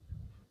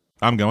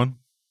I'm going.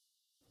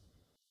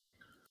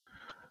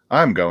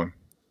 I'm going.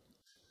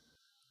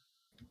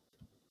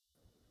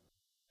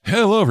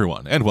 Hello,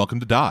 everyone, and welcome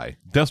to Die,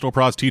 Destinal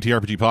Prod's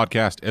TTRPG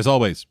podcast. As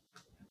always,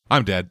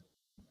 I'm Dead.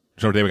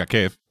 So today we got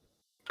Cave.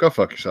 Go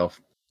fuck yourself.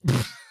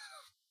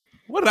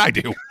 What did I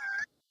do?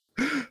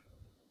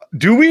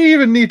 Do we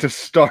even need to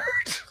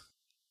start?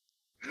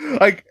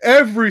 Like,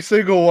 every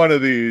single one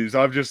of these,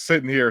 I'm just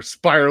sitting here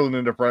spiraling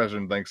in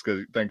depression thanks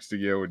to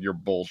you and your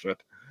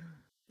bullshit.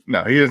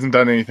 No, he hasn't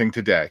done anything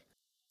today.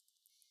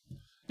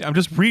 Yeah, I'm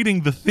just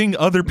reading the thing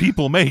other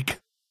people make.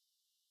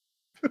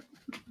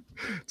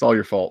 It's all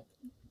your fault.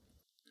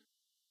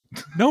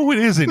 No, it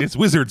isn't. It's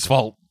Wizards'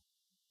 fault.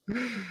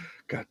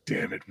 God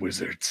damn it,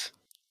 Wizards.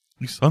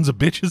 You sons of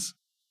bitches.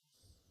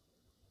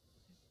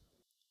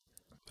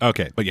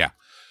 Okay, but yeah.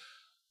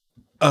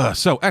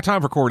 So, at time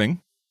of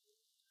recording,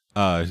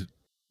 the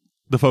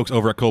folks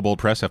over at Kobold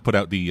Press have put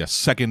out the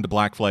second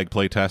Black Flag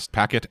playtest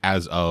packet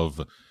as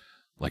of,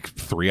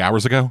 3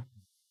 hours ago.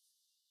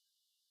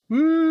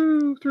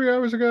 Woo, 3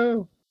 hours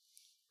ago.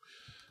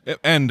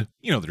 And,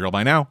 you know the drill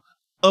by now.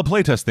 A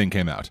playtest thing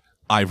came out.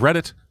 I've read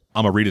it.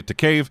 I'm going to read it to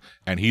Cave,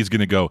 and he's going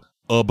to go,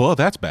 buh,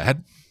 that's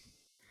bad.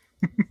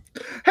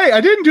 Hey,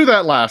 I didn't do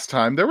that last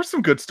time. There was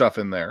some good stuff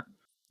in there.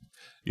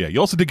 Yeah, you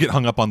also did get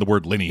hung up on the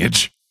word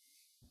lineage.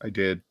 I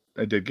did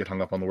get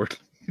hung up on the word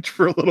lineage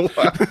for a little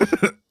while.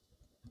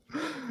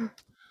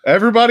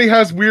 Everybody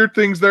has weird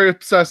things they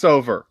obsess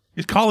over.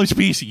 Just call them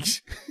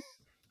species.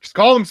 Just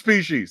call them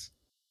species.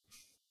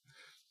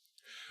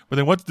 But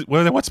then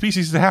what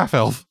species is a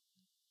half-elf?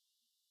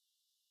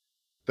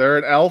 They're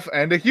an elf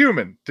and a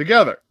human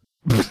together.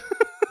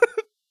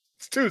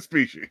 It's two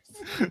species.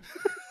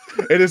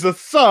 It is a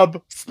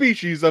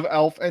subspecies of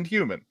elf and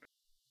human.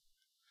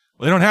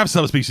 Well, they don't have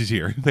subspecies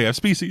here. They have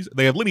species,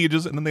 they have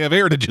lineages, and then they have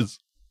heritages.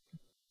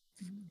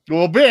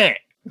 Well, bang!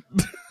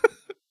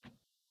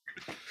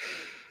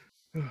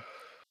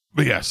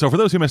 But yeah, so for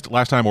those who missed it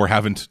last time or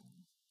haven't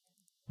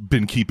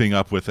been keeping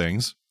up with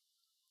things,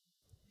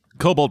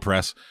 Kobold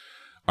Press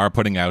are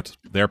putting out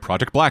their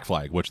Project Black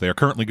Flag, which they are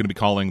currently going to be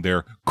calling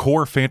their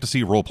core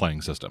fantasy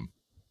role-playing system,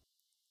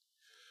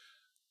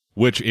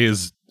 which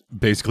is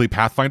basically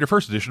Pathfinder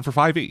 1st Edition for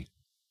 5e.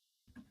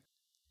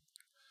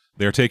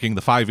 They're taking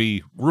the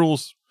 5e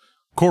rules,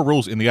 core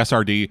rules in the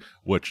SRD,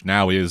 which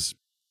now is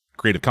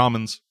Creative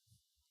Commons,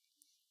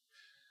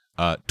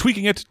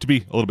 tweaking it to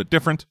be a little bit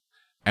different,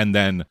 and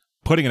then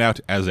putting it out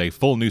as a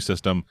full new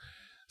system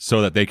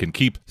so that they can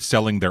keep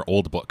selling their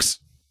old books.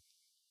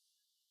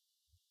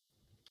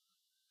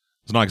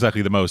 It's not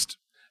exactly the most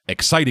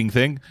exciting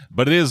thing,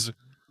 but it is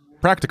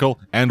practical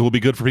and will be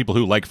good for people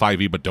who like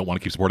 5e but don't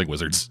want to keep supporting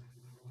Wizards.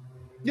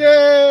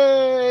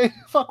 Yay!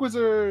 Fuck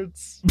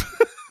Wizards!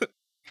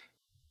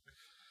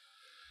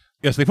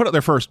 Yes, they put out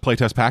their first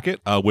playtest packet,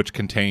 which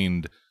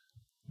contained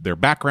their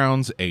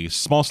backgrounds, a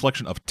small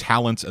selection of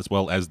talents, as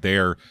well as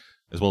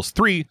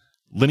 3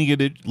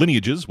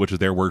 lineages, which is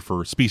their word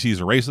for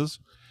species or races,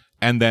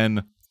 and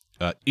then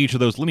each of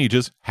those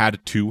lineages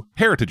had 2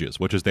 heritages,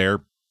 which is their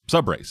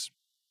subrace.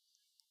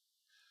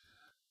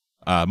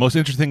 Most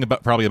interesting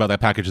about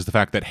that package is the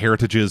fact that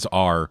heritages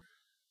are,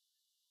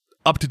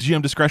 up to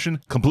GM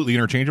discretion, completely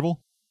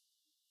interchangeable.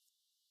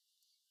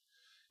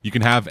 You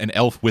can have an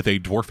elf with a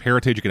dwarf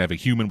heritage. You can have a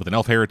human with an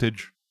elf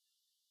heritage.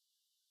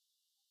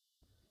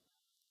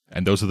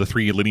 And those are the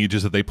 3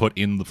 lineages that they put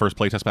in the first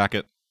playtest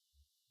packet.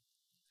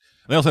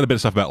 And they also had a bit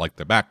of stuff about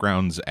their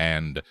backgrounds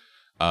and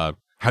how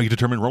you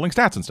determine rolling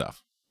stats and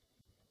stuff.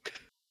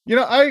 You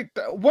know,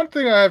 one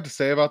thing I have to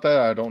say about that,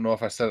 I don't know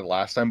if I said it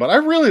last time, but I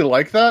really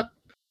like that.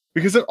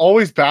 Because it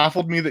always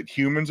baffled me that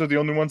humans are the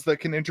only ones that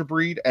can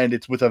interbreed, and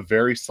it's with a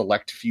very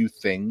select few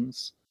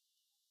things.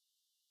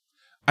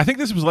 I think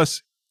this was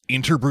less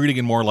interbreeding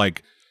and more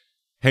like,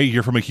 hey,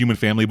 you're from a human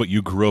family, but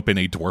you grew up in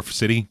a dwarf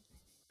city.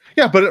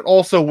 Yeah, but it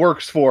also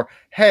works for,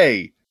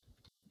 hey,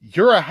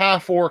 you're a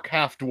half-orc,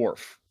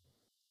 half-dwarf.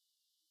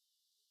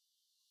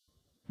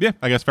 Yeah,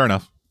 I guess fair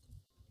enough.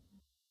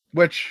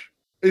 Which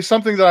is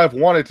something that I've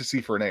wanted to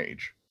see for an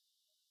age.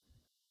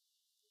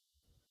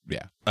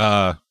 Yeah.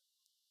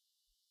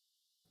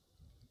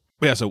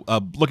 Yeah, so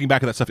looking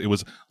back at that stuff, it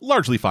was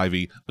largely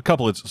 5e, a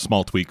couple of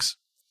small tweaks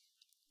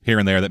here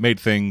and there that made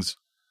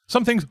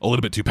some things a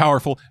little bit too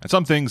powerful, and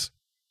some things,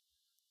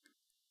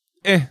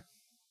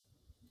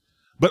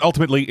 But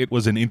ultimately, it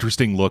was an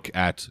interesting look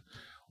at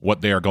what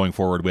they are going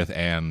forward with,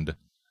 and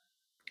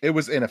it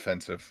was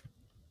inoffensive.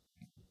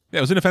 Yeah,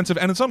 it was inoffensive,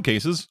 and in some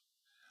cases,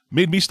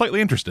 made me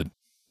slightly interested.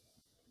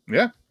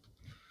 Yeah.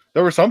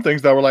 There were some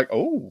things that were like,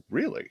 oh,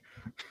 really?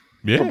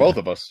 Yeah. For both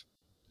of us.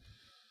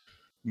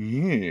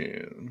 Yeah.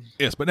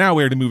 Yes, but now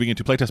we're moving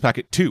into Playtest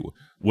Packet 2,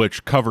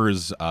 which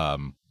covers a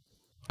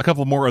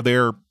couple more of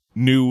their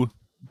new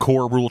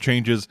core rule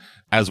changes,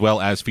 as well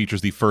as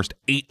features the first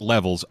 8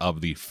 levels of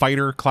the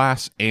Fighter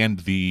class and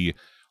the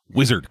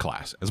Wizard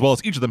class, as well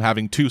as each of them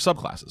having 2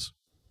 subclasses.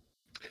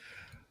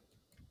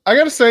 I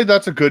gotta say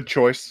that's a good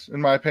choice,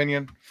 in my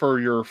opinion, for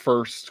your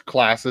first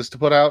classes to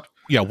put out.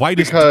 Yeah,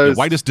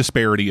 widest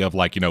disparity of,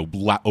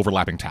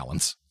 overlapping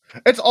talents.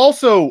 It's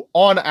also,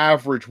 on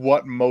average,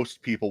 what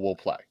most people will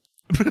play.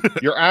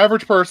 Your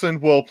average person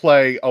will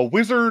play a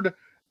wizard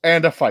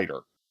and a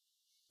fighter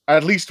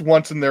at least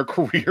once in their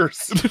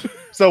careers.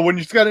 So when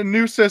you've got a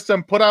new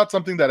system, put out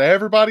something that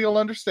everybody will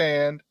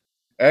understand,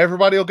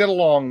 everybody will get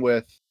along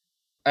with,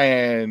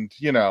 and,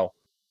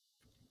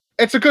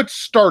 it's a good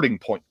starting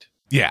point.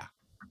 Yeah.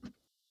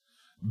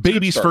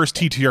 Baby's first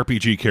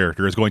TTRPG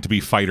character is going to be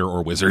fighter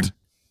or wizard.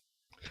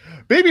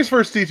 Baby's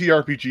first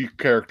TTRPG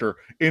character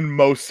in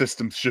most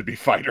systems should be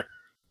fighter.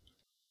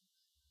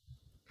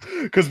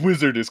 Because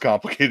wizard is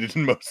complicated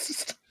in most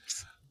systems.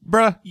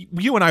 Bruh,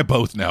 you and I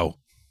both know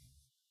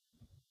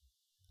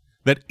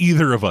that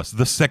either of us,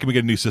 the second we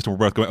get a new system, we're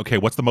both going, okay,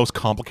 what's the most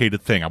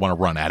complicated thing? I want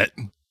to run at it.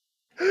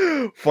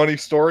 Funny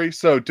story.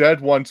 So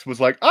Dead once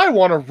was like, I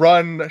want to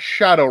run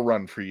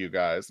Shadowrun for you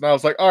guys. And I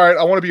was like, all right,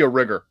 I want to be a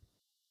rigger.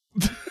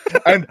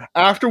 And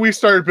after we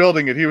started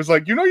building it, he was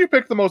like, you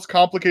picked the most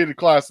complicated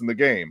class in the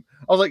game.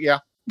 I was like, yeah.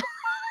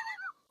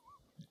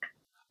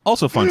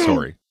 Also, fun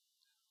story.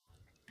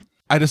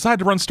 I decided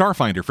to run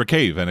Starfinder for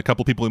Cave and a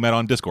couple people we met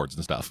on Discords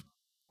and stuff.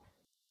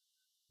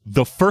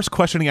 The first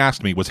question he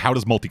asked me was, how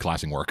does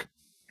multiclassing work?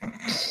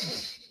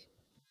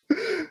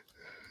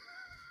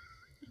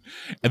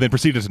 And then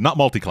proceeded to not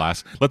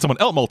multiclass, let someone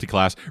else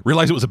multiclass,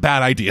 realize it was a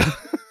bad idea.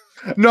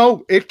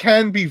 No, it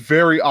can be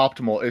very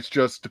optimal. It's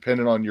just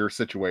dependent on your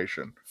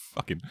situation.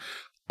 Fucking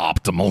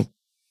optimal.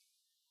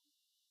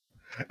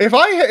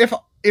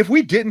 If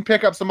we didn't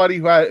pick up somebody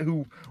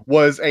who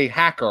was a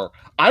hacker,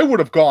 I would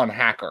have gone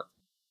hacker.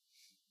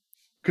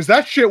 Because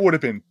that shit would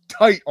have been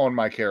tight on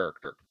my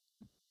character.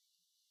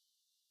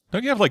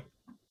 Don't you have like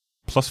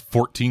plus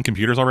 14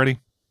 computers already?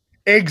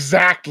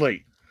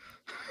 Exactly.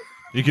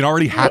 You can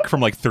already hack from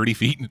like 30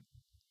 feet.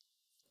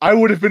 I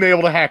would have been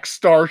able to hack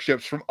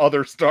starships from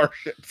other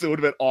starships. It would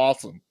have been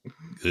awesome.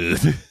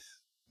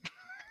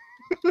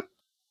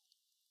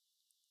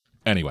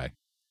 Anyway.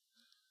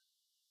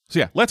 So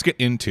yeah, let's get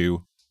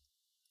into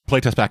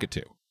Playtest Packet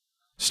 2.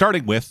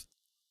 Starting with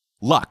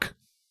luck.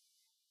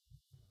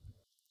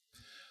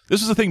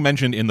 This is a thing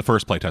mentioned in the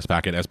first Playtest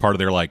Packet as part of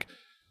their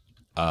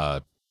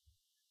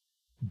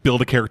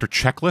build a character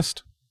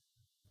checklist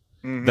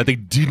that they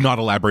did not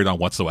elaborate on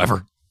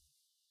whatsoever.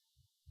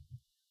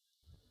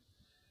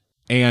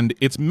 And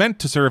it's meant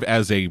to serve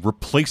as a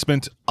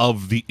replacement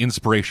of the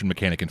inspiration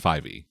mechanic in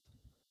 5e.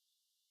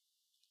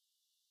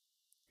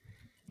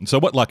 And so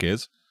what luck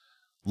is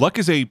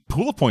a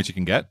pool of points you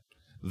can get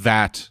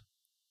that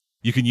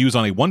you can use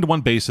on a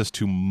one-to-one basis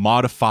to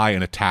modify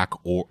an attack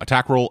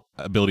roll,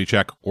 ability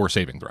check, or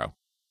saving throw.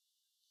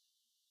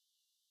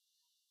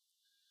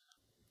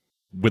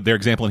 With their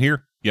example in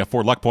here, you have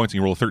 4 luck points and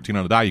you roll a 13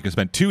 on a die. You can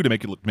spend 2 to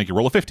make you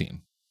roll a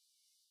 15.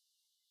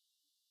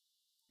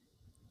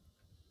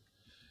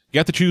 You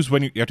have to choose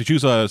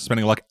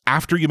spending luck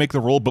after you make the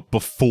roll, but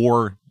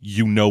before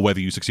you know whether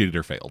you succeeded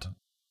or failed.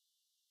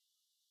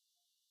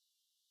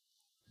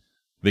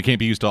 They can't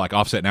be used to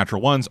offset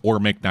natural ones or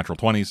make natural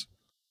 20s.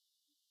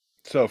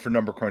 So for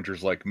number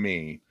crunchers like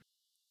me,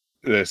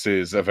 this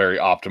is a very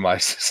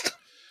optimized system.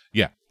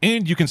 Yeah,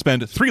 and you can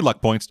spend 3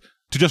 luck points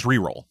to just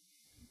re-roll.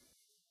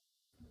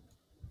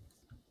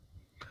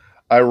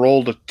 I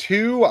rolled a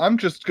 2. I'm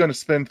just going to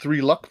spend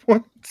 3 luck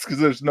points because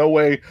there's no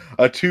way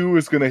a 2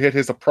 is going to hit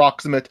his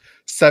approximate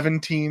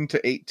 17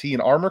 to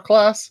 18 armor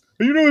class.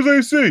 And his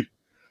AC.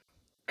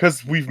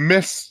 Because we've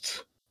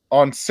missed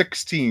on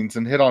 16s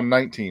and hit on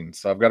 19s,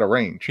 so I've got a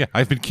range. Yeah,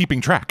 I've been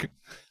keeping track.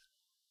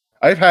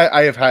 I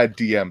have had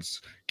DMs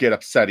get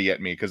upsetty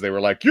at me because they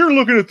were like, "You're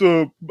looking at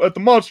the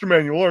monster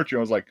manual, aren't you?"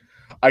 I was like,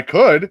 "I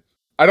could.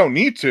 I don't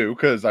need to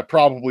because I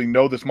probably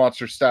know this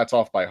monster's stats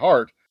off by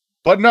heart."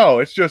 But no,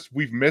 it's just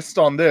we've missed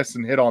on this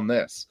and hit on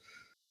this.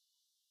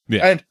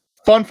 Yeah. And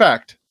fun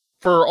fact,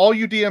 for all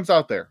you DMs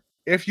out there,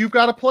 if you've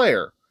got a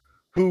player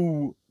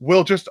who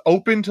will just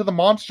open to the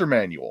monster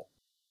manual,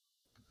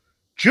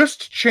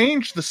 just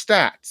change the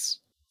stats.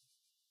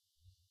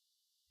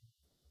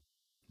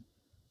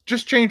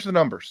 Just change the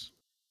numbers.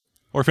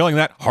 Or failing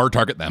that, hard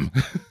target them.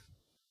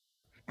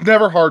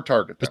 Never hard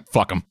target them. Just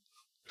fuck them.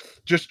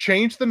 Just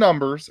change the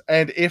numbers,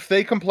 and if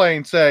they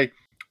complain, say,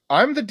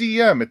 I'm the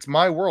DM, it's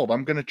my world,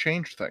 I'm going to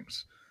change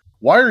things.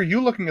 Why are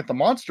you looking at the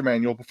monster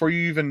manual before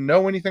you even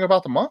know anything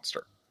about the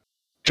monster?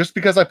 Just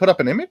because I put up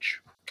an image?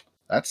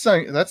 That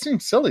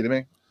seems silly to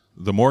me.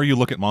 The more you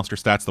look at monster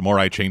stats, the more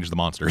I change the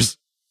monsters.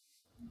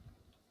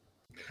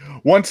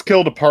 Once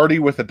killed a party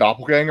with a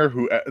doppelganger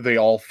who they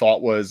all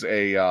thought was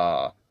they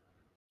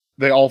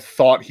all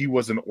thought he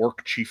was an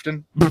orc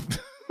chieftain.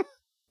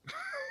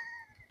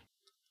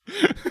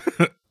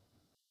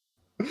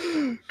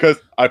 Because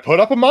I put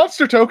up a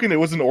monster token, it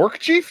was an orc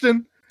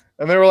chieftain.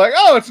 And they were like,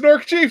 oh, it's an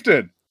orc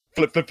chieftain.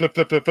 Flip, flip, flip,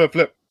 flip, flip, flip,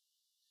 flip.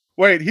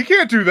 Wait, he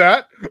can't do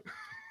that.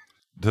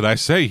 Did I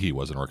say he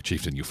was an orc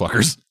chieftain, you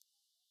fuckers?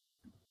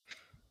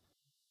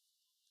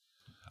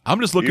 I'm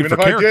just looking for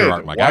character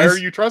art, my guys. Why are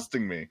you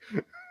trusting me?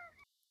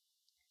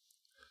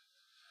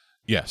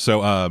 Yeah,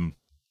 so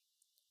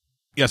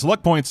so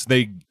luck points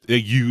they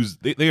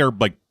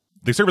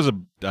serve as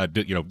a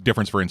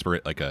difference for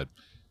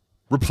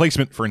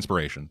replacement for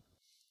inspiration.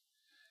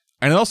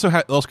 And it also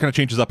also kind of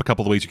changes up a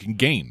couple of ways you can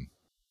gain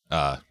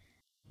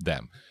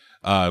them.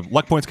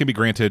 Luck points can be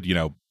granted,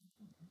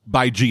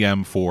 by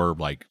GM for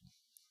like,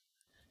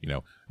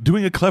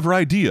 doing a clever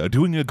idea,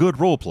 doing a good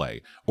role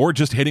play, or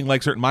just hitting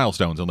like certain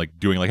milestones and like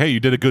doing like, hey, you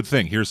did a good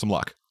thing. Here's some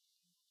luck.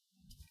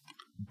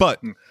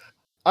 But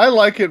I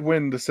like it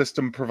when the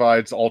system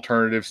provides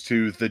alternatives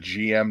to the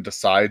GM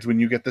decides when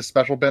you get this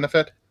special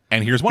benefit.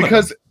 And here's one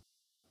because of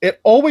them.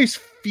 It always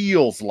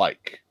feels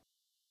like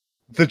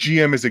the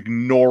GM is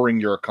ignoring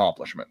your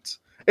accomplishments.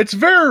 It's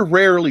very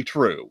rarely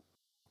true,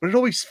 but it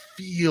always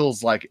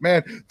feels like,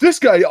 man, this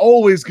guy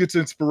always gets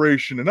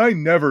inspiration and I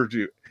never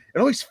do. It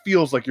always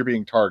feels like you're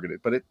being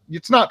targeted, but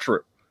it's not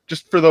true.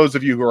 Just for those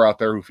of you who are out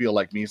there who feel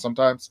like me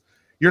sometimes,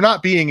 you're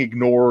not being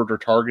ignored or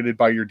targeted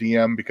by your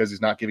DM because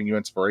he's not giving you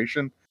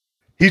inspiration.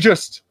 He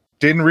just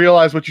didn't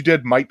realize what you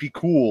did might be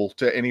cool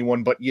to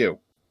anyone but you.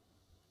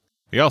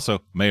 He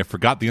also may have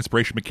forgot the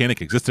inspiration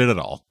mechanic existed at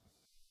all.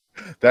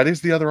 That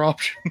is the other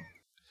option.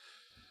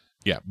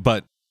 Yeah,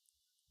 but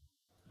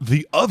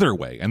the other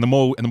way, and the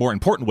more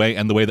important way,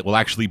 and the way that will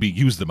actually be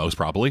used the most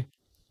probably,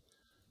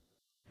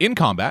 in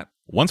combat,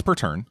 once per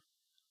turn,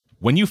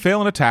 when you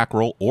fail an attack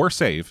roll or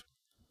save,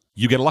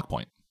 you get a luck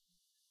point.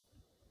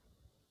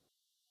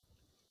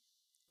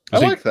 I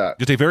like that.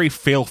 Just a very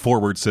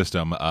fail-forward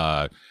system,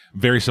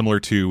 very similar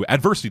to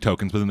adversity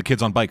tokens within the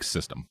Kids on Bikes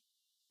system.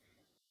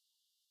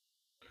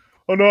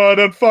 Oh no, I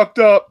done fucked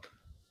up.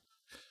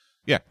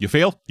 Yeah, you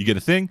fail, you get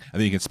a thing, and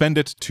then you can spend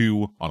it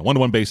to, on a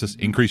one-to-one basis,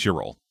 increase your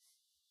roll.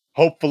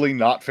 Hopefully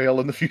not fail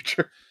in the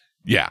future.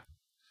 Yeah.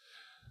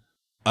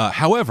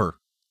 However,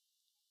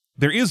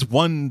 there is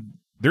one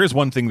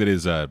thing that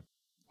is that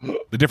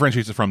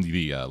differentiates it from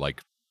the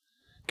like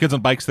Kids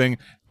on Bikes thing,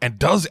 and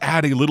does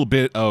add a little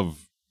bit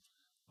of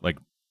like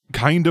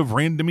kind of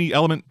randomy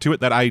element to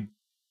it that I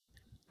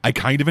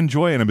kind of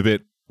enjoy, and I'm a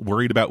bit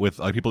worried about with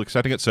people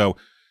accepting it. So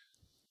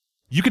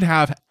you can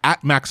have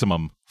at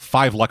maximum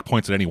 5 luck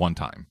points at any one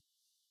time.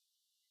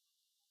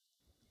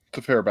 It's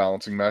a fair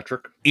balancing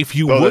metric. If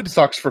you Though would, that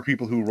sucks for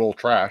people who roll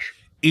trash.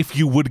 If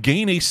you would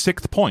gain a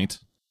 6th point,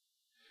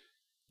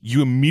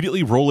 you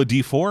immediately roll a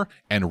d4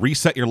 and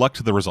reset your luck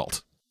to the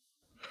result.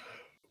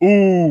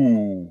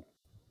 Ooh.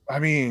 I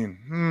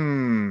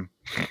mean,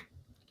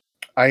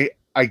 I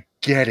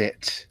get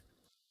it.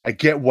 I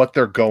get what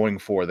they're going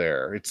for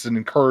there. It's an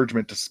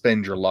encouragement to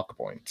spend your luck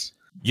points.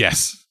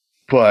 Yes.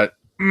 But,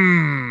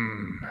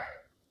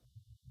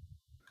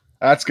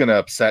 that's going to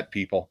upset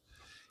people.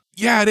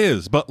 Yeah, it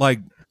is. But, like,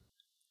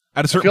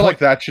 at a certain I feel point, like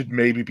that should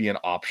maybe be an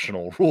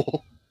optional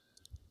rule.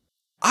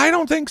 I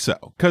don't think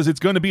so. Because it's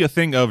going to be a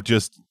thing of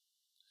just,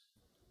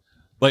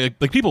 like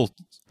people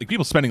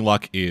spending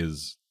luck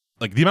is,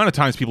 like, the amount of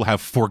times people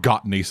have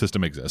forgotten a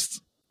system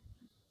exists.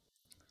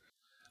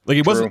 Like,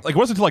 it wasn't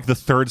until, like, the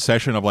 3rd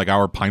session of, like,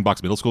 our Pine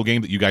Box Middle School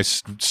game that you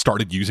guys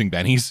started using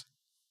bennies.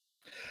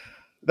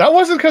 That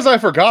wasn't because I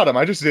forgot them.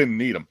 I just didn't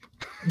need them.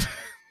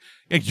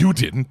 Yeah, you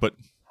didn't, but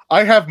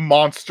I have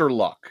monster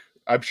luck.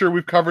 I'm sure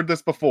we've covered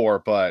this before,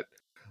 but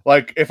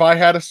like if I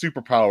had a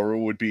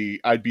superpower,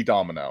 I'd be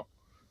Domino.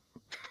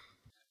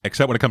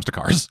 Except when it comes to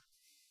cars.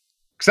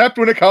 Except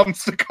when it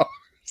comes to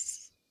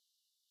cars.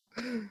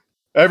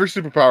 Every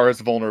superpower has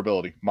a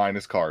vulnerability. Mine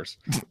is cars.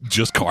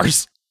 Just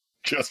cars.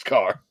 Just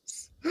cars.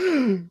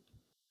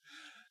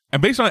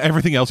 And based on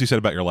everything else you said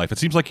about your life, it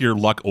seems like your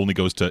luck only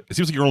goes to... It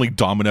seems like you're only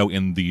Domino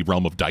in the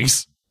realm of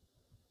dice.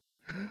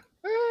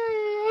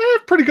 I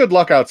have pretty good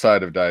luck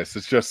outside of dice.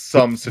 It's just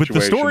some situations.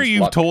 With the story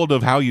you've told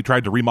of how you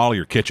tried to remodel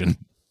your kitchen.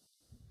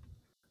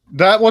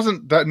 That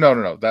wasn't...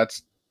 No.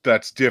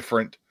 That's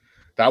different.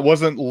 That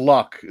wasn't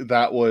luck.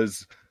 That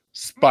was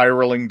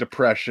spiraling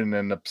depression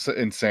and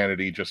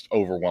insanity just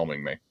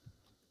overwhelming me.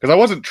 Because I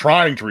wasn't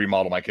trying to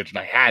remodel my kitchen.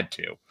 I had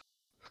to.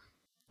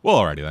 Well,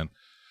 alrighty then.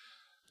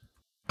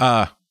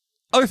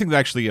 Other thing that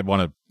actually I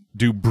want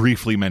to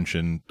briefly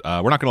mention.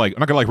 I'm not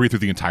gonna read through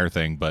the entire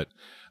thing, but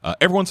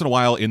every once in a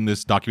while in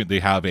this document they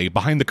have a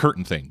behind the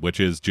curtain thing, which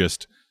is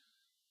just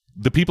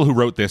the people who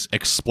wrote this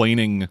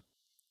explaining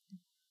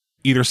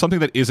either something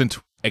that isn't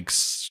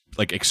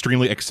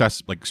extremely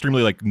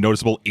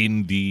noticeable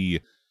in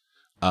the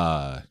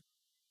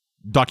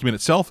document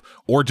itself,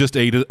 or just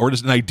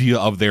an idea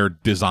of their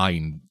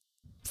design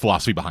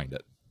philosophy behind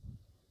it.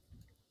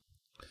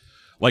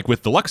 Like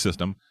with the luck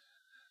system,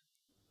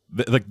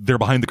 their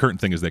behind the curtain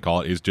thing, as they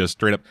call it, is just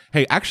straight up,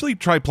 hey, actually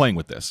try playing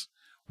with this.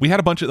 We had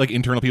a bunch of like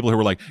internal people who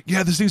were like,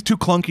 yeah, this thing's too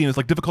clunky and it's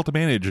like difficult to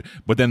manage,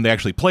 but then they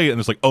actually play it and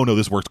it's like, oh no,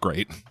 this works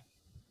great.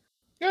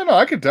 Yeah, no,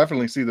 I could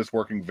definitely see this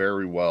working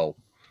very well.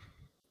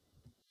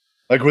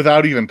 Like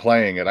without even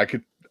playing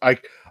it,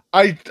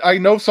 I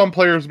know some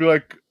players will be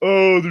like,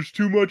 oh, there's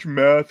too much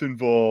math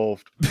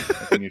involved.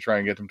 When you try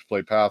and get them to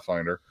play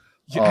Pathfinder.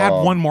 You add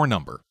one more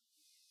number.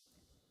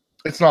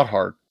 It's not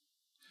hard.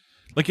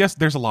 Like, yes,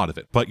 there's a lot of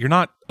it, but you're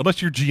not,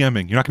 unless you're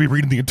GMing, you're not going to be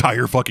reading the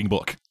entire fucking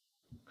book.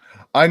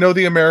 I know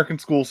the American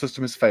school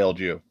system has failed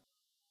you,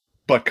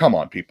 but come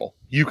on, people.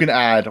 You can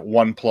add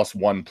 1 +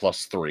 1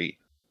 + 3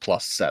 +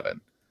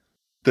 7.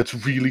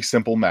 That's really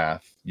simple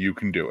math. You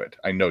can do it.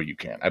 I know you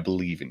can. I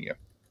believe in you.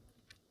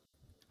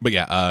 But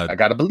yeah, I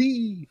gotta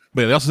believe.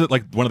 but they also said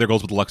like one of their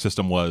goals with the luck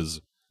system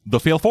was the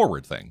fail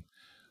forward thing,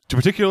 to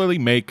particularly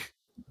make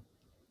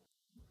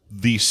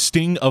the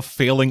sting of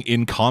failing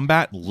in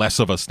combat less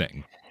of a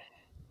sting.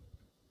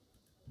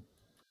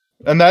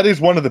 And that is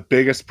one of the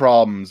biggest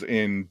problems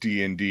in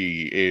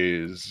D&D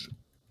is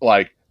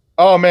like,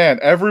 oh man,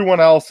 everyone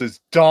else is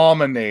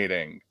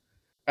dominating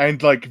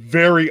and like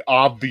very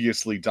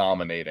obviously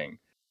dominating.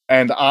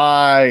 And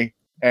I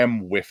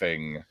am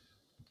whiffing,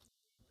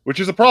 which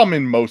is a problem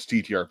in most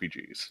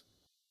TTRPGs.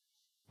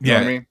 You know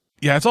what I mean?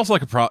 Yeah, it's also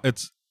like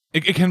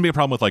it can be a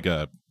problem with like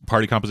a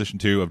party composition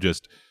too, of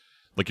just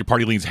like your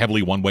party leans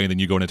heavily one way and then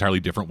you go an entirely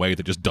different way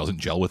that just doesn't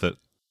gel with it.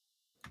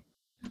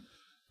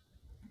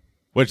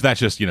 Which that's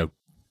just,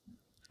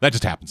 that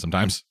just happens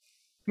sometimes.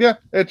 Yeah,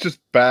 it's just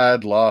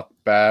bad luck,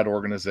 bad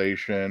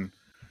organization.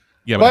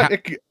 Yeah,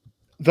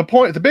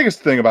 the biggest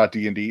thing about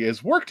D&D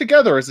is work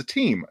together as a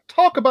team.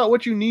 Talk about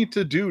what you need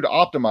to do to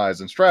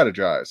optimize and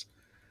strategize.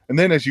 And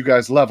then as you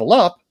guys level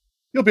up,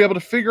 you'll be able to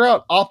figure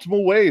out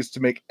optimal ways to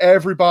make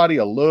everybody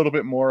a little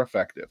bit more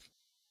effective.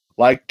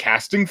 Like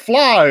casting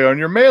fly on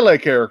your melee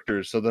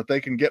characters so that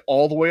they can get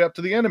all the way up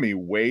to the enemy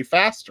way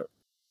faster.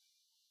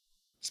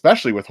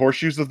 Especially with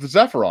Horseshoes of the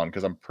Zephyron,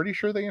 because I'm pretty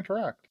sure they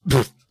interact.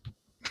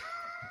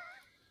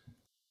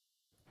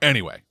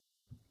 Anyway.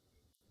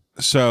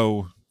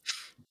 So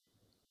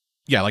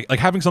yeah, like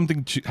having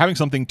something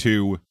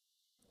to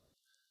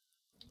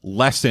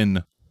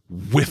lessen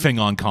whiffing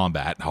on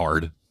combat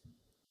hard.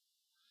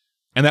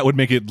 And that would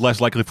make it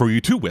less likely for you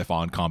to whiff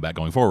on combat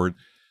going forward.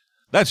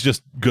 That's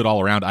just good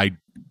all around. I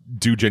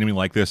do genuinely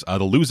like this.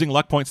 The losing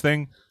luck points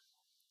thing,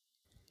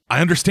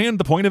 I understand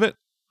the point of it.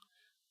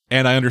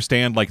 And I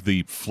understand like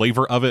the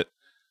flavor of it.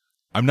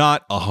 I'm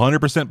not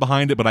 100%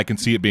 behind it, but I can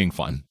see it being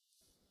fun.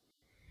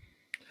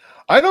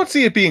 I don't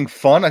see it being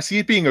fun. I see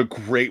it being a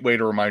great way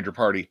to remind your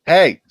party,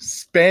 hey,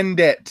 spend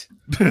it.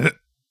 But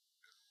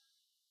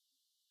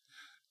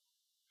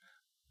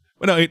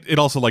no, it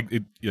also like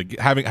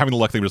having the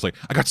luck thing was like,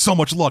 I got so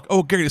much luck.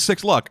 Oh, Gary,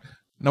 6 luck.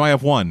 Now I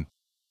have 1.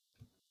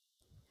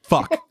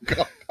 Fuck. Oh,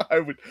 God,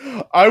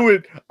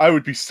 I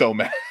would be so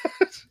mad.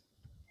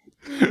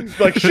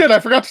 Like, shit, I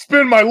forgot to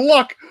spend my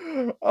luck.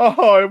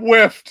 Oh, I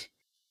whiffed.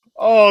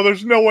 Oh,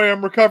 there's no way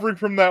I'm recovering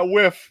from that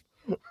whiff.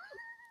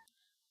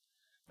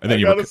 And then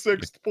I got a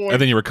 6th point.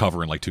 And then you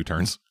recover in like 2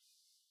 turns.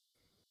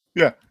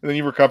 Yeah, and then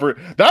you recover.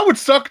 That would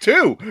suck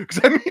too, because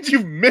that means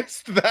you've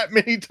missed that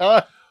many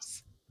times.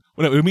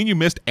 Well, no, it would mean you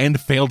missed and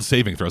failed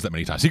saving throws that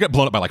many times. So you got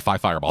blown up by like 5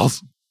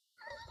 fireballs.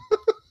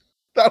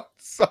 That would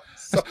suck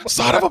so much.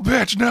 Son of a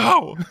bitch,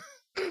 no!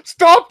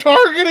 Stop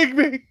targeting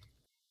me!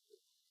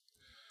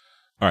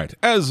 All right,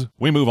 as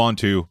we move on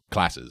to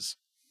classes.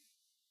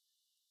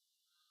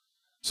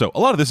 So a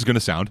lot of this is going to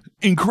sound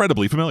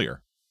incredibly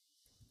familiar.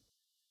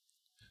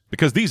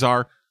 Because these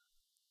are,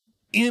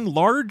 in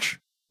large,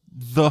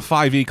 the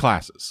 5e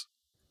classes.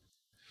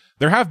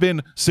 There have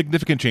been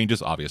significant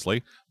changes,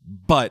 obviously,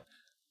 but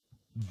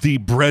the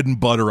bread and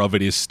butter of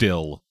it is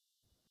still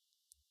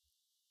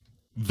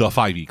the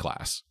 5e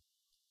class.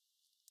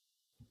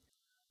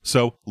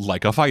 So,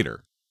 like a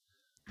fighter,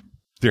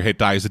 their hit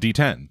die is a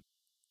d10.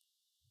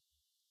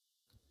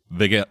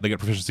 They get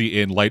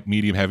proficiency in light,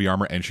 medium, heavy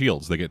armor, and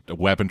shields. They get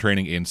weapon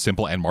training in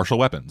simple and martial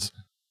weapons.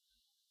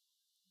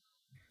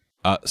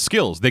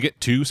 Skills. They get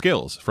 2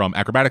 skills from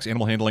acrobatics,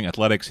 animal handling,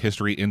 athletics,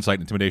 history,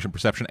 insight, intimidation,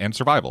 perception, and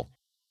survival.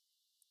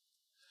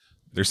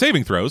 Their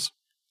saving throws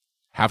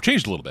have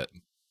changed a little bit.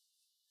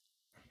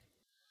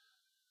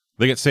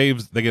 They get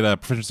saves. They get a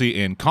proficiency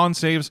in con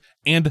saves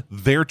and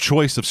their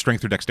choice of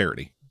strength or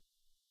dexterity.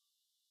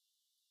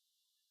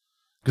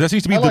 Because that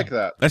seems to be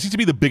that seems to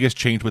be the biggest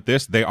change with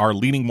this. They are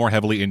leaning more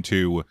heavily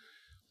into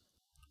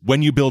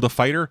when you build a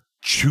fighter,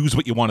 choose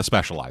what you want to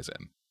specialize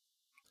in.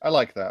 I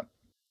like that.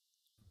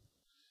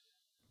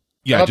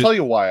 Yeah, and I'll tell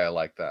you why I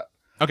like that.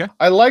 Okay.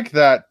 I like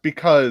that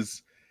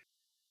because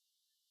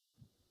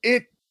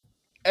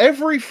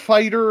every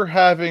fighter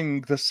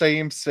having the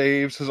same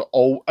saves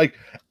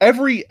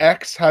every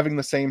X having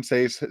the same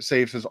saves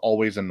has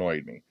always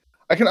annoyed me.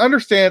 I can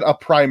understand a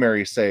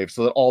primary save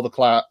so that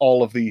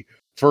all of the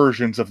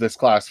versions of this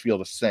class feel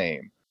the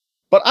same.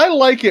 But I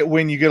like it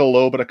when you get a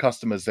little bit of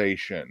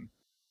customization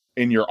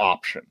in your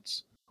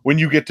options. When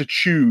you get to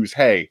choose,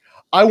 hey,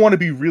 I want to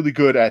be really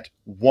good at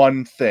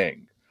one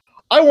thing.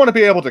 I want to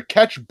be able to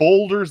catch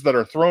boulders that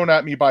are thrown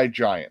at me by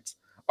giants.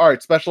 All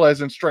right,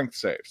 specialize in strength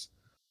saves.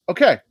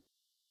 Okay,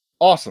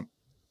 awesome.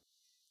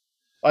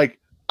 Like,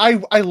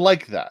 I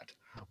like that.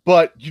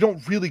 But you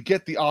don't really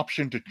get the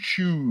option to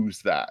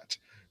choose that.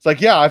 It's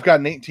like, yeah, I've got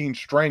an 18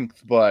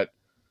 strength, but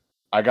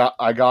I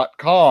got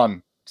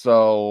con,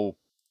 so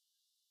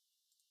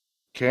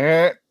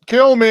can't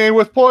kill me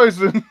with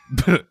poison.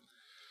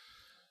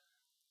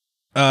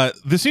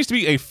 This seems to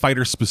be a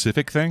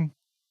fighter-specific thing.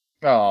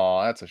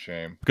 Oh, that's a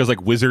shame. Because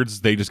like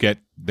wizards, they just get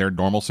their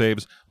normal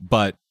saves,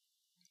 but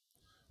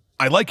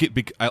I like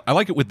it. I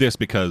like it with this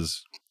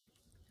because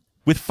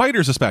with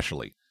fighters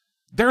especially,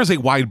 there is a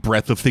wide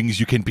breadth of things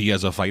you can be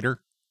as a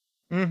fighter.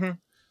 Mm-hmm.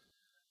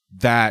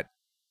 that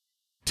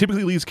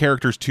typically leads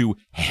characters to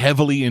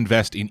heavily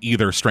invest in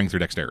either strength or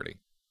dexterity.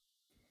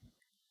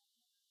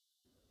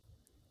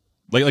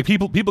 Like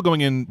people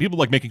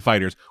like making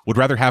fighters would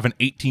rather have an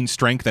 18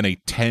 strength than a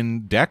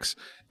 10 dex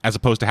as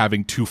opposed to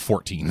having two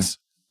 14s.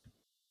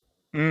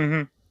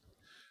 Mm-hmm.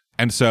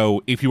 And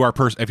so if you are a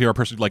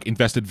person like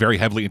invested very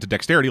heavily into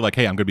dexterity, like,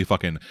 hey, I'm gonna be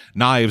fucking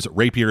knives,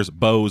 rapiers,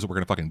 bows, we're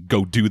gonna fucking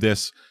go do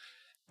this,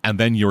 and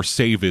then your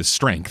save is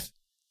strength.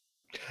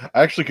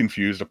 I actually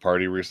confused a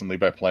party recently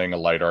by playing a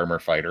light armor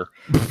fighter.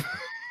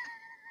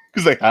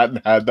 Because they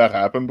hadn't had that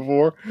happen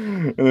before.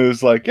 And it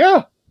was like,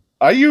 yeah,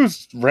 I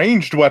use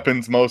ranged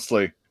weapons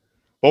mostly.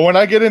 But when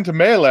I get into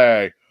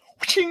melee,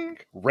 whooshing,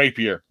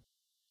 rapier.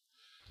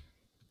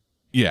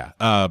 Yeah.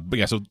 But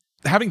yeah, so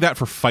having that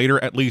for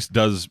fighter at least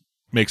does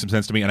make some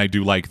sense to me, and I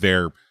do like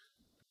their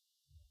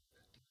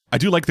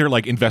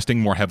like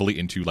investing more heavily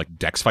into like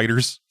dex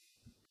fighters.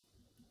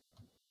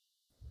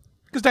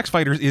 Because dex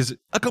fighters is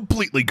a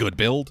completely good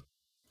build.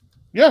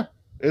 Yeah,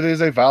 it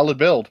is a valid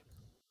build.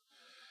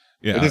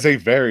 Yeah. It is a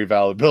very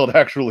valid build,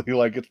 actually.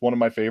 Like, it's one of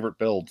my favorite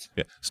builds.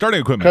 Yeah.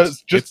 Starting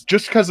equipment. Just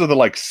because of the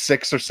like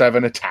 6 or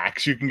 7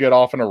 attacks you can get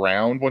off and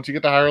around once you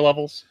get to higher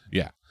levels.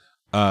 Yeah.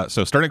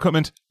 So starting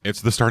equipment,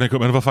 it's the starting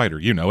equipment of a fighter.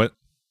 You know it.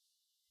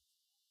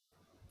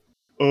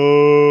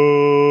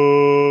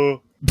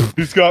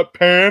 He's got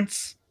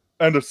pants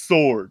and a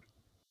sword.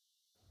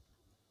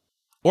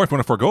 Or if you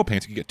want to forego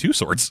pants, you can get 2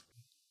 swords.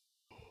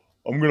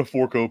 I'm gonna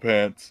forego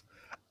pants.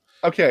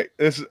 Okay,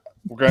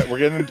 we're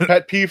getting into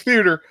pet peeve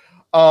theater.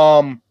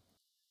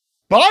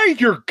 Buy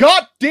your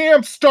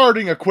goddamn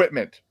starting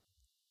equipment.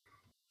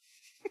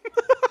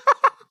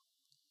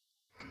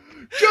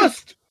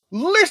 Just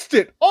list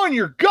it on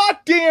your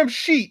goddamn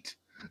sheet.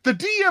 The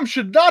DM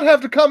should not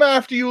have to come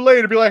after you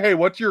later and be like, hey,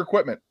 what's your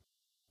equipment?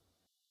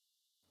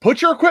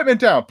 Put your equipment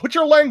down. Put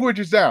your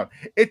languages down.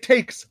 It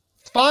takes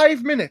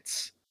 5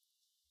 minutes.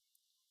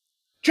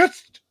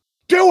 Just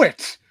do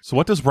it. So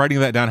what does writing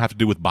that down have to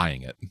do with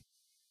buying it?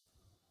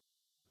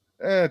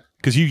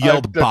 Because you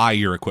yelled buy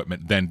your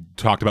equipment, then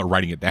talked about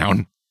writing it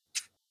down.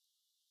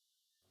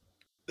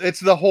 It's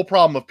the whole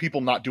problem of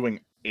people not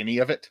doing any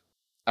of it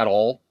at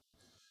all.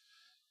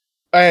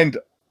 And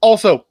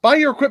also, buy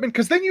your equipment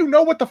because then you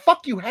know what the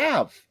fuck you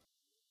have.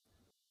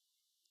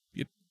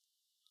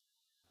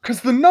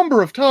 Because the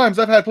number of times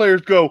I've had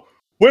players go,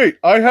 wait,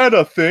 I had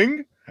a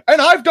thing?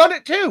 And I've done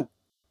it too.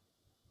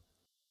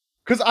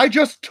 Because I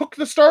just took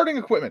the starting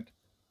equipment.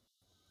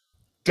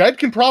 Dead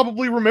can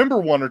probably remember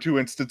 1 or 2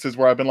 instances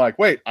where I've been like,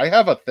 wait, I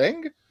have a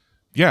thing?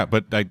 Yeah,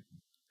 but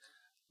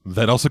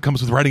that also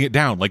comes with writing it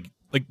down. Like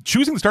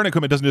choosing the starting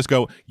equipment doesn't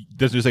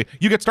just say,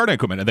 you get starting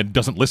equipment, and then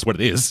doesn't list what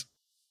it is.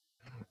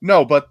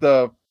 No, but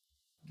the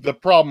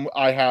problem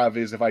I have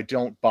is if I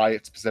don't buy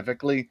it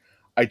specifically,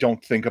 I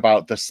don't think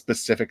about the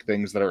specific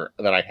things that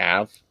I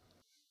have.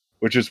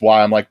 Which is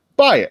why I'm like,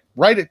 buy it,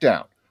 write it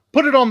down.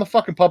 Put it on the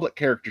fucking public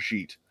character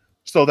sheet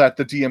so that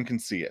the DM can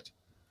see it.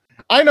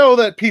 I know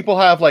that people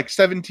have like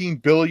 17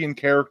 billion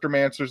character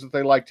mancers that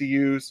they like to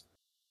use.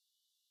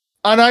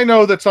 And I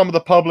know that some of the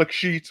public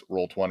sheets,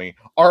 Roll20,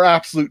 are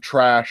absolute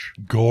trash.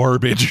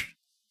 Garbage.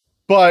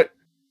 But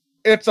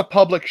it's a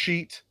public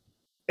sheet.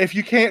 If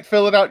you can't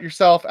fill it out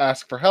yourself,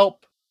 ask for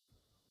help.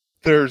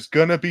 There's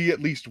gonna be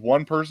at least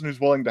one person who's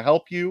willing to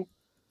help you.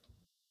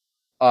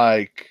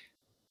 Like,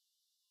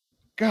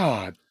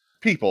 God,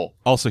 people.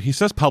 Also, he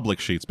says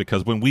public sheets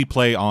because when we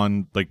play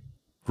on like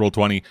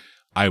Roll20,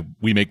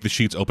 we make the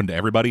sheets open to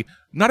everybody.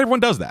 Not everyone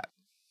does that.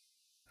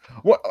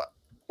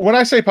 When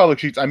I say public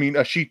sheets, I mean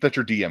a sheet that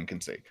your DM can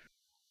see.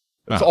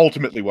 That's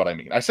ultimately what I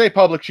mean. I say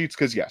public sheets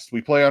because, yes,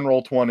 we play on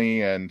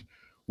Roll20 and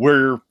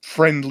we're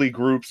friendly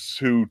groups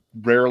who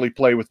rarely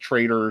play with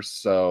traitors,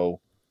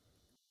 so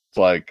it's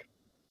like,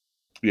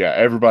 yeah,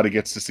 everybody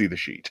gets to see the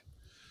sheet.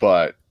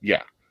 But,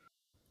 yeah.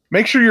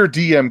 Make sure your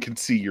DM can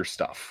see your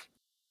stuff.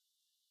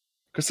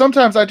 Because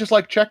sometimes I just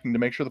like checking to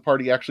make sure the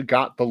party actually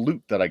got the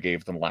loot that I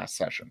gave them last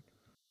session.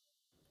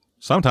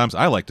 Sometimes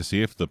I like to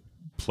see if the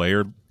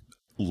player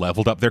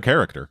leveled up their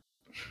character.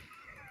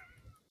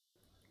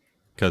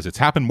 Because it's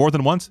happened more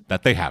than once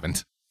that they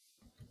haven't.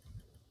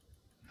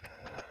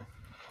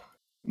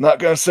 Not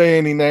going to say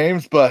any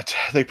names, but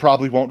they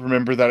probably won't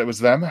remember that it was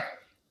them.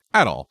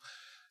 At all.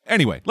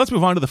 Anyway, let's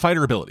move on to the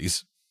fighter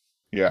abilities.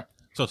 Yeah.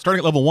 So starting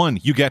at level 1,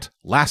 you get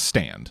Last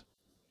Stand,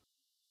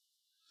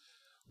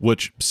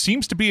 which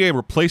seems to be a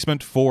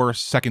replacement for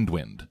Second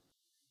Wind.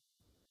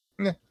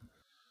 Yeah.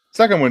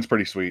 Second Wind's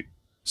pretty sweet.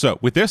 So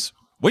with this,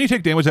 when you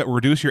take damage that will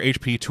reduce your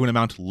HP to an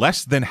amount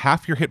less than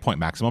half your hit point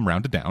maximum,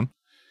 rounded down,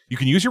 you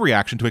can use your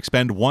reaction to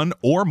expend 1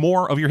 or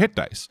more of your hit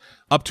dice,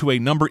 up to a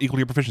number equal to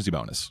your proficiency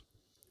bonus.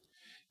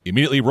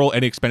 Immediately roll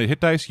any expended hit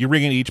dice, you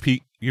regain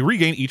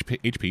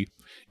HP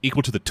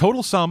equal to the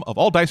total sum of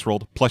all dice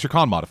rolled plus your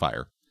con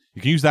modifier.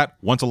 You can use that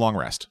once a long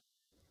rest.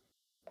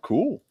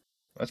 Cool.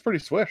 That's pretty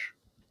swish.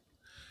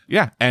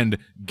 Yeah, and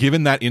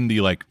given that in the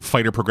like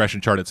fighter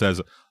progression chart it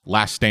says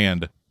Last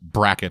Stand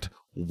bracket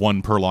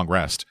 1 per long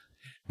rest,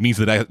 means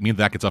that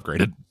gets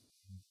upgraded.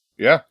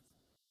 Yeah.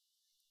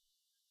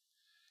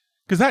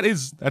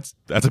 Because that's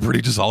a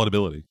pretty solid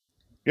ability.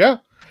 Yeah,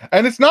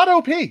 and it's not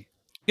OP.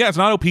 Yeah, it's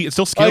not OP. It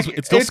still scales. Like,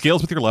 it still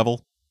scales with your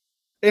level.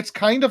 It's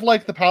kind of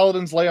like the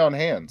Paladin's Lay on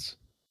Hands.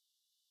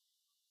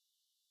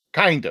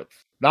 Kind of,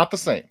 not the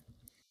same.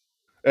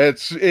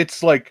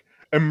 It's like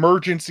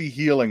emergency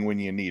healing when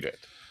you need it.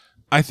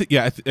 I think,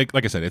 yeah,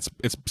 like I said, it's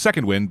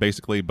Second Wind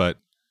basically, but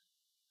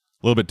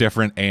a little bit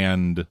different.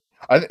 And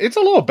it's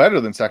a little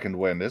better than Second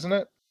Wind, isn't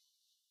it?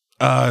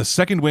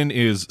 Second Wind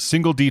is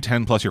single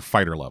D10 plus your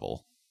fighter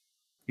level.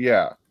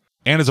 Yeah,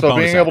 and as a so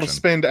bonus being able action, to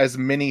spend as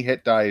many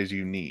hit die as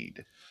you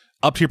need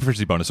up to your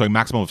proficiency bonus, so a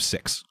maximum of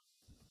 6.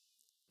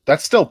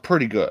 That's still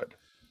pretty good.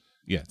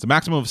 Yeah, it's a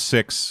maximum of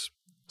 6,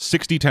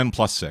 6d10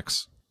 plus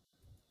 6.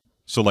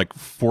 So like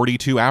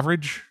 42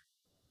 average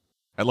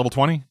at level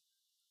 20.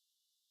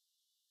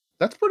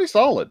 That's pretty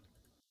solid.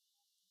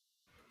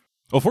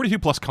 Oh, 42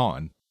 plus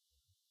con.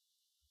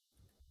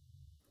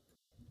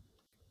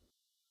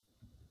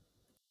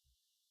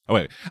 Oh,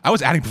 wait. I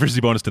was adding proficiency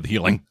bonus to the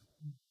healing.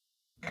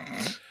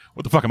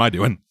 What the fuck am I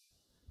doing?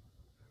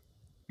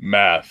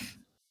 Math.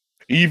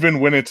 Even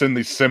when it's in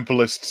the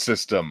simplest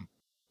system,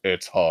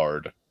 it's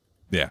hard.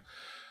 Yeah.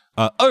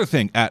 Other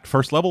thing at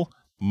first level,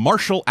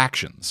 martial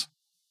actions.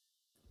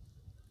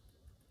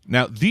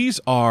 Now, these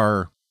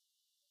are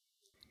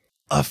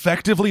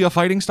effectively a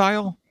fighting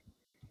style,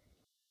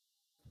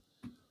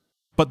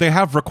 but they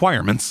have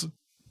requirements.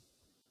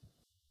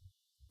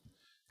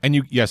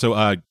 And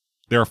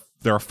there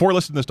are 4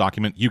 listed in this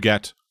document. You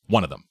get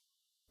one of them.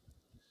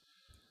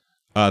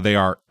 They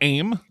are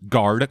aim,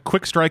 guard,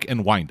 quick strike,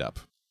 and wind up.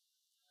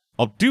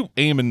 I'll do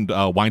aim and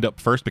wind up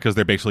first because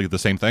they're basically the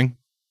same thing,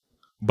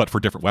 but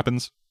for different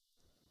weapons.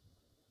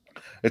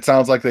 It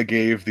sounds like they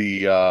gave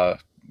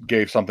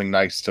something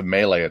nice to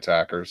melee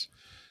attackers.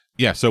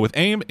 Yeah, so with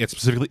aim, it's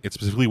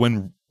specifically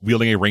when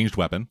wielding a ranged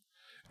weapon,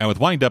 and with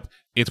wind up,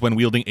 it's when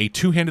wielding a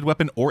two-handed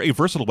weapon or a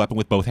versatile weapon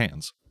with both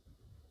hands.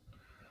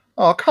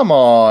 Oh, come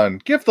on.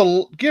 Give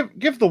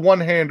the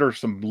one-hander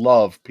some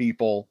love,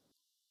 people.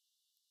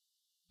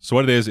 So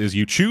what it is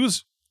you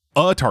choose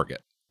a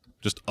target.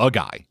 Just a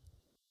guy.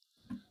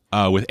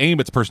 With aim,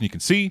 it's a person you can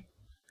see,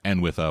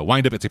 and with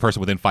wind up, it's a person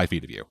within 5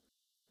 feet of you.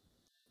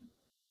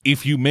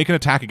 If you make an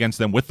attack against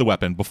them with the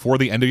weapon before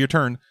the end of your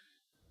turn,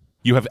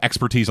 you have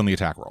expertise on the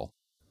attack roll.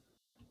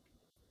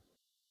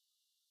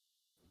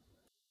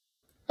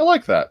 I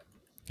like that.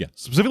 Yeah,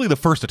 specifically the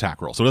first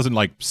attack roll. So it doesn't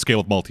like scale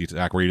with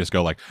multi-attack where you just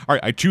go like, all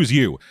right, I choose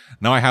you.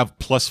 Now I have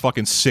plus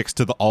fucking 6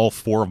 to all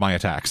 4 of my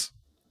attacks.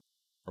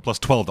 Or plus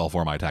 12 to all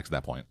 4 of my attacks at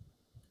that point.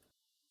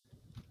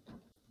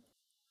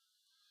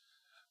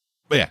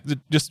 But yeah,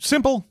 just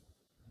simple.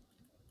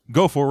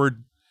 Go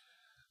forward.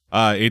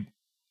 It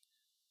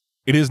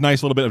is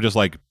nice a little bit of just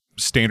like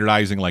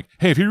standardizing like,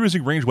 hey, if you're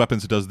using ranged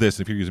weapons, it does this.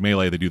 And if you're using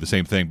melee, they do the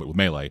same thing, but with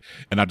melee.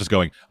 And not just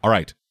going, all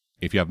right,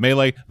 if you have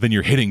melee, then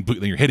you're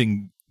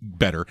hitting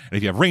better. And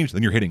if you have range,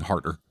 then you're hitting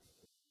harder.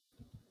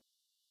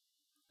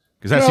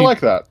 I like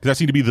that. Because that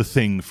seemed to be the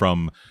thing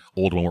from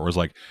old one where it was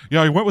like,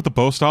 yeah, I went with the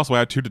bow style, so I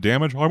added 2 to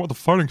damage. I went with the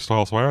fighting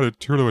style, so I added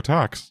 2 to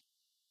attacks.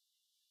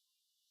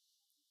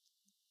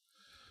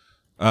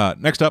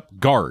 Next up,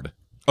 guard.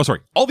 Oh, sorry.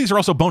 All these are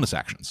also bonus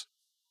actions.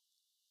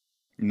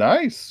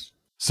 Nice.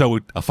 So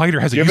a fighter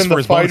has a Giving use for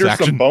his bonus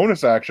action. some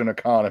bonus action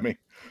economy.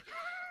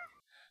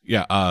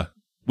 Yeah.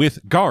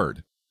 With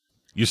guard,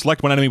 you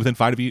select one enemy within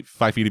 5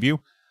 feet of you.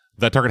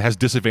 That target has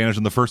disadvantage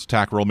on the first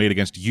attack roll made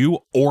against you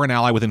or an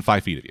ally within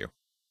 5 feet of you.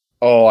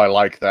 Oh, I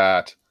like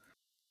that.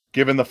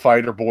 Giving the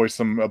fighter boy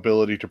some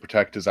ability to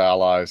protect his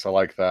allies. I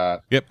like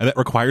that. Yep, and that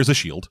requires a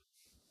shield.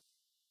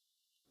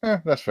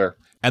 That's fair.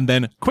 And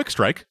then quick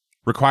strike,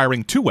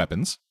 requiring 2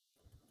 weapons.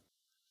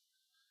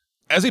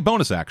 As a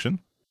bonus action,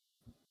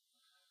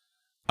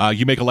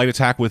 you make a light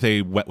attack with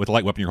a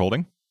light weapon you're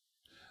holding.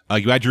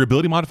 You add your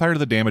ability modifier to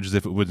the damage as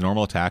if it was a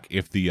normal attack.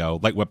 If the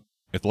light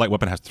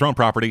weapon has thrown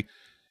property,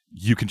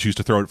 you can choose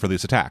to throw it for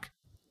this attack.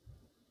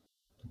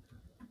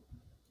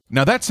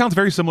 Now that sounds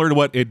very similar to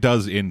what it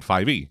does in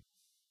 5e.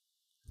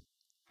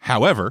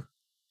 However,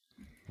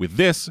 with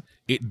this,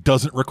 it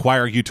doesn't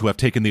require you to have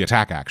taken the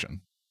attack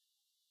action.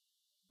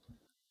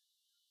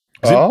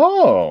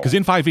 Because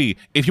in 5e,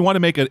 if you want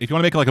to make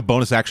like a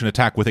bonus action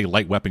attack with a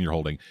light weapon you're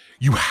holding,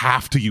 you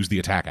have to use the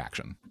attack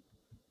action.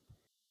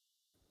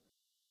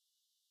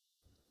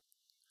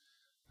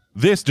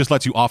 This just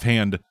lets you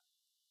offhand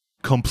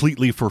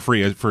completely for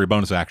free for a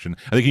bonus action,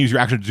 and you can use your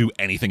action to do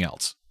anything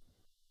else.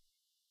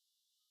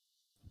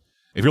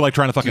 If you're like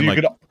trying to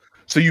fucking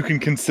so you can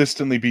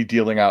consistently be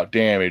dealing out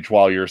damage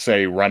while you're,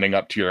 say, running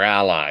up to your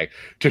ally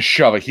to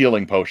shove a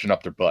healing potion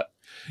up their butt.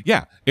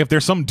 Yeah, if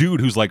there's some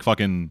dude who's like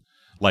fucking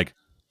like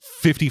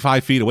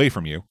 55 feet away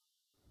from you,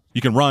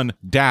 you can run,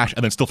 dash,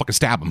 and then still fucking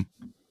stab him.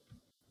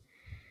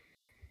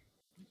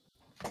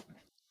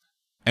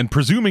 And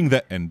presuming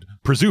that the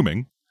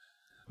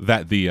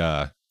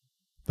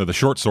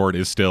short sword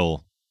is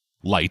still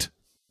light,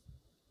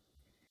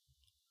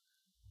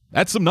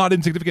 that's some not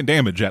insignificant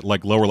damage at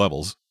like lower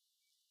levels.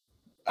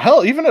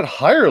 Hell, even at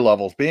higher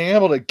levels, being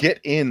able to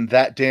get in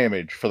that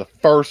damage for the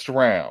first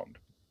round.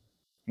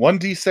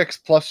 1d6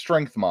 plus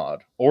strength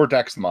mod or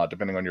dex mod,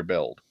 depending on your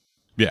build.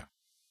 Yeah.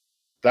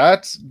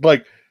 That's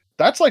like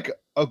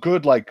a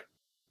good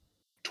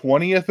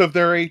 20th of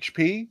their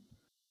HP,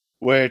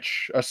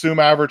 which assume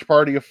average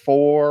party of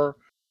 4,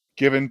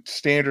 given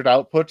standard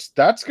outputs,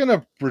 that's going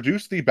to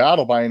reduce the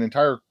battle by an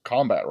entire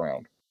combat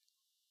round.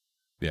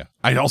 Yeah.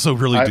 I also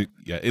really do.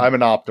 Yeah. I'm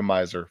an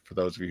optimizer, for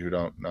those of you who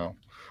don't know.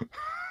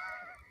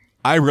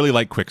 I really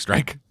like Quick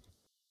Strike.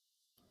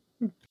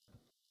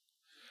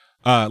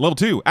 Level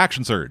 2,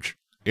 Action Surge.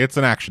 It's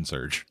an Action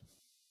Surge.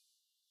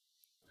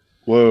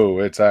 Whoa,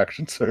 it's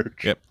Action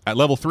Surge. Yep. At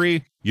level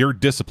 3, your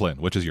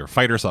Discipline, which is your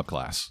fighter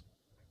subclass.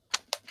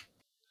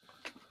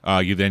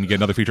 You get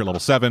another feature at level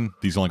 7.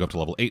 These only go up to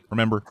level 8,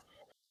 remember?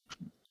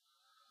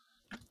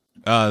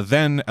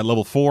 Then at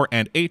level 4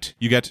 and 8,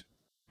 you get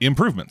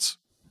improvements.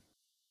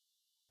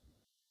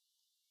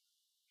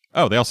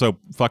 Oh, they also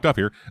fucked up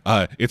here.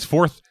 It's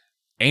 4th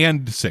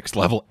and 6th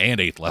level and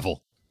 8th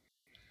level.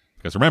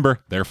 Because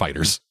remember, they're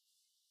fighters.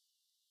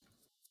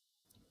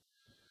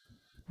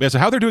 Yeah, so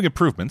how they're doing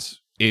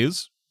improvements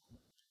is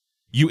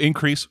you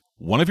increase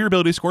one of your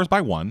ability scores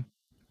by 1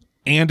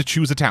 and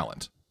choose a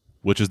talent,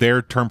 which is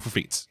their term for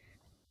feats.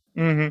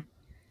 Mm-hmm.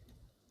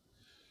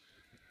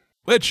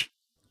 Which,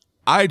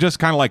 I just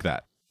kind of like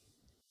that.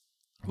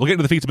 We'll get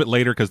into the feats a bit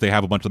later because they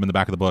have a bunch of them in the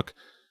back of the book,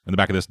 in the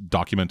back of this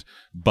document,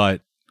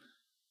 but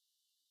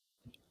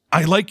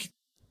I just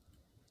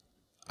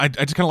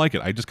kind of like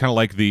it. I just kind of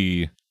like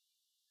the...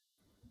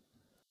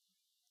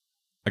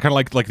 I kind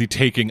of like the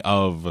taking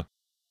of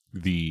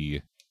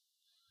the...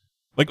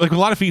 Like with a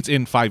lot of feats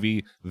in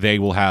 5e, they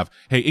will have,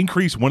 hey,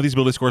 increase one of these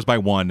ability scores by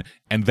 1,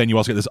 and then you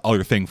also get this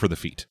other thing for the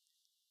feat.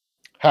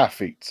 Half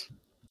feats.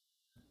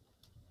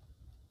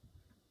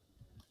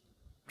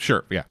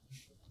 Sure, yeah.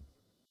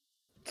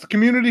 It's a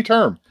community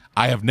term.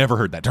 I have never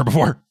heard that term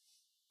before.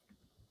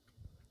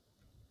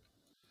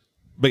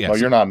 But yeah. Well,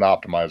 you're not an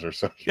optimizer,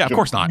 so yeah, of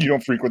course not. You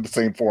don't frequent the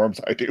same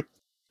forums I do.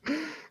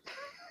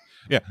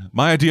 Yeah,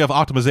 my idea of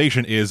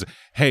optimization is,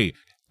 hey,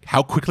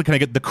 how quickly can I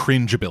get the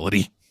cringe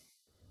ability?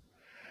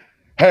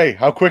 Hey,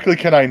 how quickly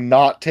can I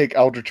not take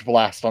Eldritch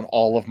Blast on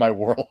all of my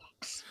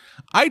warlocks?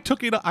 I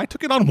took it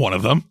on one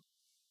of them.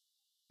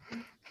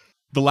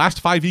 The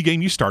last 5e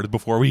game you started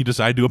before we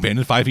decided to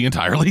abandon 5e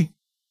entirely.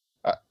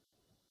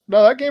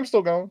 No, that game's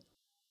still going.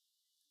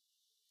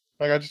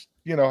 Like, I just,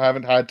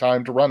 haven't had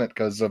time to run it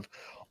because of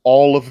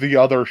all of the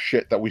other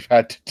shit that we've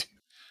had to do.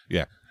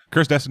 Yeah.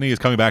 Cursed Destiny is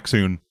coming back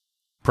soon,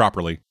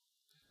 properly.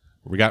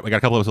 We got a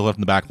couple of episodes left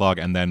in the backlog,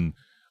 and then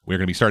we're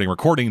going to be starting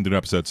recording the new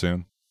episode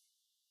soon.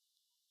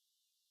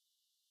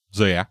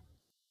 So, yeah.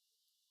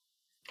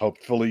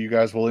 Hopefully you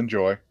guys will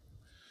enjoy.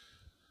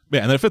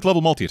 Yeah, and then 5th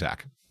level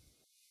multi-attack.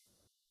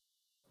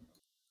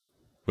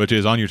 Which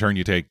is on your turn,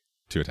 you take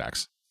 2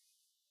 attacks.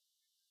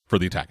 For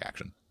the attack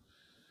action.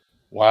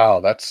 Wow,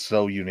 that's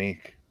so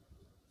unique.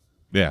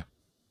 Yeah.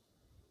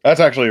 That's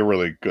actually a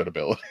really good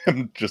ability.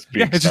 Just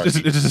being it's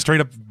just a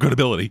straight up good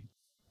ability.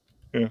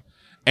 Yeah.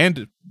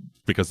 And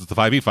because it's the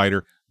 5e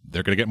fighter,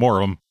 they're going to get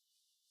more of them.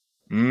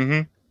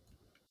 Mm-hmm.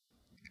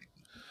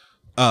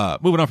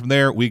 Moving on from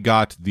there, we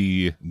got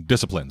the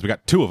disciplines. We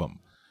got 2 of them.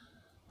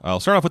 I'll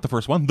start off with the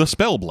first one, the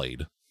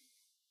Spellblade,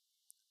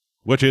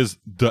 which is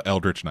the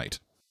Eldritch Knight.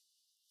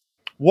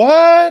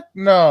 What?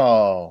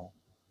 No.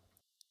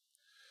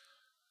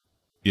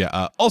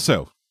 Yeah,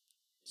 also,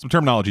 some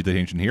terminology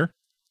change in here.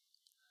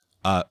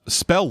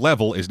 Spell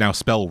level is now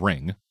spell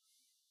ring.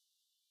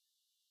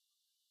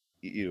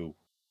 Ew.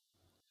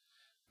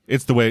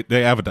 It's the way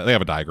they have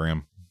a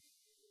diagram.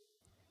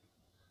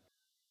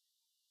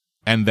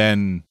 And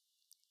then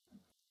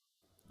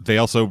they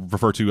also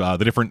refer to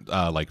the different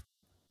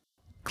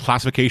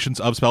classifications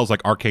of spells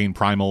like arcane,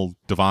 primal,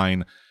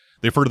 divine.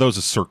 They refer to those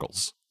as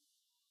circles.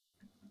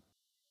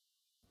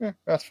 Yeah,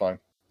 that's fine.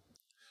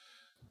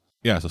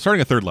 Yeah, so starting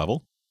at 3rd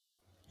level,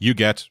 you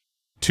get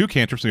 2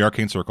 cantrips in the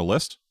arcane circle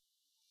list,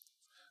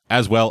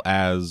 as well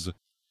as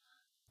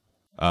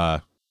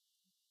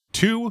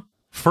 2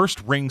 first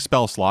ring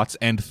spell slots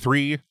and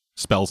 3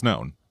 spells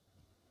known.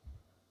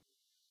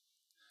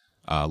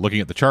 Looking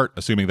at the chart,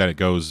 assuming that it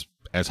goes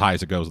as high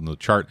as it goes in the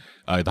chart,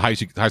 the high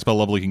spell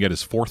level you can get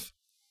is 4th.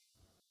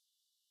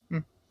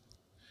 And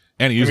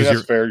it uses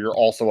that's fair. You're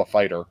also a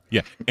fighter.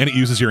 Yeah, and it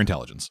uses your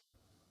intelligence.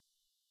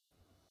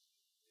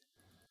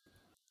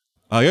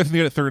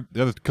 The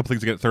other couple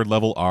things to get at 3rd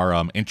level are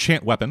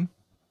Enchant Weapon,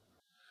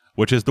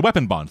 which is the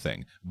weapon bond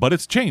thing, but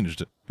it's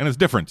changed and it's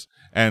different,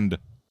 and I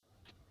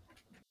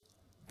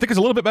think it's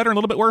a little bit better and a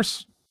little bit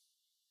worse.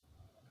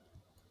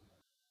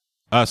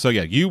 So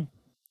yeah, you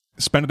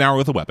spend an hour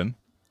with a weapon,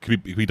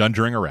 could be done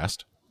during a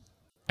rest,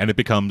 and it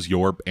becomes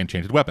your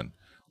enchanted weapon.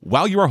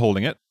 While you are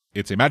holding it,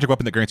 it's a magic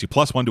weapon that grants you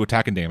 +1 to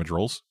attack and damage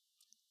rolls,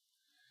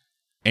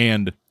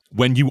 and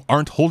when you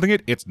aren't holding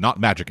it, it's not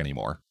magic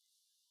anymore.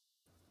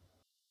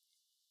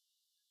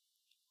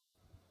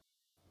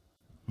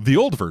 The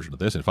old version of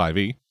this in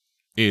 5e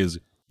is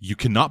you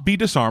cannot be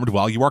disarmed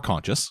while you are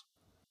conscious,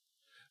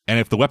 and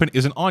if the weapon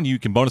isn't on you, you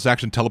can bonus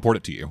action teleport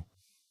it to you.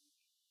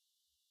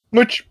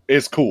 Which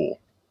is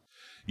cool.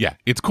 Yeah,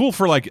 it's cool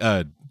for like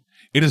it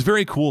is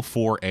very cool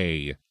for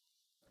a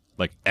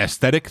like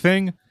aesthetic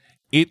thing.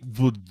 It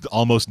would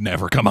almost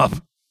never come up.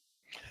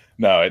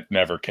 No, it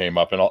never came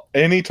up. And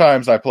any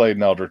times I played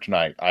an Eldritch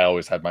Knight, I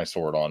always had my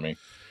sword on me.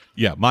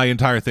 Yeah, my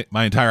entire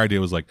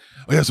idea was like,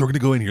 oh yeah, so we're gonna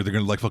go in here. They're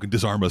gonna like fucking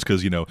disarm us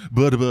because blah,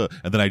 blah, blah.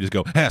 And then I just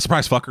go, hey,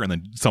 surprise fucker, and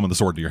then summon the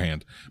sword to your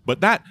hand. But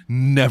that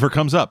never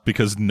comes up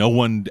because no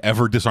one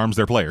ever disarms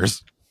their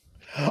players.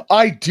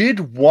 I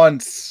did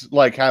once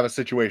like have a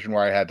situation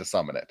where I had to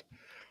summon it.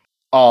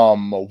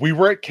 We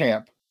were at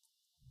camp,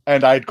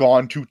 and I'd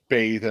gone to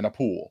bathe in a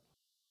pool,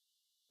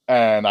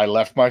 and I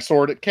left my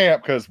sword at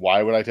camp because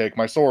why would I take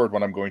my sword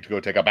when I'm going to go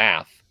take a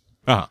bath?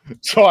 Uh-huh.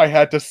 So I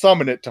had to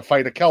summon it to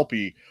fight a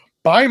Kelpie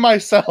by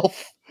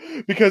myself,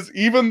 because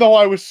even though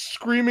I was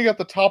screaming at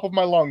the top of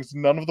my lungs,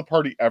 none of the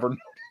party ever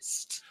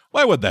noticed.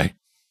 Why would they?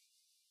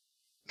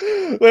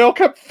 They all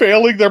kept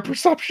failing their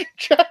perception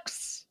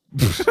checks.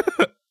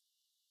 But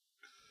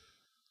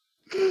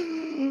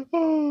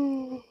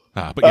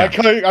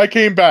yeah. I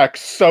came back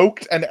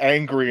soaked and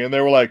angry, and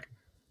they were like,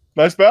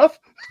 nice bath?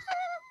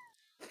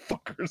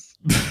 Fuckers.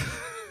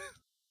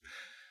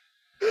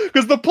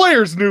 Because the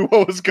players knew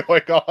what was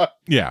going on.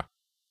 Yeah.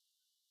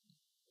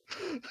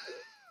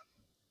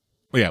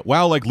 But yeah,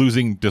 while like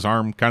losing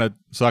disarm kind of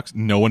sucks,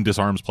 no one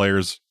disarms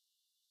players.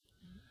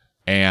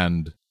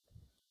 And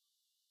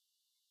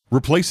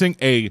replacing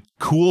a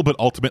cool but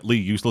ultimately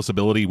useless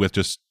ability with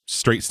just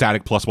straight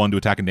static +1 to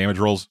attack and damage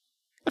rolls,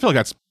 I feel like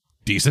that's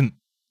decent.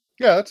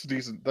 Yeah, that's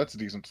a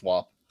decent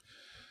swap.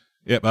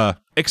 Yep,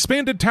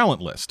 expanded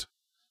talent list.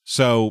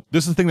 So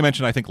this is the thing they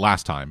mentioned, I think,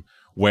 last time,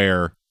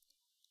 where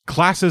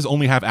classes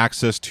only have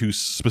access to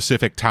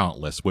specific talent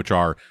lists, which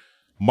are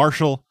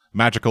martial,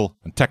 magical,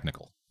 and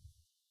technical.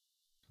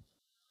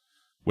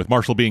 With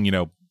martial being,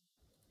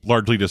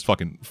 largely just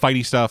fucking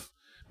fighty stuff,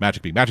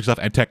 magic being magic stuff,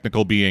 and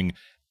technical being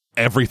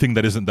everything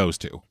that isn't those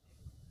two.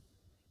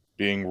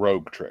 Being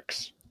rogue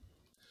tricks.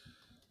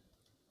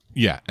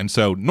 Yeah, and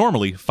so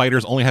normally,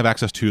 fighters only have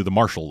access to the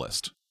martial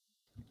list.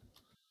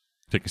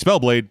 Taking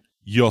Spellblade,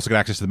 you also get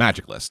access to the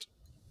magic list.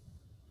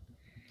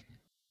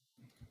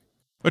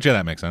 Which, yeah,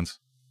 that makes sense.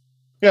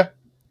 Yeah.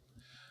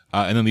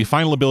 And then the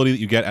final ability that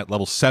you get at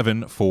level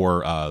 7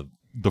 for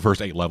the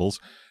first 8 levels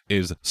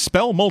is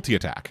Spell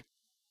Multi-Attack.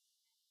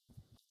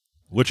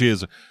 Which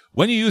is,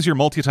 when you use your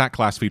multi-attack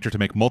class feature to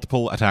make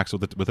multiple attacks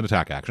with an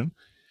attack action,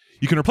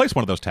 you can replace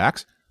one of those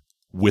attacks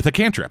with a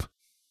cantrip.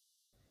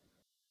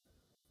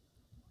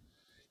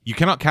 You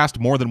cannot cast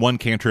more than one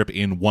cantrip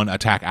in one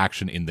attack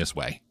action in this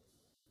way.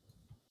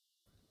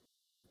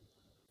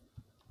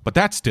 But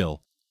that's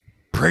still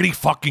pretty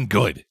fucking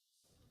good.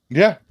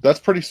 Yeah, that's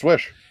pretty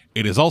swish.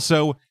 It is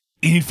also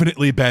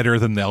infinitely better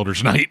than the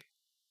Eldritch Knight.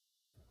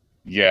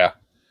 Yeah.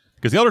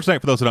 Because the Eldritch Knight,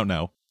 for those who don't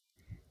know,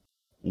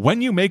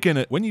 when you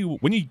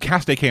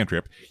cast a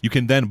cantrip, you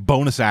can then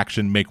bonus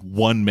action make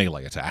one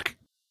melee attack.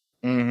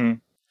 Mm-hmm.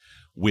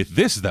 With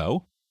this,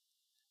 though,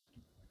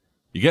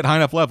 you get high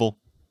enough level,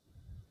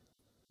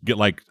 get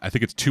like, I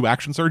think it's 2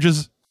 action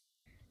surges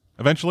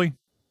eventually.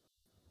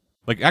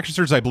 Like, action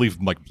surges, I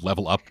believe, like,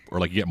 level up, or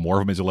like, you get more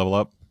of them as you level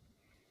up.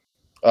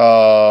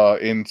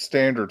 In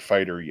standard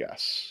fighter,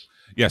 yes.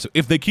 Yeah, so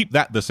if they keep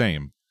that the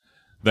same,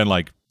 then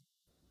like,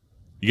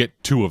 you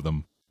get 2 of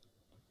them.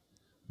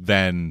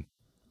 Then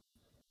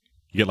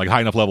you get like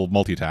high enough level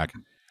multi-attack.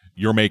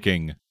 You're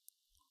making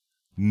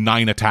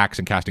 9 attacks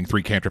and casting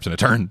 3 cantrips in a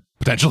turn,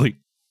 potentially.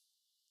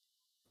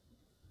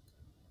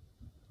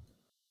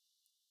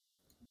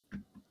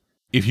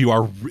 If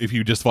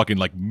you just fucking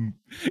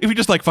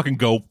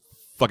go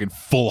fucking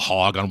full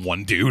hog on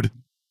one dude.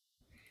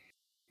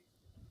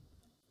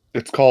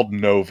 It's called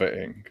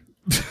Nova-ing.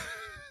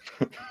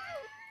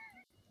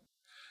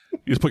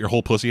 You just put your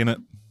whole pussy in it.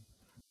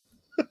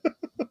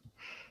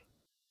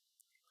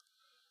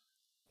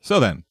 So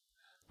then,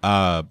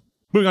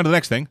 moving on to the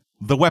next thing,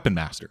 the Weapon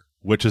Master,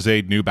 which is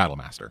a new Battle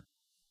Master.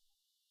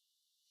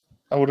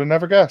 I would have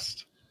never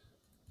guessed.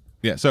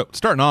 Yeah, so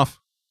starting off,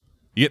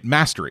 you get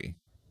Mastery,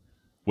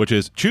 which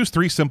is choose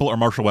 3 simple or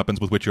martial weapons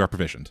with which you are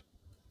proficient.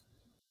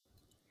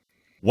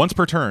 Once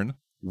per turn,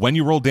 when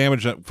you roll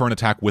damage for an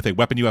attack with a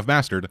weapon you have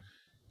mastered,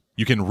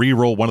 you can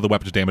re-roll one of the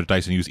weapon's damage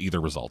dice and use either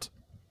result.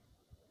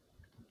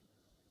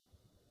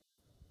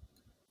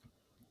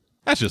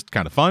 That's just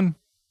kind of fun.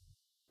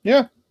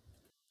 Yeah.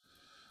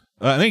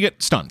 And then you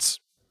get stunts.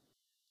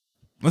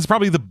 This is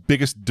probably the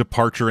biggest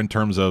departure in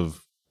terms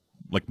of,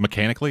 like,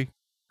 mechanically.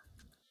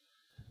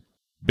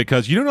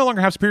 Because you no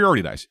longer have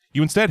superiority dice.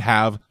 You instead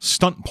have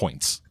stunt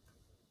points.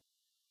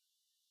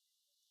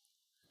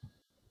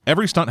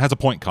 Every stunt has a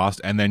point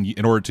cost, and then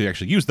in order to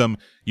actually use them,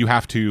 you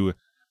have to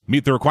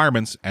meet the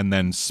requirements and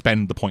then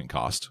spend the point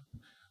cost.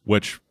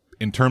 Which,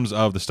 in terms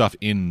of the stuff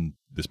in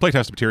this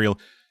playtest material,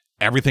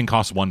 everything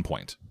costs 1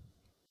 point.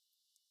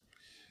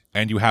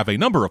 And you have a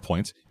number of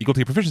points equal to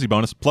your proficiency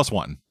bonus plus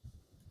 1.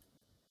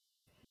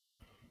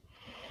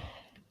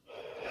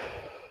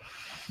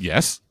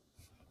 Yes?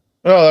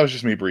 Oh, that was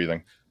just me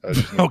breathing.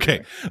 Okay,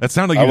 breathing. That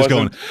sounded like you were just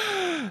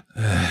going...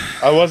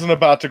 I wasn't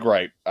about to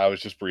gripe. I was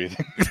just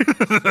breathing.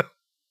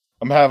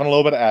 I'm having a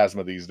little bit of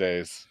asthma these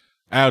days.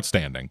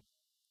 Outstanding.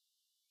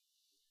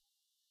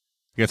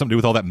 You got something to do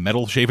with all that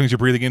metal shavings you're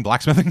breathing in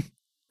blacksmithing?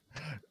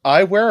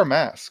 I wear a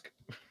mask.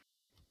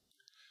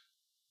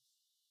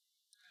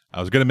 I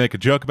was going to make a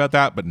joke about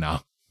that, but no.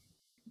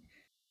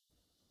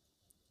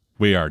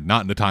 We are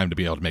not in the time to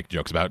be able to make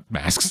jokes about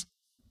masks.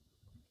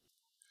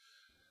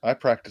 I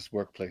practice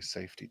workplace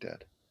safety,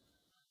 Dad.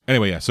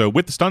 Anyway, yeah, so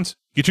with the stunts,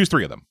 you choose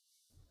 3 of them.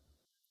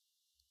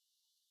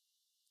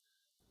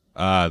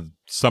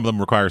 Some of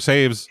them require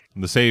saves,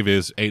 and the save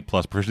is 8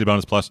 plus proficiency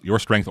bonus plus your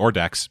strength or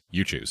dex.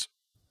 You choose.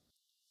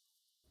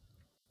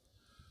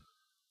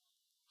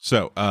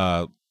 So,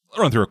 I'll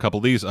run through a couple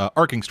of these.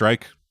 Arcing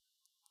Strike.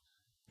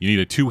 You need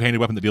a 2-handed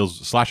weapon that deals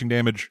slashing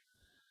damage.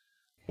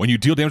 When you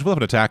deal damage with a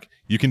weapon attack,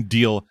 you can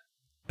deal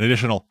an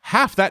additional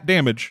half that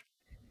damage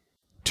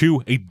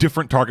to a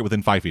different target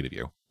within 5 feet of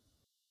you.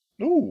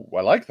 Ooh,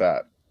 I like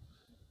that.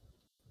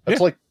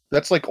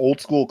 That's like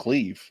old school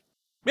cleave.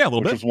 Yeah, a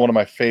little bit. Which was one of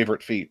my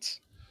favorite feats.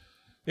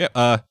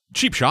 Yeah,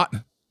 cheap shot.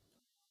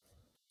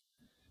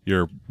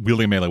 You're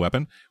wielding a melee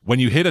weapon. When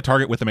you hit a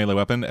target with a melee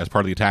weapon as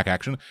part of the attack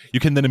action, you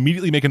can then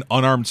immediately make an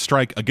unarmed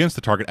strike against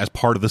the target as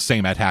part of the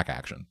same attack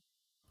action.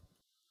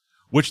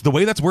 Which, the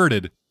way that's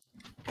worded,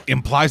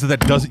 implies that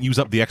doesn't use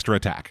up the extra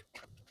attack.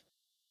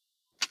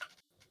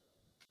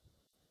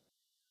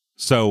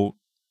 So,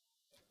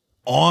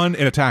 on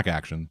an attack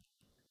action,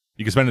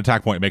 you can spend an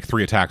attack point and make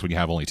 3 attacks when you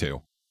have only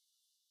 2.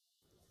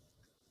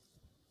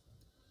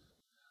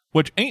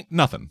 Which ain't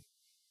nothing.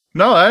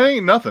 No, that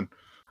ain't nothing.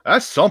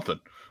 That's something.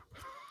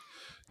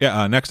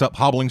 Yeah, next up,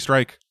 Hobbling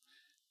Strike.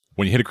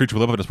 When you hit a creature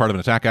with a weapon as part of an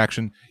attack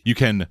action, you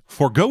can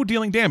forego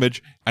dealing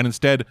damage and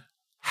instead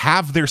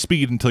halve their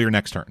speed until your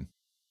next turn.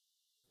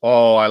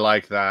 Oh, I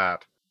like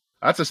that.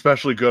 That's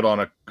especially good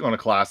on a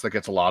class that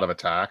gets a lot of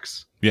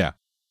attacks. Yeah.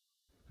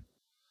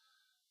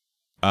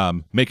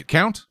 Make it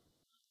count.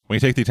 When you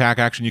take the attack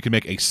action, you can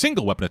make a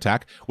single weapon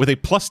attack with a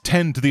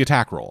 +10 to the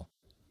attack roll.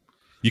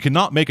 You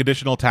cannot make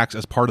additional attacks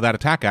as part of that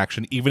attack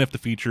action, even if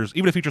features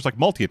like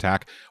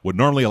multi-attack would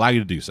normally allow you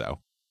to do so.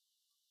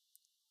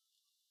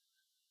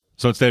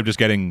 So instead of just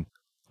getting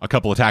a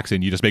couple attacks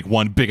in, you just make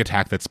one big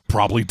attack that's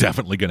probably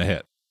definitely going to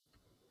hit.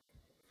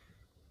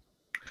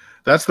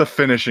 That's the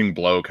finishing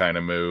blow kind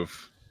of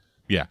move.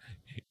 Yeah.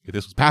 If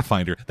this was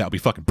Pathfinder, that would be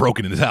fucking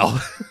broken as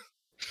hell.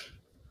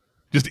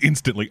 Just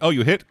instantly. Oh,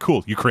 you hit?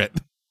 Cool, you crit.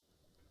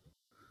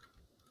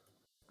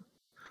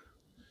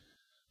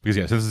 Because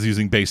yeah, since it's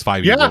using base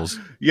 5 rules.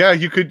 Yeah,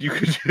 you could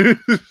use you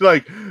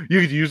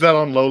could use that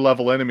on low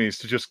level enemies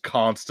to just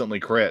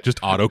constantly crit. Just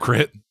auto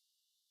crit.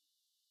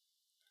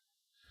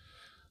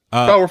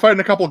 We're fighting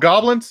a couple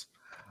goblins.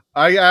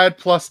 I add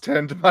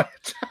 +10 to my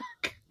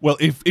attack. Well,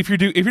 if you're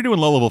doing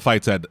low level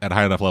fights at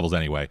high enough levels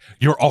anyway,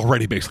 you're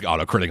already basically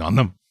auto critting on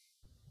them.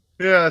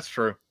 Yeah, that's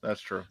true.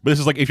 That's true. But this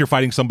is like if you're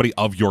fighting somebody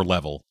of your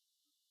level,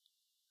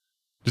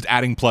 just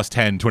adding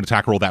 +10 to an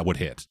attack roll that would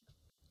hit.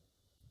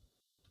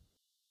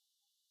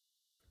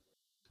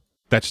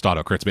 That's just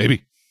auto crits,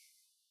 baby.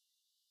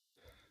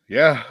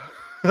 Yeah,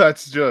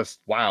 that's just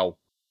wow.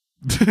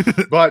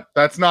 But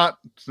it's not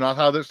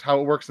how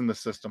it works in this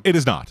system. It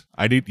is not.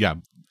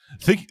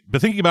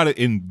 But thinking about it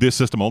in this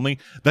system only,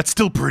 that's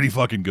still pretty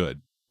fucking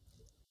good.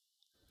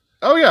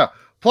 Oh yeah,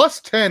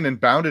 +10 in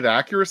bounded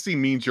accuracy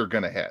means you're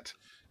gonna hit.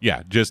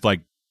 Yeah, just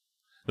like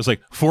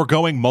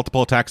foregoing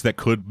multiple attacks that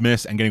could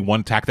miss and getting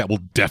one attack that will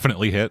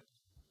definitely hit.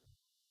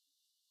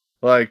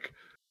 Like,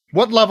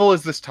 what level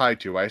is this tied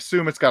to? I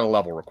assume it's got a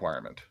level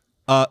requirement.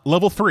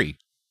 Level 3.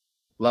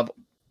 Level.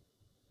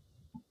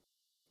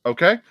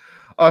 Okay.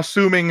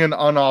 Assuming an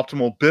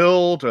unoptimal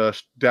build, a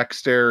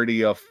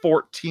dexterity of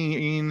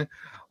 14,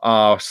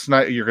 you're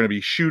going to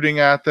be shooting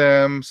at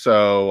them,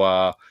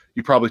 so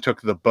you probably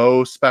took the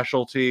bow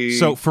specialty.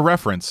 So, for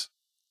reference,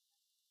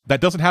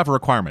 that doesn't have a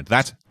requirement.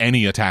 That's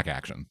any attack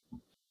action.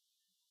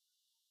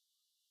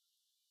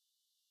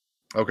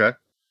 Okay.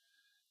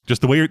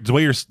 Just the way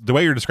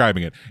you're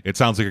describing it, it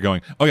sounds like you're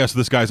going, oh yeah, so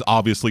this guy's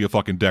obviously a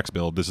fucking dex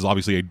build. This is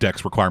obviously a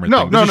dex requirement.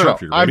 No.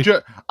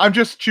 Baby. I'm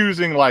just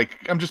choosing,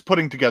 I'm just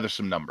putting together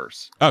some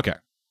numbers. Okay.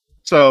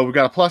 So we've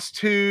got a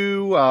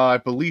 +2. I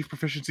believe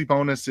proficiency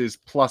bonus is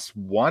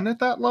 +1 at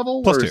that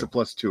level, +2. Or is it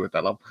 +2 at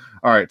that level?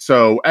 All right.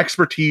 So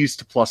expertise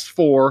to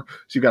 +4. So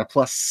you've got a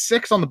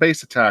 +6 on the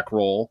base attack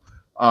roll.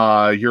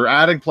 You're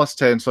adding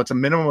 +10, so that's a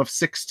minimum of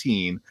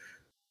 16.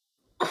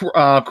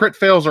 Crit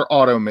fails are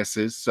auto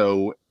misses,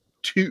 so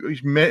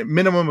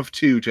minimum of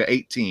 2 to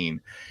 18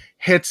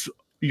 hits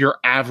your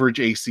average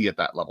AC at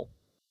that level.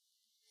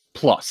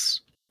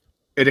 Plus,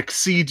 it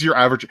exceeds your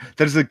average.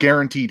 That is a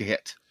guaranteed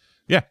hit.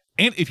 Yeah,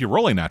 and if you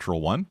roll a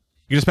natural 1,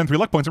 you just spend 3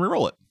 luck points and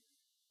reroll it.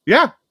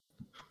 Yeah,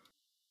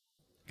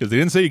 because they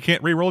didn't say you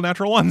can't reroll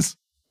natural 1s.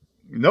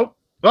 Nope.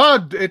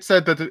 It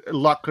said that the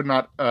luck could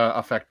not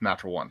affect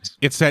natural 1s.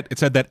 It said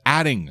that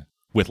adding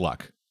with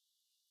luck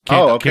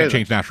can't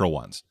change natural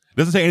 1s. It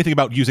doesn't say anything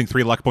about using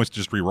 3 luck points to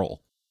just reroll.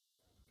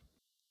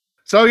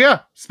 So yeah,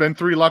 spend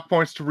 3 luck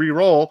points to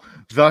reroll,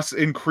 thus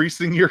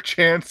increasing your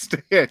chance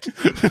to hit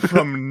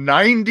from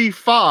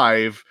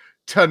 95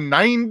 to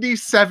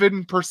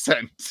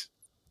 97%.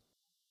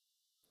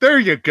 There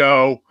you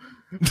go.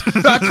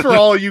 That's for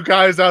all you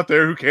guys out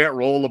there who can't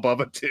roll above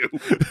a 2.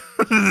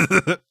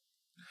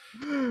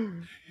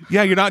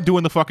 Yeah, you're not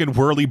doing the fucking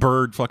whirly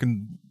bird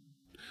fucking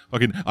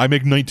I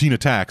make 19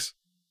 attacks.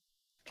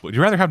 Would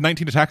you rather have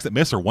 19 attacks that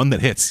miss or one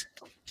that hits?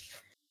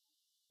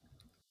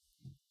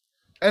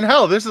 And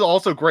hell, this is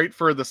also great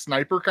for the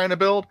sniper kind of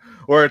build,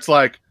 where it's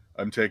like,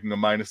 I'm taking a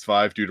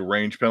 -5 due to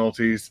range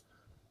penalties.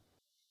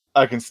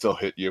 I can still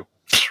hit you.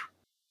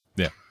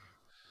 Yeah.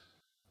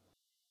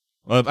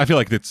 Well, I feel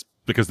like it's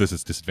because this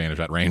is disadvantage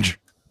at range.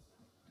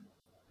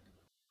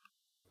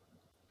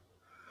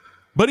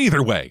 But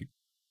either way,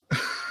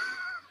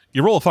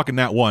 you roll a fucking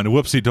nat 1,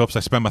 whoopsie doops, I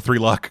spend my 3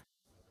 luck.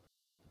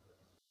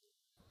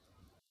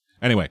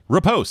 Anyway,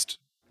 riposte.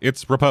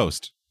 It's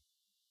riposte.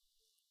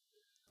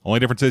 Only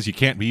difference is you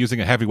can't be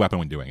using a heavy weapon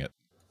when doing it.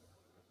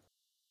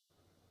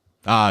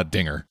 Ah,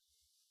 dinger.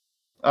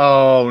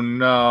 Oh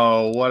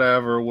no,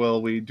 whatever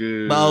will we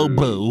do? Oh,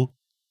 boo.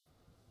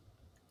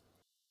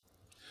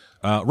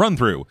 Run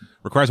through.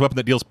 Requires a weapon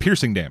that deals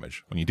piercing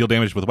damage. When you deal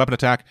damage with a weapon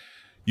attack,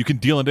 you can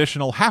deal an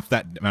additional half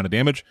that amount of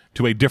damage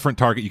to a different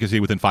target you can see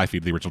within 5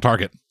 feet of the original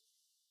target.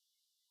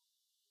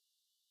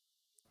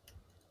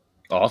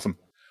 Awesome.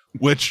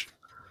 Which,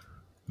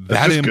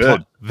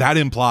 that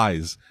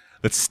implies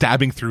that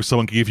stabbing through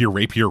someone can give your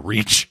rapier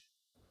reach.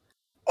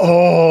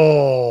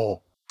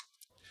 Oh,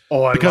 I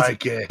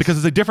like it. Because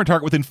it's a different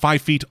target within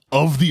 5 feet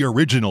of the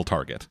original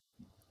target.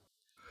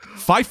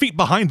 5 feet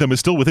behind them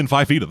is still within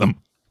 5 feet of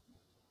them.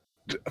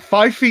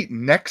 5 feet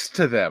next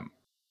to them.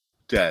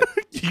 Dead.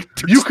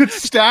 You could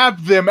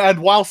stab them, and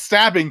while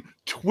stabbing,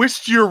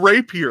 twist your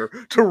rapier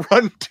to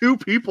run 2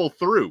 people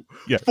through,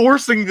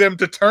 forcing them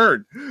to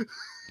turn.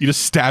 You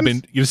just stab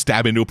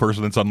into a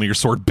person, and suddenly your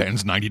sword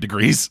bends 90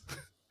 degrees.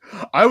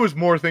 I was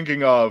more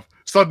thinking of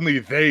suddenly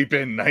they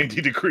bend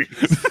 90 degrees.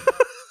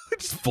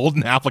 Just fold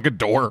in half like a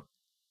door.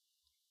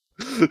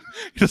 You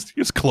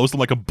just close them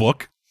like a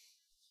book.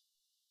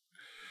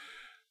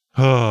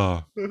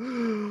 Oh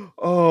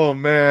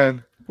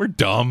man, we're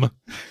dumb.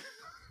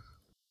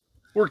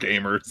 We're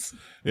gamers.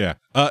 Yeah.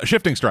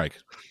 Shifting strike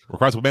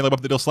requires a melee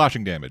weapon that deals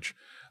slashing damage.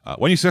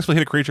 When you successfully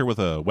hit a creature with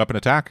a weapon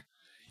attack,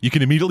 you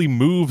can immediately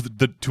move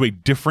to a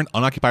different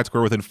unoccupied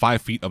square within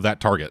 5 feet of that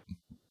target.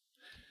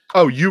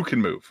 Oh, you can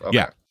move. Okay.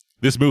 Yeah.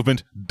 This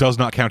movement does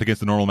not count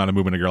against the normal amount of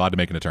movement you're allowed to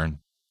make in a turn.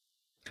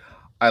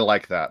 I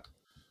like that.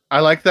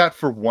 I like that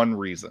for one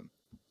reason.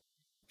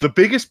 The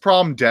biggest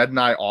problem Dead and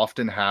I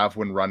often have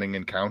when running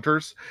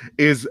encounters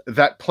is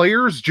that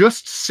players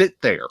just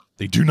sit there.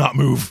 They do not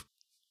move.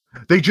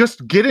 They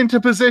just get into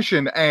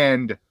position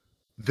and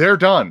they're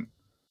done.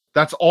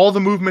 That's all the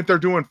movement they're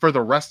doing for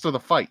the rest of the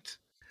fight.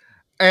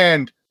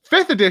 And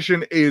 5th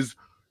edition is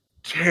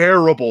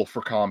terrible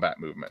for combat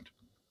movement.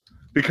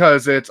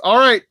 Because it's, all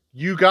right,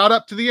 you got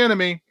up to the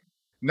enemy.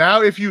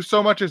 Now if you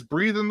so much as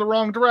breathe in the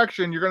wrong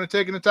direction, you're going to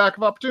take an attack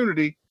of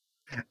opportunity.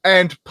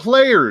 And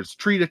players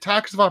treat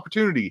attacks of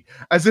opportunity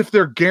as if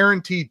they're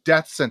guaranteed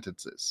death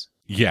sentences.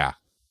 Yeah.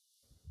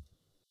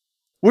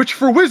 Which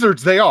for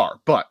wizards they are,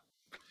 but...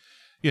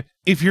 Yeah.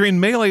 If you're in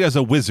melee as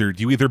a wizard,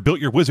 you either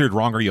built your wizard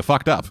wrong or you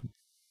fucked up.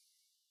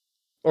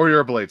 Or you're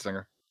a blade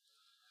singer.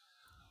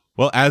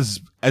 Well, as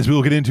we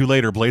will get into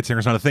later, blade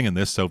singer's not a thing in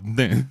this, so...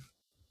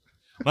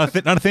 not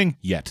a thing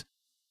yet.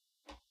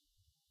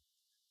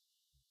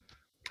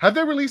 Have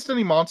they released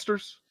any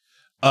monsters?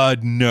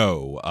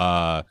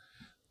 No.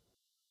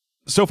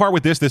 So far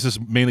with this is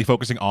mainly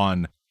focusing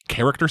on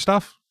character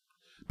stuff,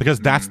 because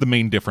that's the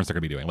main difference they're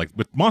going to be doing. Like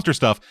with monster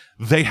stuff,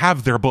 they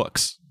have their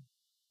books.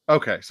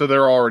 Okay, so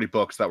there are already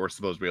books that we're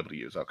supposed to be able to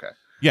use. Okay.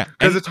 Yeah.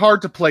 Because it's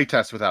hard to play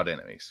test without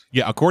enemies.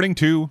 Yeah, according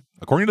to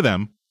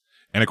them,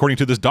 and according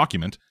to this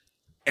document,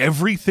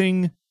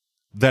 everything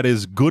that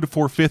is good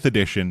for 5th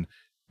edition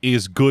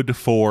is good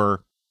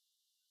for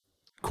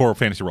core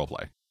fantasy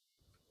roleplay.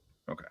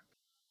 Okay.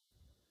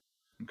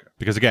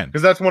 Because again...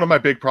 Because that's one of my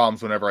big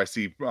problems whenever I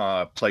see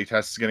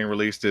playtests getting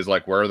released is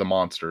like, where are the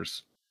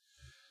monsters?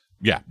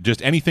 Yeah,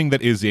 just anything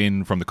that is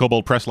from the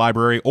Kobold Press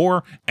Library,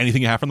 or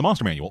anything you have from the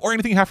Monster Manual, or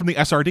anything you have from the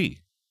SRD.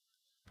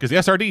 Because the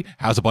SRD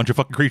has a bunch of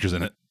fucking creatures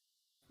in it.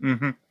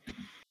 Mm-hmm. And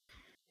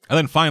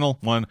then final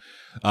one,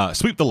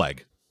 sweep the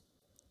leg.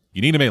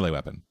 You need a melee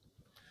weapon.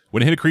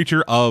 When you hit a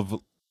creature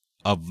of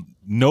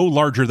no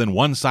larger than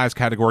one size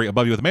category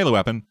above you with a melee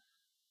weapon,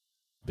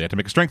 they have to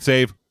make a strength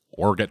save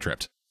or get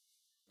tripped.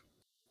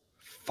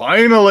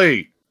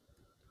 Finally!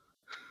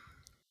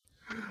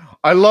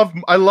 I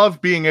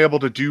love being able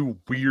to do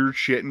weird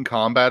shit in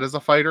combat as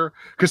a fighter,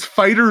 because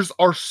fighters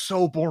are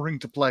so boring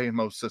to play in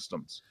most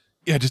systems.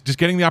 Yeah, just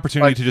getting the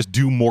opportunity to just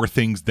do more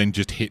things than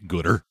just hit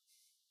gooder.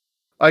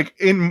 Like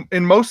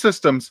in most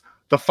systems,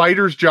 the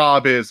fighter's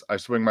job is, I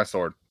swing my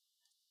sword.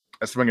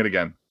 I swing it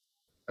again.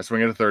 I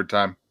swing it a third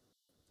time.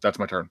 That's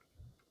my turn.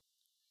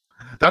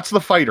 That's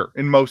the fighter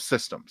in most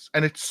systems,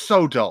 and it's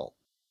so dull.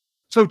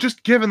 So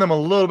just giving them a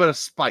little bit of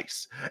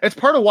spice. It's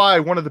part of why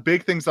one of the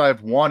big things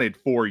I've wanted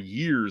for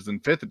years in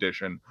 5th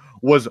edition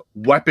was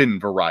weapon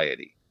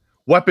variety.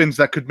 weapons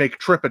that could make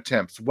trip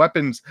attempts,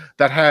 weapons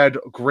that had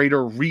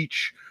greater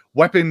reach,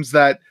 weapons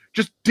that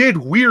just did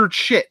weird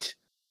shit.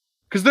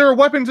 Because there are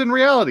weapons in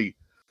reality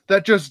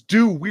that just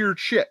do weird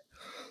shit.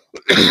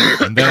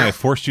 And then I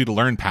forced you to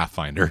learn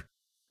Pathfinder.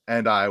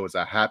 And I was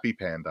a happy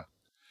panda.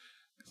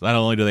 So not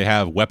only do they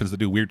have weapons that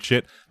do weird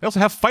shit, they also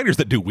have fighters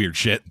that do weird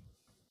shit.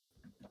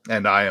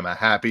 And I am a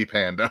happy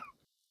panda.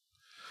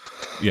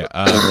 Yeah.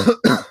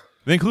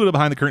 They included a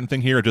behind the curtain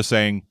thing here, just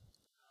saying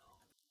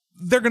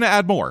they're going to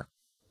add more.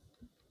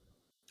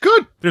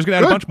 Good. There's going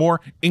to add a bunch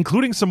more,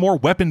 including some more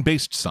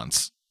weapon-based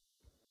stunts.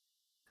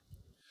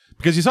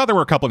 Because you saw there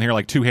were a couple in here,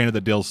 like two-handed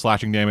that deals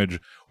slashing damage,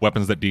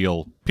 weapons that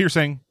deal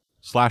piercing,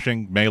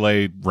 slashing,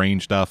 melee,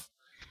 range stuff.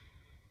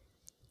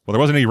 Well, there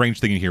wasn't any range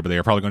thing in here, but they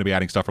are probably going to be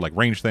adding stuff for like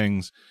range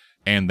things,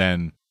 and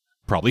then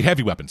probably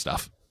heavy weapon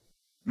stuff.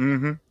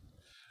 Mm-hmm.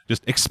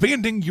 Just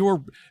expanding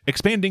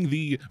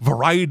the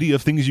variety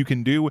of things you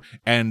can do,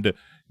 and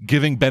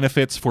giving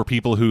benefits for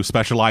people who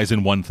specialize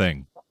in one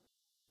thing.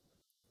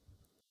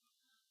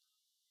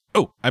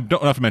 Oh, I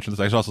don't know if I mentioned this.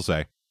 I should also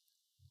say,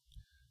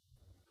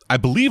 I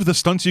believe the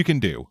stunts you can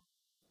do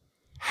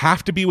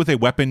have to be with a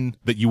weapon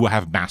that you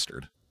have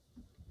mastered.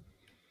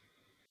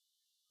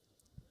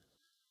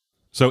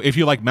 So if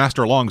you like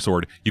master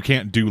longsword, you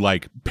can't do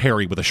like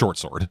parry with a short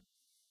sword.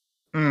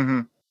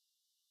 Mm-hmm.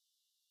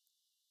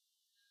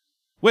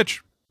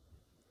 Which,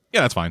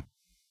 yeah, that's fine.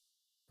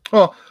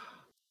 Well,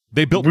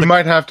 we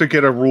might have to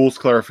get a rules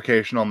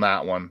clarification on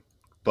that one,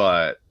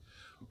 but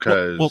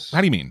because well,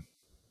 how do you mean?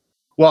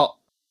 Well,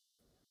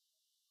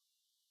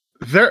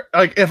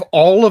 if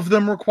all of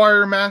them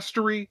require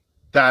mastery,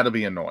 that'll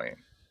be annoying.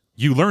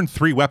 You learn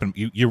 3 weapons.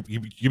 You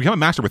become a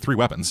master with 3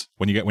 weapons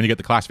when you get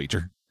the class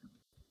feature.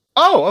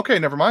 Oh, okay,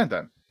 never mind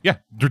then. Yeah,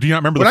 do you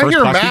not remember the first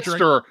class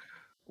feature?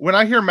 When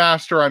I hear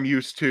master, I'm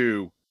used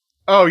to,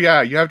 oh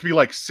yeah, you have to be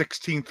like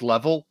 16th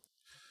level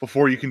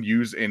before you can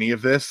use any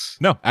of this.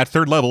 No, at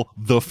 3rd level,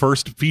 the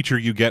first feature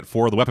you get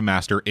for the weapon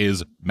master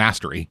is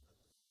mastery.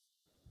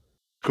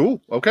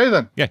 Cool. Okay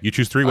then. Yeah, you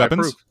choose 3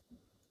 weapons. Approve.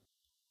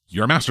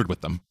 You're mastered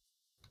with them.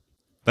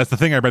 That's the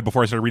thing I read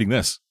before I started reading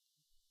this.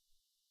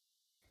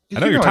 I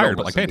know you're tired,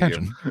 but like, pay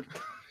attention.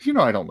 You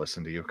know I don't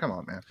listen to you. Come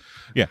on, man.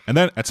 Yeah, and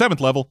then at 7th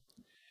level,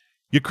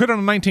 you crit on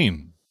a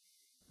 19.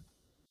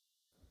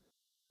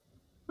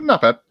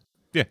 Not bad.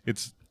 Yeah,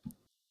 it's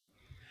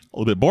a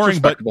little bit boring,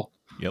 but a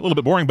little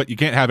bit boring, but you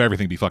can't have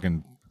everything be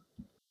fucking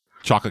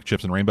chocolate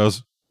chips and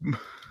rainbows.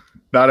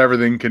 Not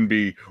everything can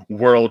be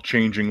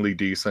world-changingly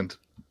decent.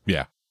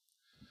 Yeah.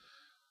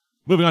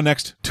 Moving on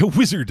next to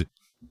Wizard.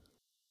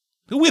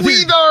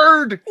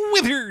 Withered!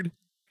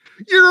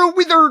 You're a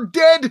withered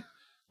dead!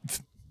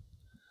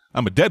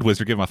 I'm a dead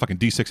wizard, give my fucking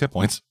D6 hit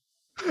points.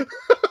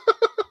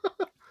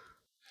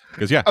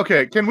 Because, yeah.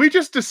 Okay, can we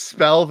just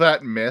dispel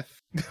that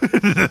myth?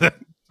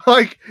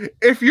 Like,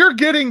 if you're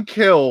getting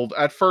killed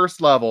at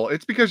 1st level,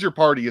 it's because your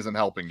party isn't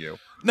helping you.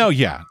 No,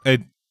 yeah.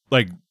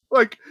 Like,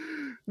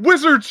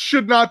 wizards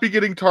should not be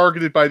getting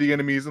targeted by the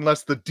enemies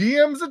unless the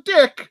DM's a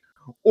dick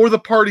or the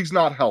party's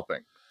not helping.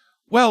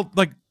 Well,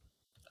 like,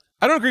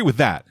 I don't agree with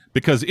that,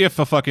 because if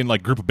a fucking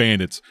like group of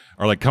bandits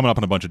are like coming up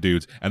on a bunch of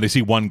dudes and they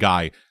see one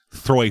guy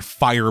throw a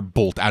fire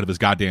bolt out of his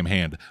goddamn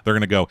hand, they're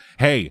gonna go,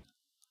 "Hey,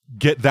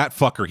 get that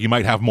fucker. He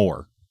might have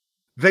more."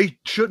 They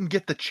shouldn't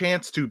get the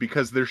chance to,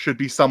 because there should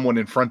be someone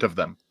in front of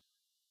them.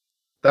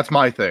 That's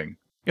my thing.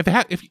 If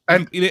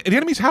the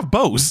enemies have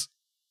bows.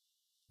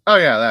 Oh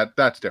yeah,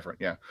 that's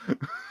different. Yeah.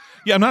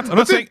 Yeah, I'm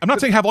not saying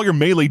have all your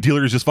melee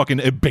dealers just fucking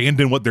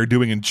abandon what they're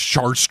doing and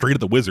charge straight at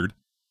the wizard.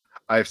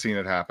 I've seen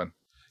it happen.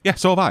 Yeah,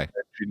 so have I. I've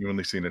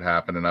genuinely seen it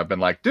happen, and I've been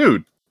like,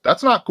 dude,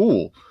 that's not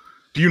cool.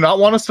 Do you not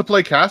want us to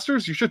play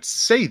casters? You should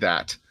say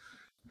that.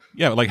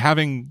 Yeah, like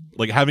having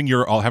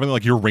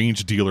your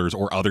ranged dealers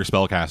or other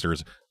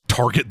spellcasters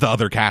target the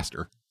other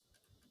caster.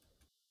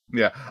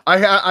 Yeah,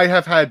 I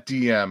have had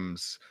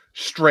DMs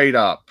straight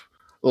up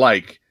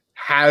like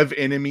have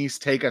enemies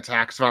take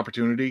attacks of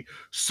opportunity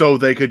so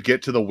they could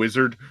get to the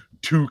wizard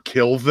to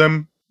kill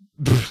them.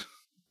 And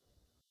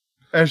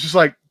it's just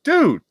like,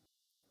 dude,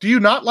 do you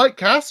not like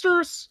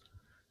casters?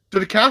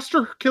 Did a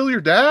caster kill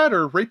your dad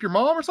or rape your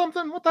mom or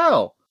something? What the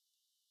hell?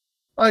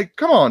 Like,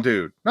 come on,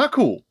 dude. Not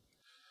cool.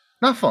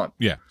 Not fun.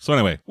 Yeah. So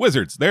anyway,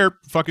 wizards. They're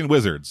fucking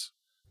wizards.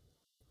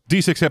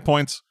 D6 hit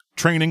points.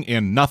 Training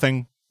in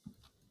nothing.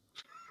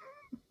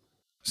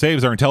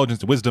 Saves are intelligence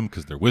to wisdom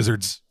because they're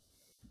wizards.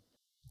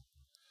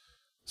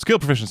 Skill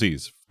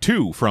proficiencies.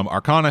 2 from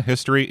Arcana,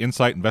 History,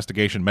 Insight,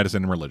 Investigation,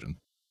 Medicine, and Religion.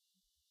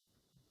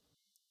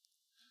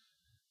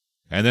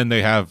 And then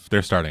they have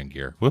their starting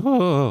gear.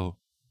 Whoa.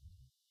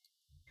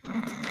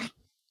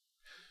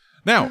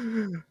 Now,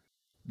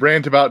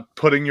 rant about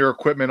putting your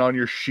equipment on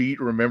your sheet,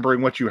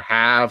 remembering what you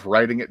have,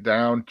 writing it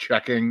down,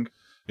 checking.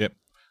 Yep.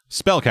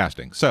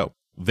 Spellcasting. So,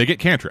 they get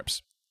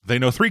cantrips. They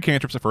know 3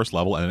 cantrips at 1st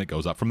level, and then it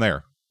goes up from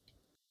there.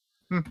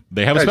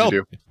 They have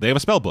a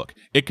spell book.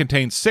 It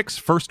contains 6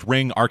 first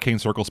ring arcane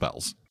circle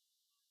spells.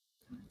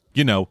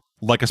 You know,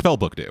 like a spell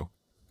book do.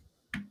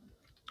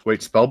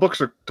 Wait, spell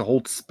books are to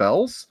hold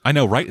spells? I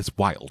know, right? It's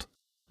wild.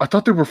 I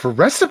thought they were for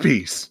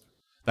recipes.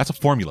 That's a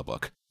formula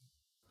book.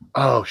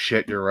 Oh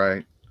shit, you're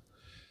right.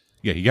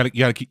 Yeah, you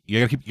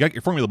got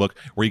your formula book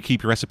where you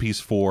keep your recipes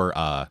for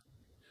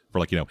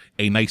like,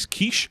 a nice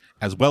quiche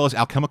as well as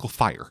alchemical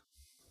fire.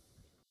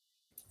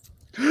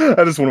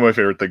 That is one of my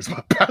favorite things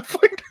about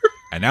Pathfinder.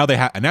 And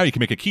now you can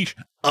make a quiche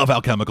of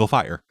alchemical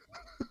fire.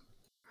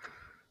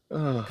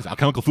 Because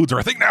alchemical foods are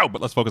a thing now,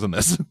 but let's focus on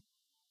this.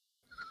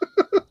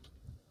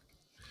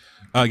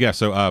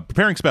 So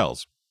preparing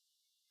spells.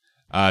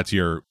 It's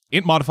your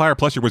int modifier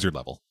plus your wizard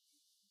level.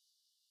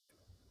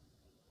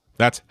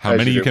 That's how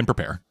many you can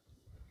prepare.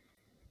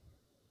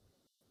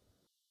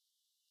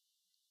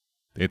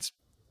 It's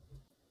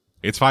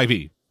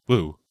 5e.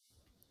 Woo.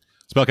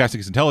 Spellcasting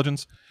is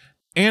intelligence.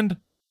 And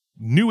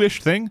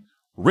newish thing,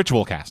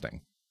 ritual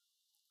casting.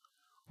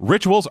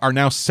 Rituals are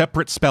now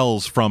separate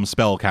spells from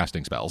spell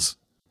casting spells.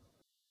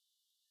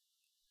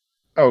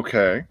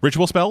 Okay.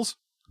 Ritual spells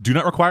do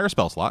not require a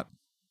spell slot,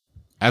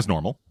 as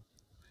normal,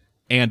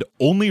 and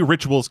only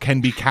rituals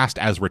can be cast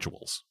as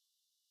rituals.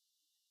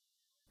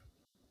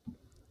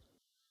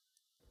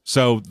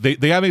 So they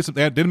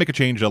did make a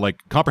change,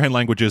 like comprehend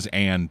languages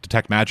and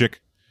detect magic,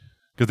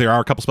 because there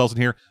are a couple spells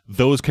in here.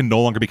 Those can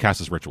no longer be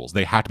cast as rituals.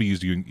 They have to be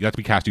used. You have to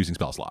be cast using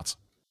spell slots.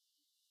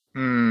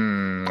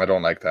 I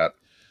don't like that.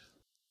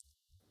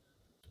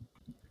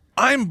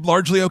 I'm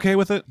largely okay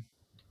with it.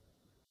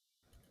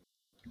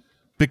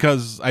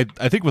 Because I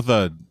think with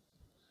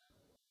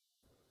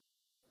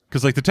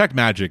because like detect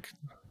magic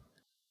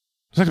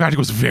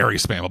was very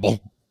spammable.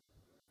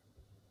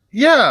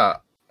 Yeah.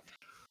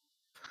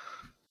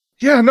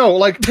 Yeah, no,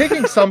 like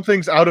taking some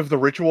things out of the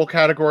ritual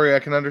category I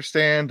can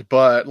understand,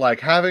 but like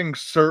having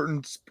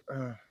certain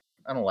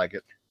I don't like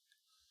it.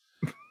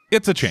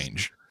 It's a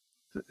change.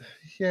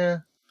 Yeah.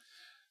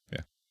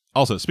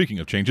 Also, speaking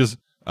of changes,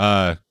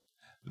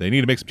 they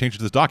need to make some changes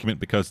to this document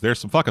because there's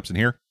some fuck ups in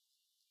here.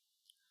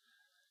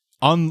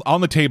 On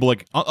the table,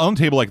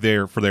 like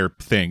there for their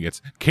thing,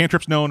 it's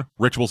cantrips known,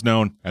 rituals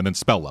known, and then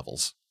spell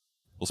levels.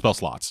 Well, spell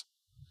slots.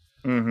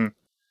 Mm-hmm.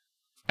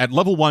 At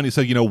level 1, it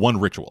says, 1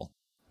 ritual.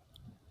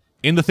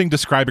 In the thing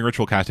describing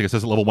ritual casting, it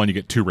says at level 1 you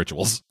get 2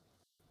 rituals.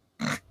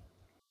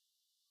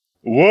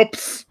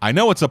 Whoops. I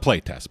know it's a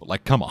playtest, but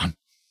like, come on.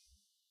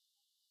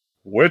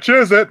 Which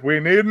is it? We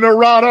need an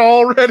errata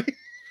already.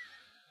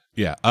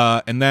 Yeah,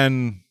 and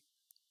then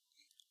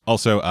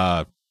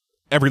also,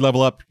 every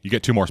level up, you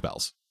get 2 more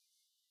spells.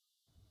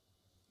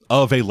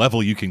 Of a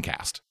level you can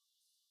cast.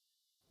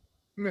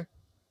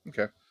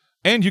 Okay.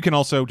 And you can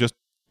also you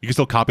can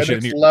still copy shit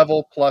in your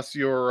level plus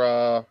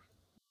your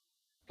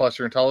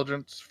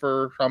intelligence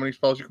for how many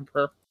spells you can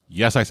prepare?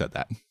 Yes, I said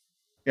that.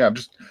 Yeah,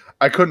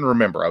 I couldn't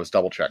remember. I was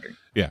double checking.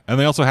 Yeah, and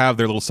they also have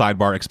their little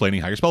sidebar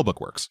explaining how your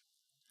spellbook works.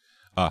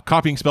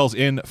 Copying spells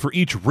in for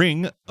each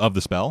ring of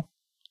the spell.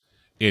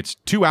 It's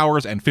 2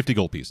 hours and 50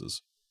 gold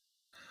pieces.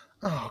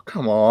 Oh,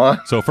 come on.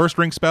 So first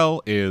ring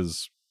spell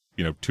is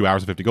 2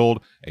 hours and 50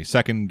 gold. A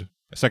second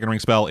ring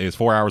spell is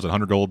 4 hours and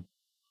 100 gold.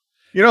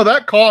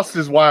 That cost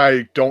is why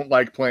I don't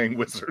like playing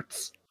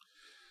wizards.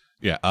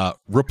 Yeah,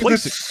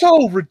 it's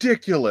so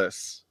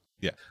ridiculous.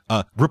 Yeah,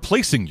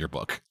 replacing your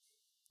book.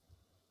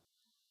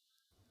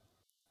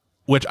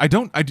 Which I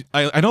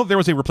know there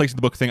was a replacing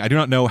the book thing. I do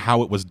not know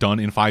how it was done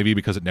in 5e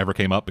because it never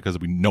came up because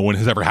no one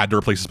has ever had to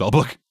replace a spell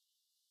book.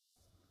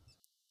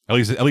 At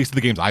least in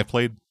the games I've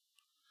played.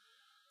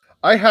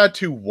 I had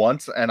to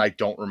once, and I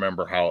don't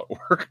remember how it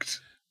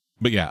worked.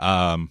 But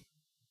yeah,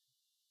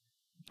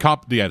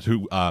 copying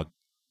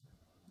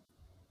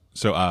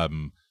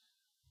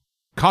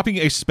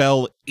a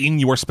spell in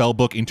your spell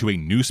book into a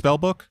new spell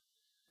book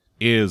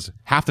is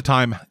half the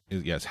time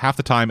and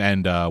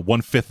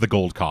 1/5 the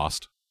gold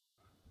cost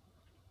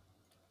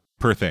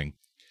per thing.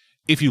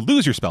 If you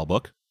lose your spell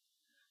book,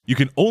 you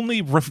can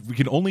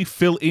only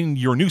fill in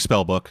your new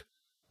spell book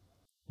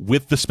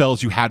with the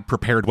spells you had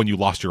prepared when you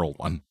lost your old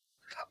one.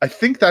 I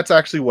think that's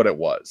actually what it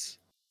was.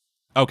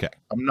 Okay.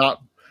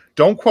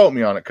 Don't quote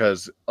me on it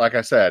because, like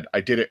I said, I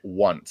did it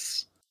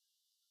once.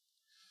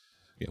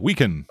 Yeah, we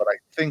can. But I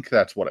think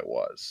that's what it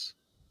was.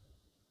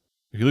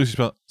 If you lose your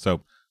spell,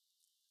 so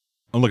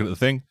I'm looking at the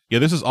thing. Yeah,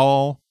 this is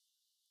all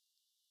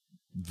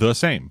the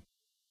same.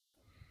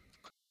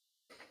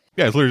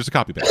 Yeah, it's literally just a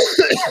copy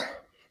paste.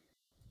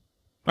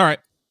 All right.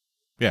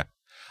 Yeah.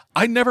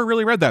 I never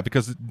really read that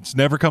because it's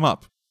never come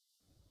up.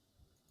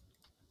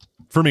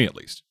 For me, at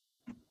least.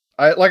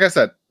 Like I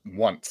said,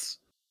 once.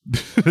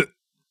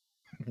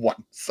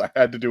 Once. I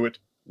had to do it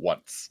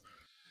once.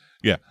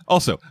 Yeah.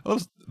 Also,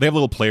 they have a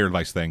little player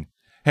advice thing.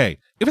 Hey,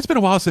 if it's been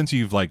a while since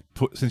you've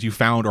since you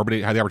found or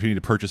had the opportunity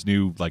to purchase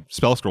new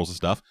spell scrolls and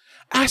stuff,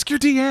 ask your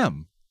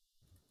DM.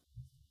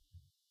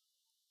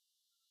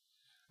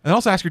 And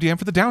also ask your DM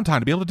for the downtime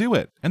to be able to do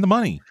it and the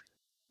money.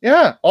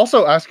 Yeah.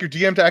 Also ask your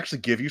DM to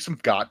actually give you some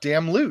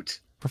goddamn loot.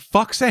 For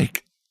fuck's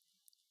sake.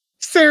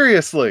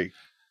 Seriously.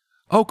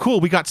 Oh,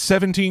 cool. We got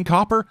 17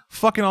 copper.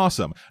 Fucking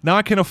awesome. Now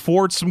I can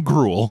afford some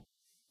gruel.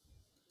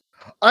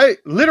 I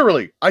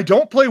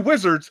don't play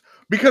wizards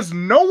because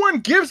no one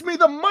gives me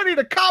the money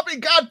to copy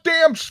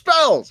goddamn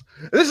spells.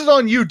 This is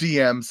on you,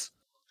 DMs.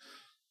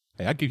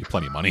 Hey, I'd give you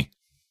plenty of money.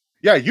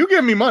 Yeah, you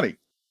give me money,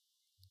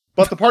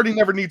 but the party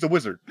never needs a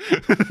wizard.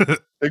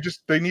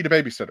 They need a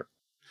babysitter.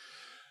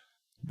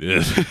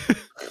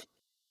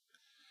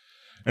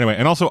 Anyway,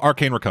 and also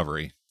Arcane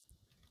Recovery.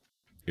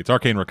 It's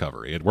Arcane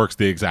Recovery. It works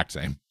the exact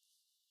same.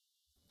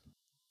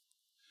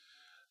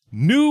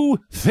 New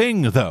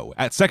thing, though,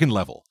 at second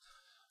level.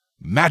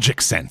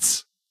 Magic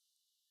Sense.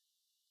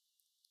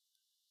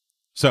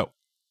 So,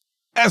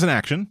 as an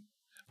action,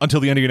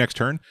 until the end of your next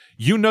turn,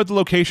 you know the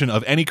location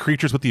of any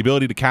creatures with the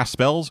ability to cast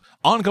spells,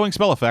 ongoing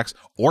spell effects,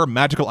 or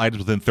magical items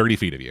within 30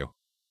 feet of you.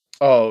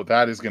 Oh,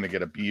 that is going to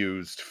get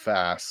abused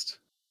fast.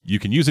 You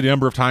can use it a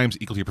number of times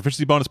equal to your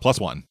proficiency bonus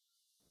 +1.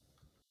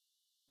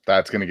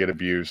 That's going to get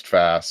abused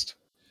fast.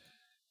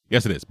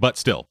 Yes, it is. But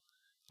still,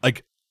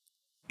 like,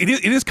 it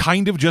is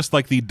kind of just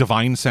like the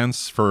divine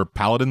sense for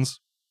paladins,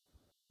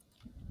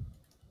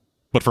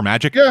 but for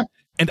magic. Yeah.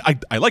 And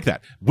I like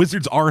that.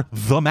 Wizards are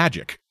the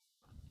magic.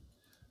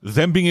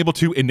 Them being able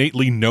to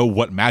innately know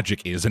what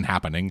magic is and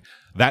happening,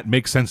 that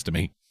makes sense to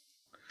me.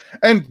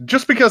 And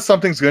just because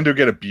something's going to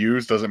get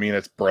abused doesn't mean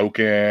it's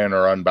broken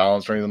or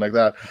unbalanced or anything like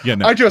that. Yeah,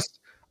 no.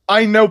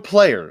 I know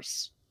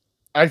players.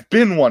 I've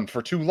been one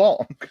for too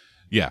long.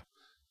 Yeah.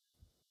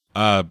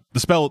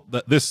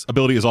 This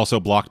ability is also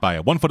blocked by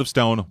a 1 foot of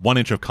stone, 1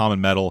 inch of common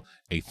metal,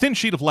 a thin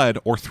sheet of lead,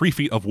 or 3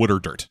 feet of wood or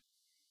dirt.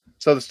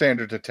 So the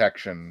standard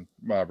detection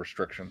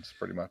restrictions,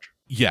 pretty much.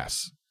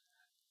 Yes.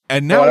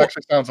 And now it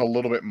actually sounds a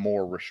little bit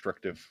more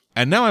restrictive.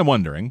 And now I'm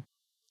wondering,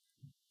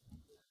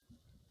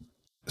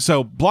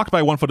 so blocked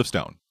by 1 foot of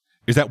stone,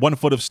 is that 1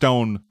 foot of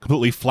stone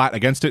completely flat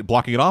against it,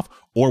 blocking it off,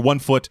 or 1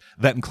 foot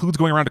that includes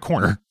going around a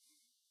corner?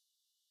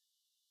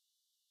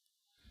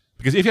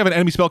 Because if you have an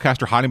enemy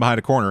spellcaster hiding behind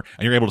a corner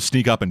and you're able to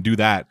sneak up and do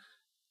that,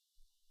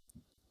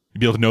 you'd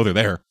be able to know they're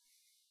there.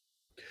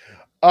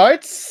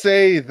 I'd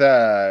say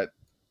that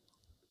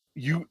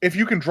if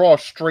you can draw a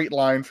straight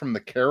line from the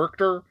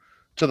character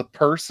to the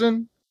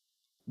person,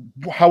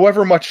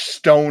 however much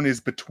stone is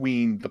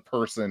between the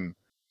person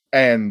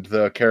and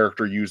the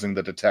character using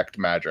the detect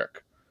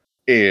magic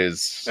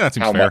is how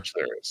fair. Much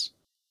there is.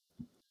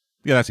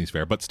 Yeah, that seems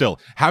fair. But still,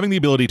 having the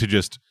ability to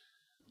just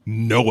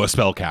know a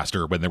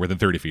spellcaster when they're within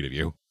 30 feet of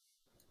you.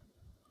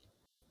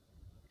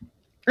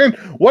 And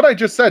what I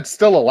just said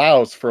still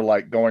allows for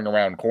like going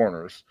around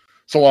corners,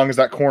 so long as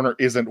that corner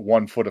isn't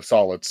 1 foot of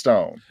solid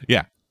stone.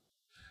 Yeah,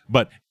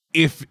 but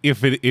if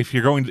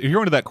you're going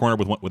to that corner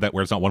with that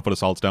where it's not 1 foot of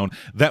solid stone,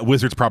 that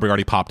wizard's probably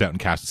already popped out and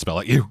cast a spell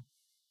at you.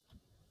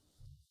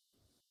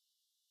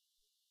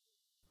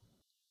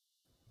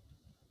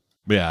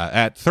 But yeah,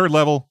 at 3rd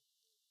level,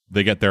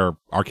 they get their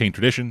Arcane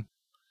Tradition,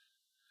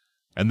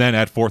 and then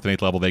at 4th and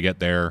 8th level, they get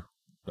their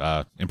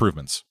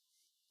improvements.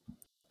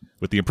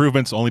 With the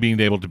improvements only being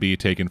able to be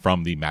taken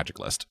from the magic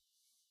list.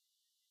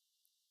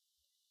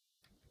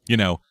 You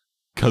know,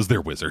 because they're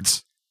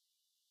wizards.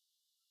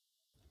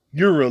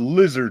 You're a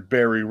lizard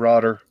berry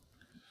rotter.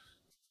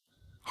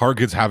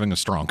 Hargood's having a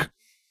strong.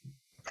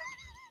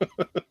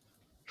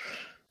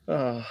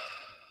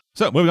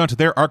 So, moving on to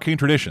their Arcane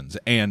Traditions,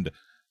 and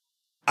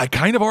I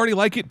kind of already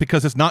like it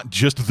because it's not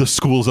just the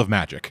schools of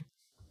magic.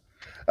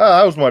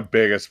 That was my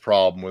biggest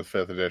problem with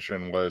 5th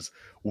edition was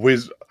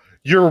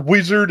your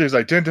wizard is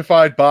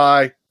identified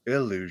by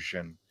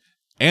illusion.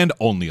 And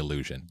only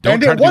illusion. Don't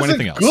try to do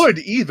anything else. And it wasn't good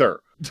either.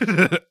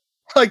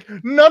 Like,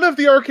 none of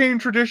the arcane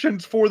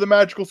traditions for the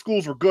magical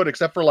schools were good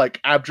except for,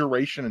 like,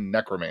 abjuration and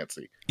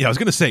necromancy. Yeah, I was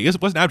going to say,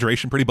 wasn't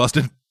abjuration pretty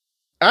busted?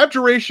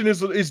 Abjuration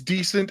is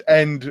decent,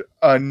 and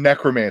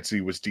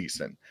necromancy was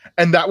decent.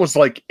 And that was,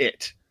 like,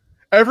 it.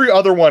 Every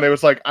other one, it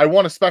was like, I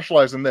want to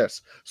specialize in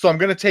this, so I'm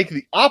going to take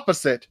the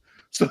opposite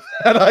so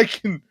that I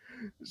can...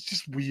 It's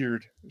just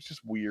weird.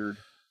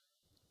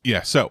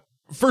 Yeah, so,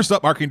 first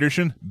up, Arcane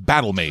Tradition,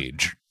 Battle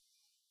Mage.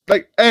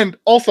 Like, and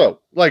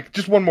also, like,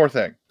 just one more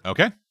thing.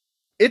 Okay.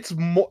 It's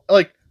more,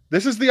 like,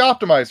 this is the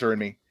optimizer in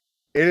me.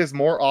 It is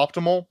more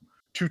optimal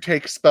to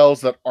take spells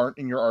that aren't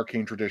in your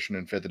Arcane Tradition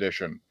in 5th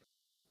edition.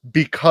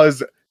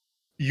 Because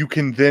you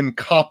can then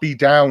copy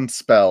down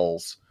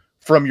spells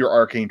from your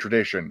Arcane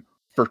Tradition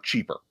for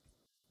cheaper.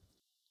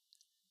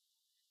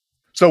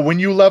 So when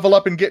you level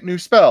up and get new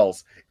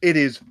spells, it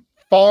is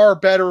far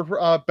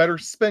better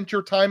spent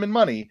your time and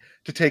money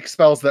to take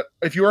spells that,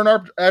 if you're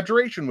an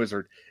abjuration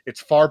wizard,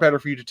 it's far better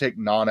for you to take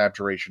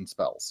non-abjuration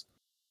spells.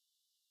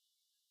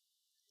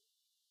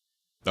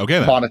 Okay,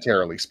 then.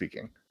 Monetarily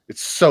speaking.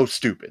 It's so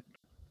stupid.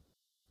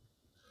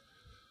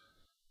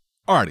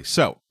 Alrighty,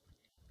 so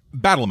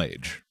Battle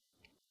Mage.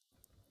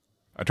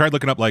 I tried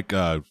looking up like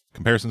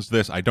comparisons to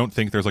this. I don't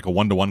think there's like a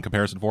 1-to-1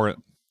 comparison for it.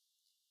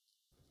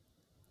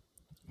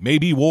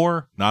 Maybe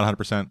War, not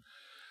 100%.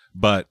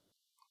 But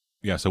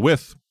yeah, so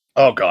with...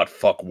 Oh god,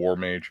 fuck War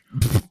Mage.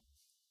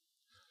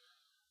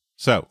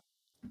 So,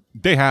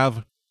 they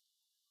have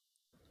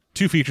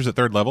 2 features at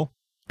 3rd level.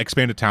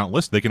 Expanded talent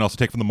list. They can also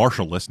take from the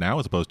martial list now,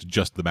 as opposed to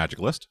just the magic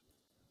list.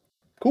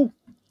 Cool.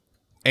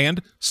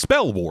 And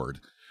Spell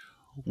Ward,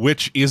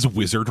 which is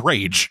Wizard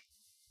Rage.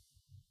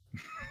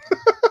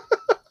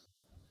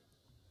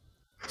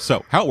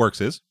 So, how it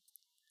works is,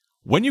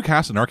 when you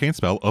cast an arcane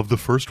spell of the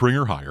 1st ring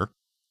or higher,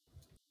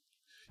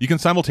 you can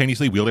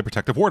simultaneously wield a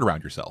protective ward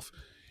around yourself.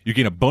 You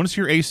gain a bonus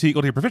to your AC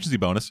equal to your proficiency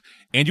bonus,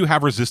 and you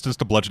have resistance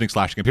to bludgeoning,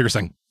 slashing, and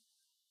piercing.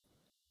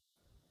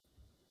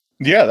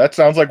 Yeah, that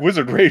sounds like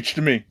Wizard Rage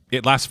to me.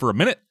 It lasts for a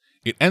minute.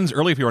 It ends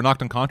early if you are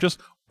knocked unconscious,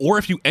 or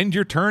if you end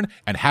your turn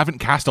and haven't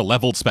cast a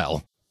leveled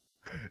spell.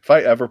 If I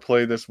ever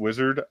play this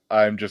wizard,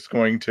 I'm just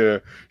going to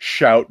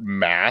shout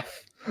math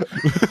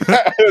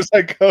as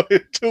I go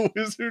into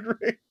Wizard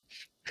Rage.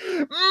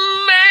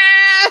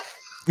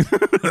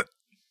 Math!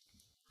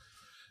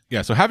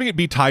 Yeah, so having it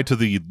be tied to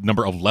the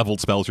number of leveled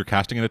spells you're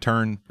casting in a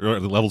turn, or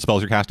the leveled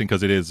spells you're casting,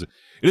 because it is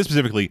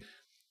specifically,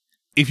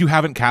 if you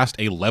haven't cast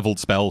a leveled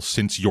spell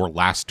since your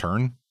last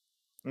turn,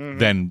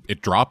 then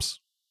it drops.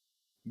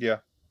 Yeah.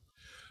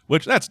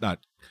 Which, that's not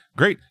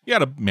great. You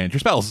gotta manage your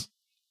spells.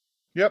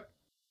 Yep.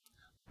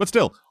 But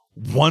still,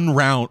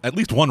 at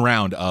least one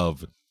round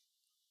of,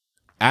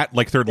 at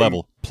like third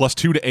level,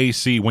 +2 to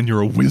AC when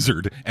you're a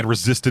wizard, and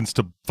resistance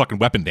to fucking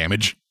weapon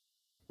damage.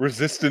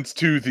 Resistance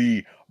to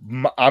the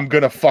I'm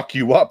gonna fuck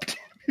you up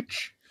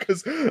damage.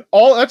 Because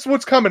that's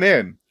what's coming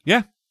in.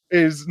 Yeah.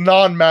 Is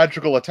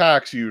non-magical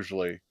attacks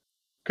usually.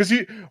 Because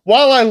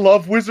while I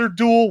love Wizard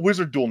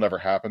Duel never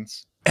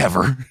happens.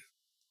 Ever.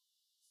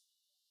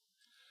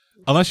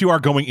 Unless you are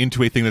going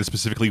into a thing that is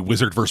specifically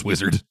wizard versus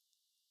wizard.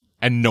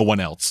 And no one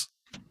else.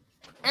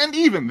 And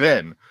even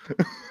then,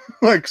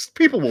 like,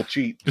 people will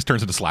cheat. Just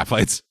turns into slap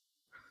fights.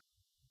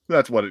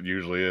 That's what it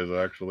usually is,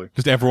 actually.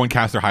 Just everyone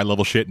casts their high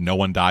level shit, no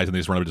one dies, and they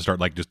just run up and start,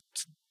 like,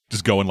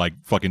 just going, like,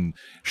 fucking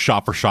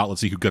shot for shot.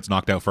 Let's see who gets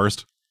knocked out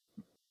first.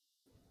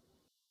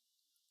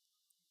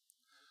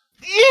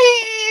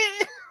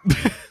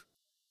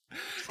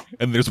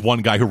 And there's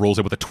one guy who rolls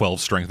in with a 12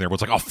 strength, and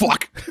everyone's like, oh,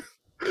 fuck!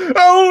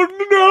 Oh,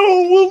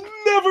 no! We'll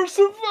never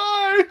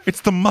survive!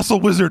 It's the muscle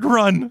wizard,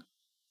 run!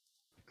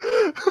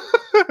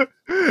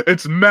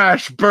 It's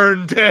mash,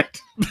 burn, dead.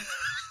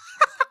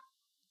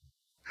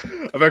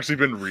 I've actually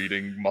been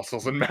reading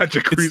Muscles and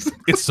Magic recently.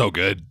 It's so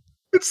good.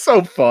 It's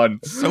so fun.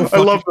 So I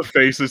love the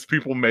faces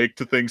people make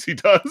to things he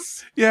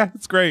does. Yeah,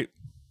 it's great.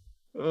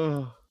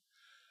 And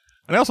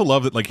I also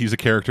love that, like, he's a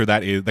character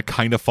that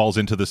kind of falls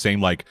into the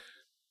same, like,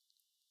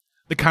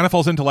 it kind of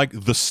falls into, like,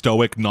 the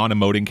stoic,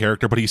 non-emoting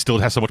character, but he still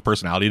has so much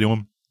personality to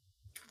him.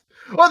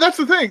 Well, that's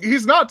the thing.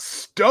 He's not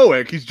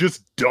stoic. He's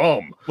just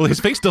dumb. Well, his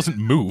face doesn't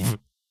move.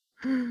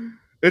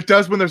 It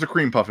does when there's a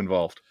cream puff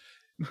involved.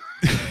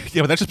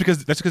 Yeah, but that's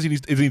because he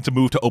needs to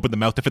move to open the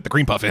mouth to fit the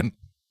cream puff in.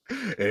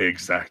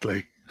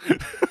 Exactly.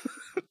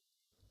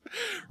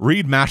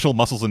 Read Mashal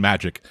Muscles and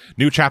Magic.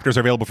 New chapters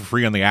are available for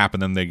free on the app,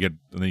 and then you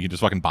can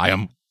just fucking buy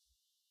them.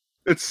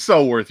 It's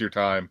so worth your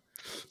time.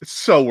 It's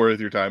so worth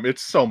your time.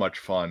 It's so much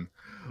fun.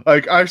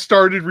 Like, I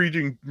started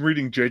reading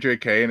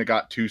JJK and it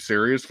got too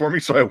serious for me,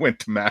 so I went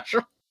to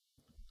Mashal.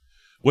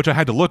 Which I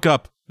had to look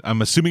up.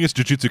 I'm assuming it's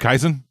Jujutsu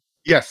Kaisen?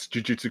 Yes,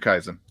 Jujutsu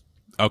Kaisen.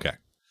 Okay.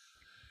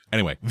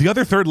 Anyway, the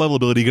other third level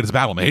ability you get as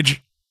Battle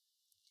Mage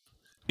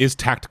is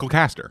Tactical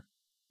Caster.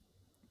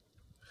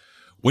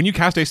 When you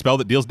cast a spell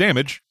that deals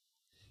damage,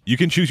 you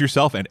can choose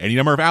yourself and any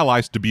number of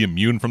allies to be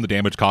immune from the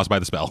damage caused by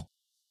the spell.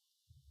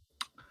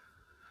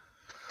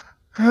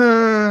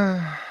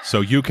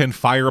 So you can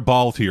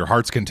fireball to your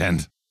heart's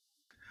content.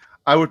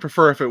 I would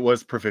prefer if it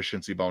was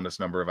proficiency bonus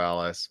number of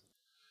allies.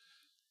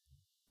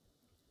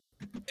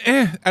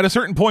 At a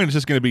certain point, it's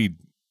just going to be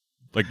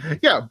like...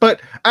 Yeah,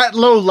 but at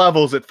low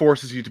levels, it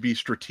forces you to be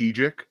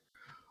strategic.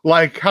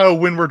 Like how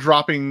when we're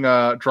dropping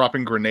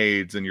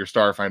grenades in your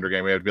Starfinder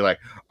game, we have to be like,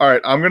 all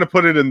right, I'm going to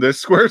put it in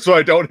this square so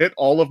I don't hit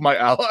all of my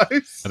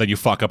allies. And then you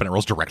fuck up and it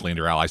rolls directly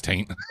into your allies'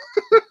 taint.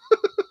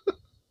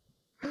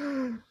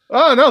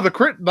 Oh, no, the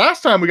crit...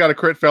 Last time we got a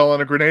crit fail on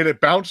a grenade, it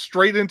bounced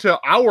straight into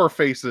our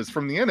faces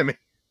from the enemy.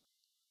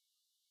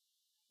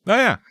 Oh,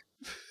 yeah.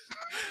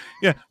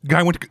 Yeah,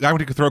 guy went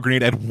to throw a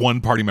grenade at one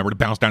party member to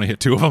bounce down and hit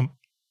two of them.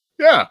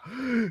 Yeah,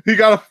 he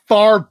got a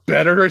far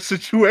better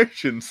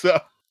situation, so...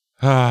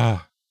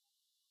 I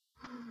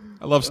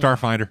love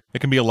Starfinder. It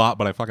can be a lot,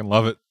 but I fucking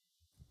love it.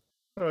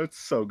 Oh, it's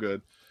so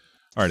good.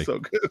 Alrighty. So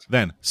good.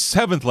 Then,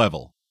 7th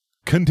level,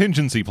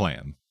 Contingency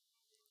Plan.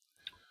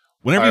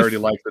 I already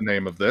like the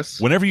name of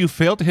this. Whenever you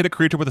fail to hit a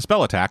creature with a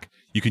spell attack,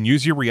 you can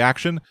use your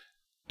reaction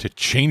to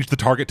change the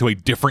target to a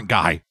different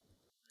guy.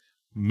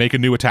 Make a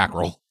new attack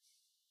roll.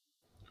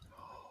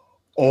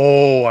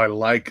 Oh, I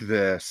like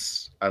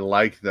this. I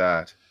like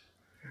that.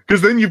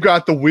 Because then you've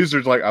got the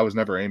wizards like, I was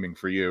never aiming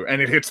for you.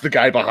 And it hits the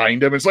guy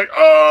behind him. It's like,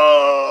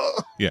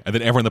 oh! Yeah, and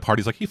then everyone in the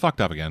party's like, he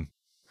fucked up again.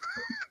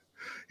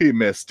 He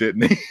missed,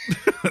 didn't he?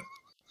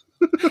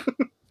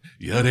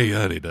 Yada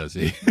yada, does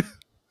he?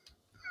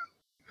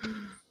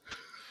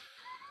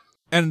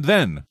 And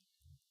then,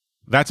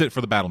 that's it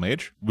for the Battle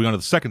Mage. We go on to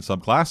the second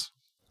subclass,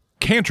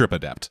 Cantrip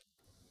Adept.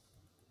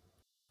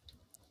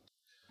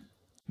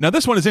 Now,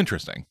 this one is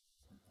interesting,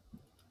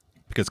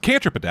 because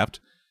Cantrip Adept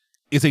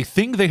is a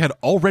thing they had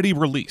already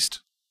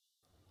released.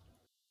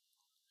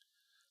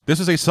 This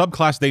is a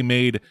subclass they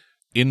made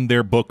in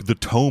their book, The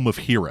Tome of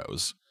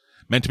Heroes,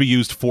 meant to be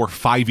used for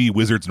 5e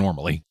wizards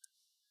normally.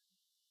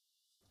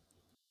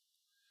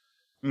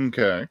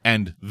 Okay.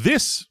 And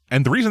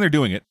the reason they're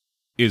doing it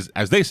is,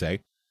 as they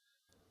say,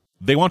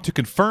 they want to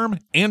confirm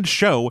and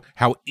show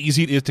how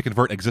easy it is to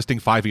convert existing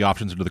 5e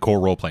options into the core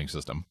role-playing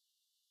system.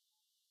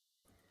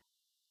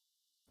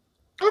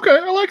 Okay,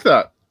 I like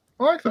that.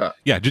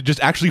 Yeah, just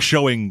actually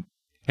showing,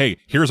 hey,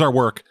 here's our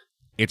work.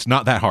 It's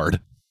not that hard.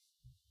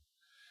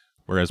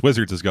 Whereas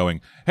Wizards is going,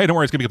 hey, don't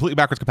worry, it's going to be completely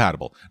backwards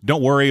compatible.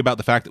 Don't worry about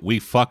the fact that we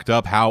fucked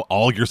up how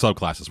all your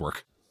subclasses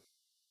work.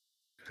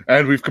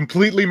 And we've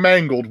completely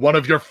mangled one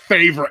of your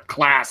favorite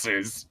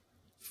classes.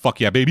 Fuck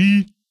yeah,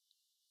 baby.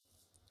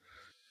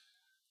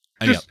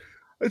 And Just,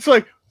 it's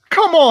like,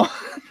 come on.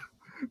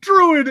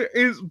 Druid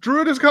is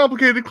a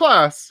complicated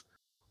class,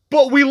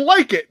 but we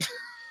like it.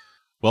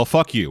 Well,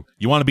 fuck you.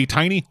 You want to be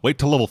tiny? Wait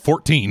till level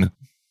 14.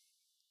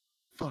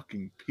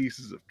 Fucking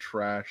pieces of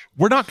trash.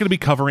 We're not going to be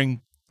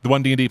covering the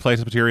 1D&D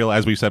playtest material,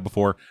 as we've said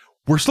before.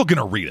 We're still going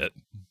to read it.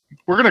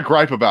 We're going to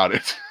gripe about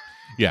it.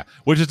 Yeah,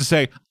 which is to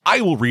say,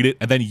 I will read it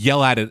and then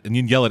yell at it, and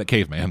then yell at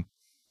Caveman.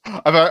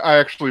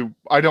 I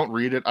don't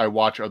read it. I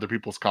watch other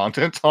people's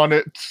content on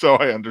it, so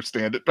I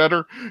understand it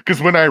better.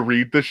 Because when I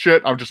read this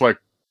shit, I'm just like,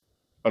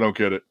 I don't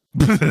get it.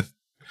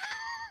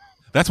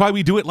 That's why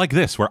we do it like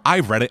this, where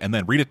I've read it and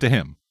then read it to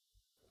him.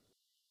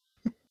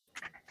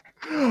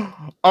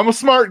 I'm a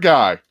smart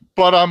guy,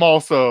 but I'm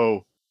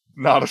also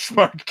not a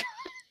smart guy.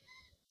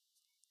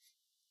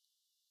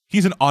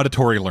 He's an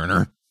auditory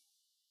learner.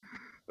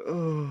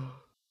 I'm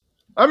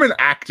an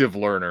active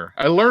learner.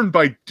 I learn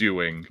by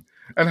doing.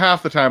 And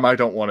half the time I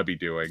don't want to be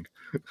doing.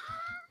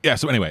 Yeah,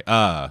 so anyway,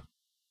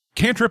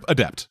 Cantrip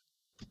Adept,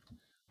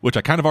 which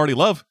I kind of already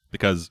love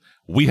because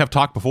we have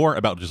talked before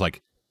about just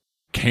like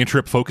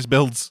cantrip focus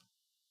builds.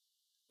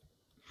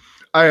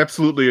 I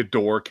absolutely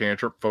adore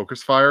cantrip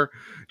focus fire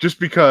just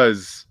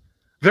because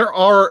there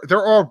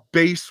are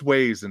base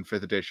ways in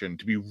 5th edition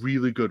to be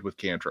really good with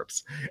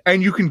cantrips,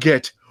 and you can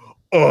get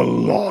a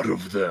lot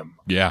of them.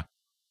 Yeah.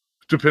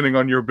 Depending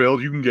on your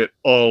build, you can get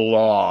a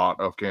lot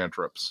of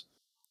cantrips.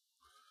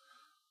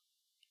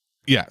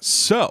 Yeah,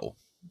 so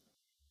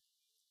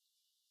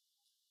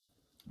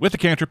with the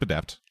Cantrip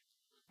Adept,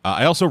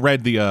 I also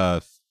read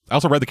the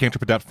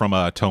Cantrip Adept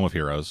from Tome of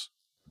Heroes,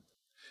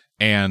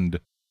 and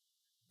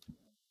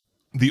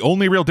the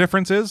only real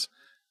difference is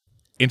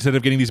instead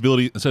of getting the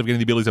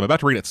abilities I'm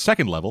about to read at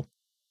 2nd level,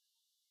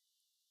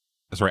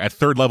 at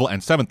 3rd level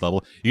and 7th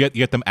level, you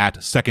get them at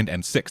 2nd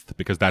and 6th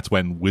because that's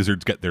when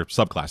wizards get their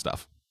subclass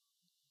stuff.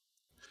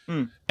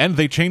 And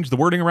they changed the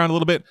wording around a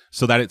little bit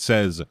so that it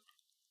says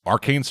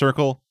Arcane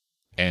Circle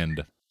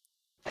and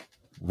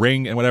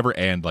Ring and whatever,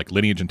 and like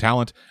Lineage and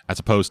Talent, as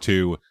opposed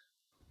to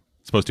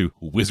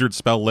Wizard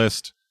Spell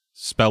List,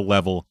 Spell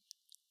Level,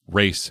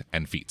 Race,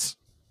 and Feats.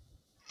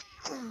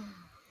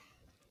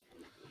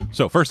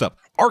 So first up,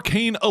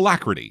 Arcane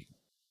Alacrity.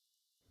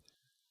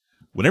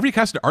 Whenever you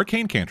cast an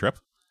Arcane cantrip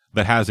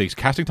that has a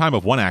casting time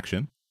of 1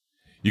 action,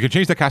 you can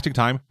change that casting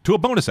time to a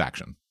bonus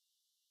action.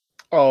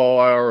 Oh,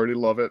 I already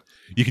love it.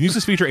 You can use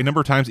this feature a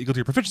number of times equal to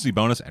your proficiency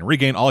bonus and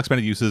regain all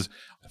expended uses,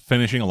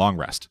 finishing a long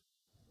rest.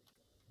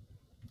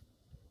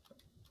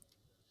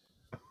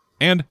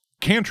 And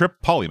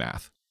Cantrip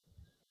Polymath.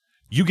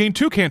 You gain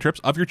 2 cantrips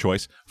of your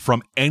choice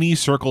from any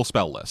circle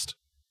spell list.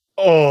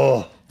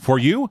 Oh. For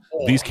you,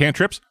 these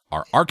cantrips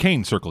are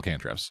Arcane Circle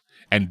cantrips,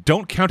 and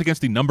don't count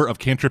against the number of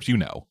cantrips you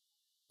know.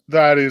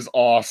 That is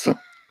awesome.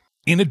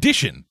 In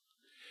addition,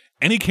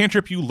 any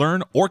cantrip you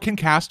learn or can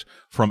cast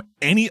from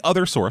any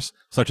other source,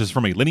 such as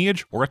from a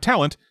lineage or a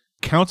talent,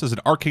 counts as an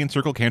Arcane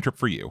Circle cantrip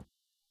for you.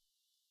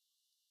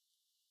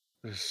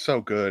 This is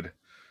so good.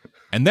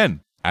 And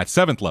then, at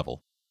 7th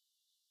level,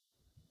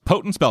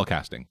 Potent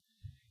Spellcasting.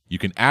 You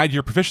can add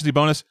your proficiency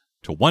bonus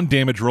to 1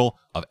 damage roll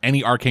of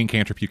any arcane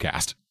cantrip you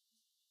cast.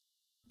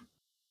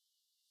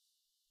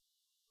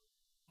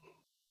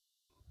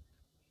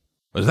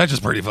 But is that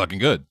just pretty fucking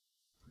good?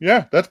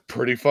 Yeah, that's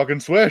pretty fucking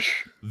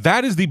swish.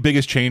 That is the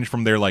biggest change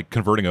from their like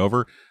converting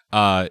over.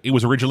 It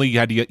was originally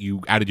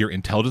you added your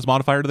intelligence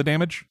modifier to the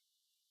damage.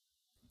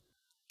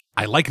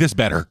 I like this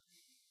better.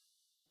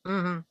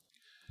 Mm-hmm.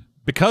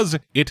 Because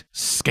it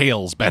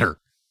scales better.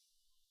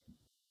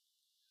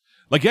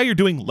 Like, yeah, you're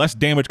doing less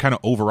damage kind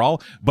of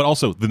overall, but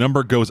also the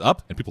number goes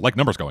up, and people like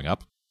numbers going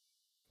up.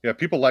 Yeah,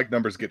 people like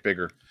numbers get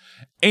bigger.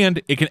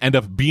 And it can end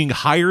up being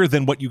higher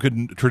than what you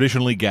could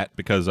traditionally get,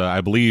 because I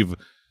believe,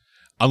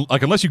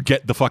 unless you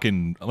get the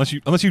fucking, unless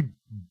you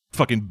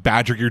fucking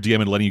badger your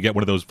DM into letting you get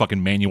one of those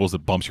fucking manuals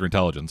that bumps your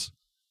intelligence,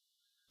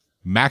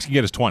 max you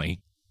get is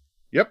 20.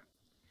 Yep.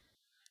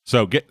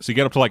 So you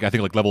get up to like, I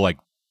think like level like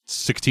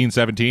 16,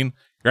 17,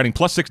 you're adding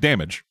plus 6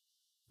 damage.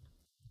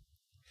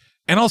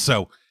 And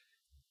also,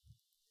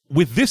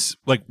 with this,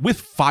 like with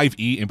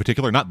 5e in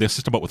particular, not this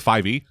system, but with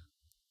 5e,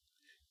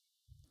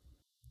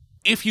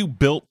 if you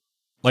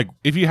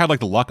had like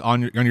the luck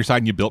on your side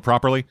and you built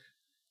properly,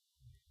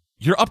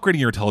 you're upgrading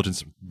your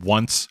intelligence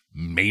once,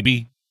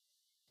 maybe.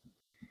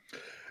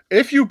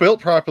 If you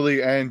built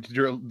properly and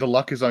the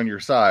luck is on your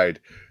side,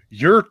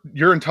 your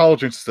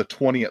intelligence is a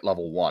 20 at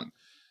level 1.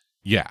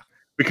 Yeah.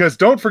 Because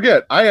don't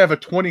forget, I have a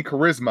 20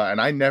 charisma and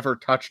I never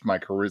touched my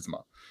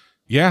charisma.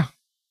 Yeah.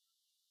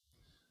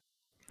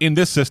 In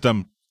this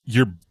system,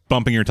 you're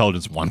bumping your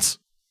intelligence once.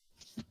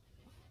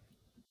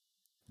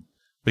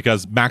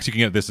 Because max you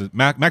can get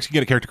max you can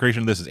get a character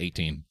creation. This is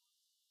 18.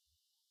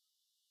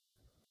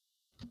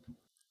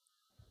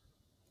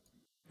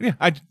 Yeah,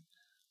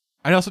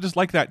 I also just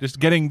like that.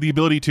 Just having the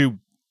ability to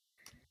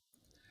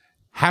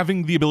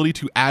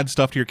add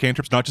stuff to your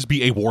cantrips, not just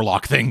be a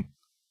warlock thing.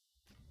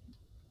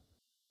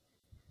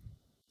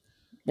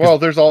 Well,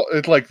 there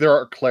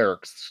are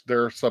clerics.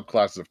 There are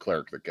subclasses of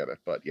cleric that get it,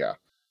 but yeah.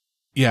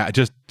 Yeah,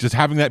 just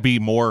having that be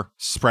more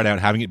spread out,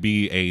 having it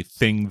be a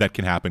thing that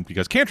can happen,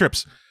 because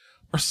cantrips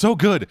are so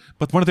good,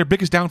 but one of their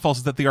biggest downfalls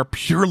is that they are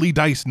purely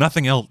dice,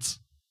 nothing else.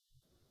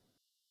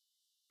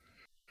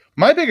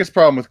 My biggest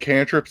problem with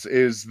cantrips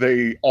is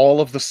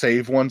all of the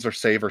save ones are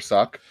save or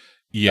suck.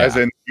 Yeah. As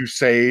in, you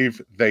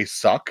save, they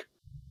suck.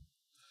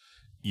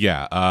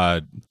 Yeah,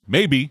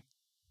 maybe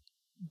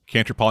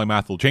Cantrip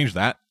Polymath will change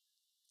that.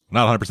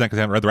 Not 100% because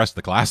I haven't read the rest of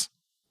the class.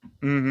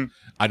 Mm-hmm.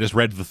 I just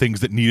read the things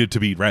that needed to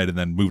be read and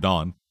then moved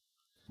on.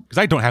 Because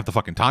I don't have the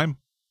fucking time.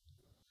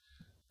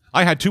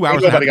 I had 2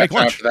 hours and I had to make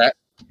lunch.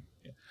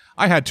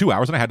 I had 2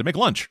 hours and I had to make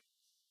lunch.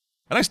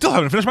 And I still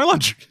haven't finished my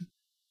lunch.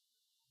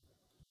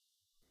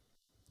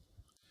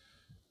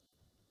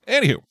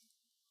 Anywho.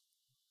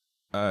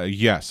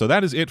 Yeah, so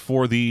that is it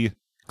for the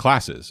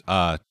classes.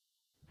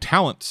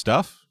 Talent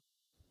stuff.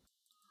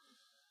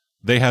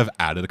 They have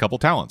added a couple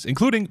talents,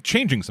 including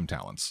changing some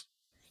talents.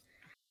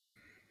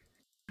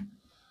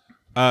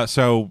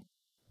 So,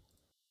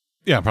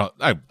 yeah,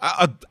 probably,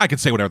 I can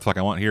say whatever the fuck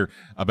I want here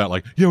about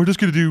we're just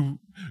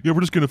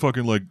gonna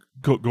fucking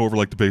go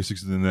over the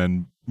basics and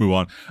then move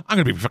on. I'm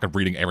gonna be fucking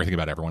reading everything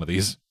about every one of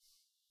these.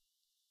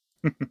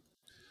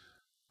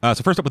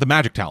 So first up with the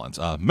magic talents,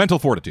 mental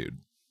fortitude.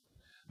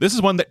 This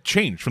is one that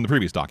changed from the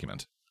previous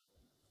document.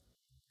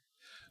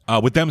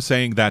 With them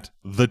saying that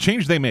the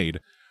change they made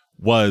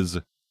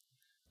was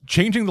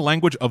changing the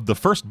language of the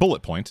first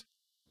bullet point,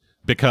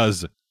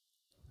 because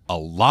a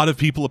lot of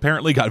people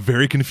apparently got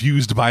very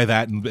confused by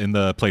that in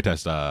the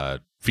playtest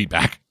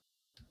feedback.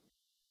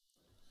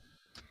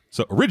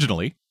 So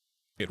originally,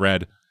 it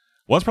read,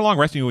 once per long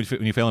rest when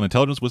you fail an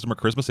intelligence, wisdom, or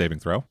charisma saving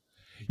throw,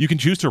 you can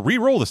choose to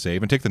re-roll the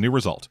save and take the new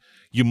result.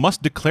 You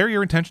must declare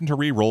your intention to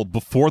re-roll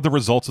before the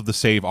results of the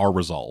save are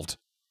resolved.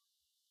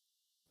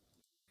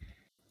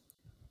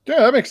 Yeah,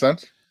 that makes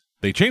sense.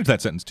 They changed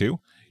that sentence to,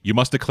 you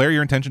must declare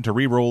your intention to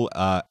re-roll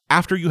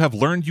after you have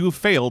learned you have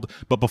failed,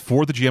 but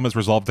before the GM has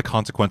resolved the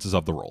consequences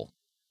of the roll.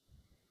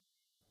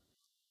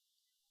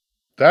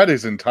 That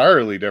is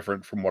entirely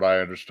different from what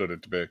I understood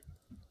it to be.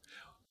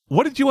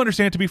 What did you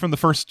understand it to be from the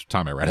first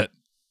time I read it?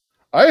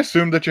 I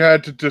assumed that you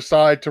had to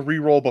decide to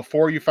re-roll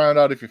before you found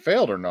out if you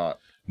failed or not.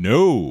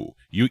 No.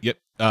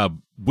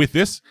 With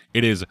this,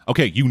 it is,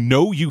 okay,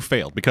 you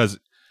failed, because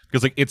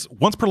it's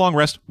once per long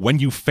rest when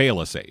you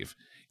fail a save.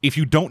 If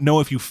you don't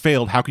know if you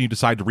failed, how can you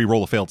decide to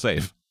re-roll a failed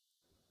save?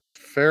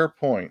 Fair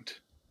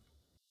point.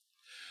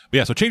 But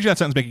yeah, so changing that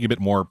sentence, making it a bit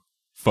more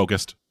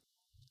focused.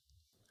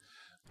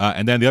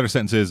 And then the other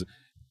sentence is,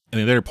 and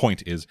the other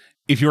point is,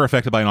 if you're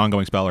affected by an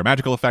ongoing spell or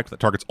magical effect that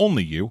targets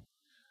only you,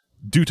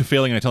 due to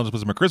failing an intelligence,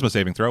 wisdom, or charisma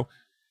saving throw,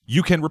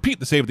 you can repeat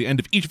the save at the end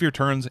of each of your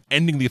turns,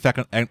 ending the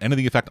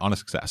effect on a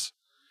success.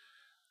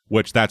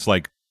 Which that's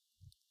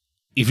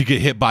if you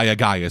get hit by a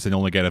Gaius and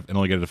only get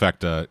an effect,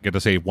 get to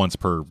save once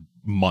per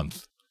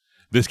month.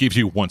 This gives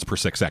you once per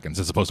 6 seconds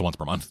as opposed to once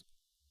per month.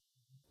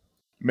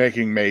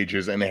 Making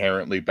mages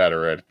inherently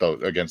better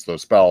against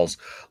those spells,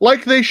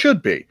 like they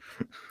should be.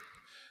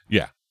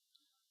 Yeah.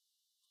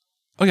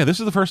 Oh yeah, this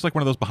is the first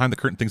one of those behind the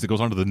curtain things that goes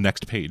on to the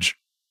next page.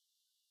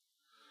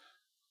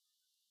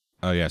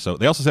 Yeah, so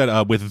they also said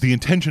with the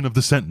intention of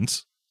the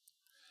sentence,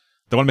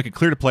 they want to make it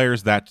clear to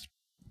players that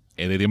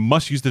they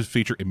must use this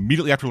feature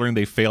immediately after learning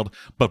they failed,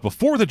 but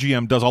before the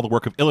GM does all the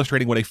work of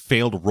illustrating what a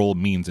failed roll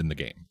means in the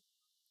game.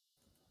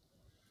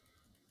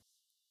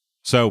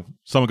 So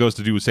someone goes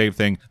to do a save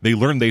thing, they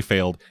learn they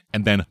failed,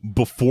 and then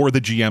before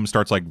the GM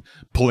starts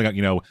pulling out,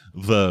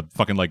 the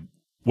fucking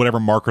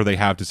whatever marker they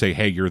have to say,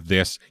 hey, you're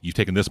this, you've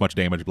taken this much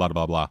damage, blah,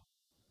 blah, blah.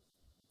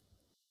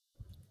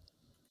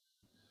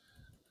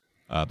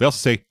 They also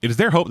say, it is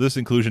their hope that this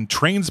inclusion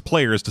trains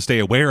players to stay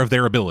aware of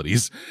their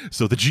abilities,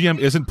 so the GM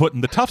isn't put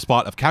in the tough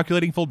spot of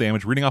calculating full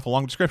damage, reading off a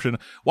long description,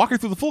 walking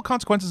through the full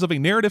consequences of a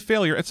narrative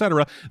failure,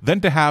 etc., then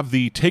to have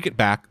to take it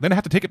back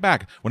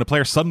when a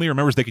player suddenly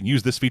remembers they can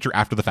use this feature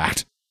after the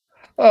fact.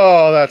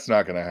 Oh, that's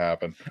not going to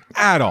happen.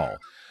 At all.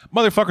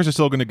 Motherfuckers are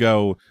still going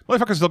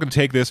to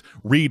take this,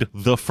 read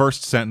the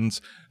first sentence,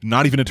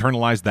 not even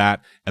internalize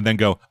that, and then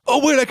go,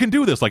 oh wait, I can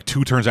do this,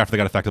 2 turns after they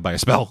got affected by a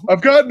spell.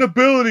 I've got an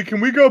ability, can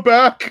we go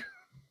back?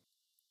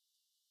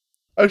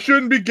 I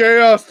shouldn't be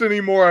chaosed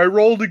anymore. I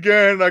rolled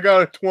again and I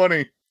got a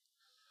 20.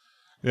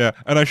 Yeah,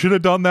 and I should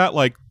have done that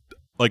like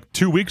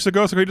 2 weeks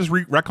ago, so can we just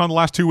retcon the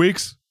last 2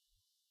 weeks?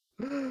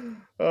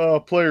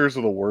 Players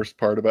are the worst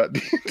part about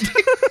D&D.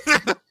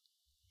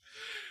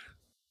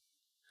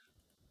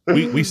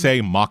 we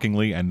say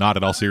mockingly and not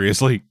at all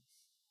seriously.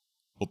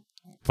 Well,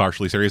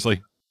 partially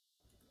seriously.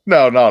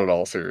 No, not at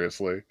all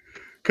seriously.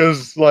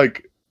 Because,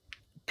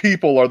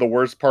 people are the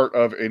worst part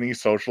of any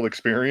social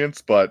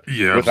experience, but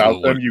Yeah, without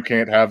absolutely. them, you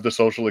can't have the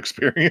social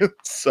experience.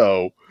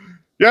 So,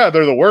 yeah,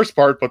 they're the worst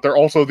part, but they're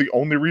also the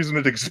only reason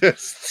it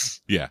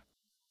exists. Yeah.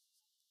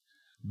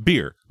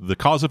 Beer, the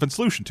cause of and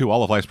solution to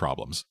all of life's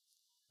problems.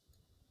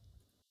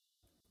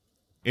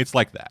 It's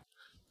like that.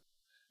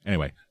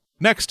 Anyway,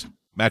 next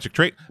magic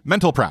trait,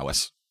 mental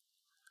prowess.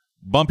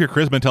 Bump your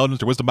charisma,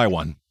 intelligence, or wisdom by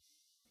 1.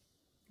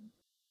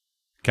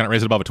 Cannot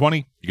raise it above a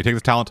 20. You can take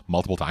this talent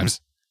multiple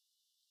times.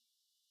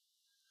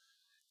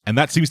 And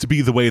that seems to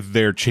be the way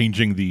they're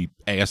changing the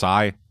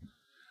ASI,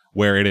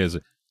 where it is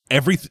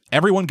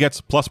everyone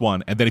gets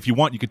 +1, and then if you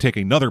want, you can take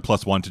another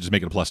 +1 to just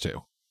make it a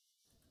 +2.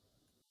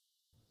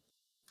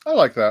 I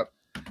like that.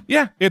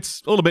 Yeah,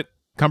 it's a little bit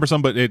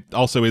cumbersome, but it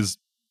also is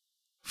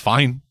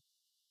fine.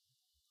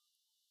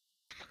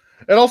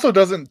 It also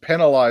doesn't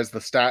penalize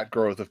the stat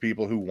growth of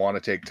people who want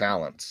to take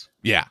talents.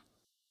 Yeah.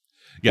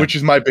 Which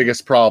is my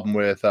biggest problem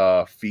with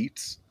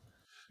feats,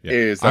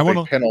 is that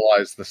they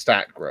penalize the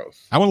stat growth.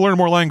 I want to learn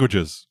more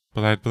languages,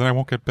 but then I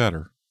won't get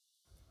better.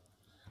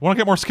 I want to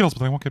get more skills,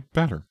 but I won't get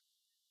better.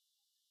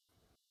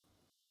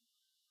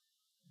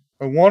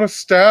 I want to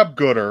stab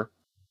gooder,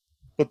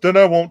 but then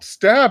I won't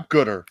stab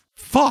gooder.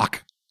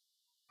 Fuck!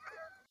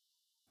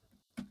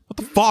 What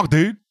the fuck,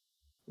 dude?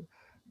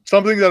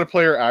 Something that a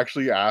player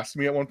actually asked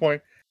me at one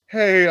point,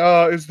 hey,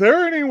 is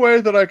there any way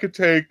that I could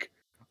take,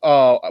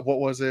 what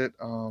was it?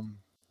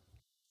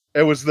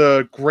 It was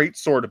the great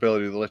sword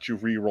ability that lets you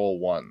re-roll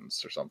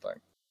ones or something.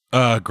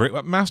 Great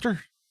Weapon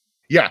Master?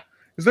 Yeah.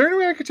 Is there any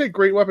way I could take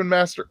Great Weapon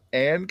Master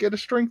and get a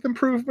strength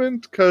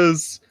improvement?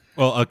 Because...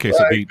 Well, okay,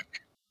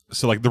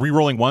 so the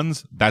re-rolling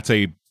ones, that's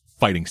a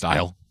fighting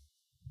style.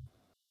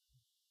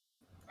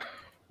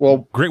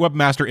 Well, Great Weapon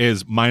Master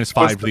is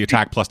 -5 to the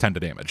attack, +10 to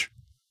damage.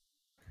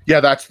 Yeah,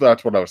 that's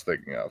what I was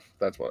thinking of.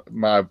 That's what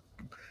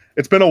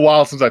it's been a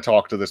while since I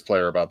talked to this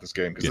player about this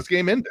game, because this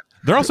game ended.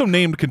 They're also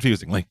named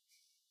confusingly.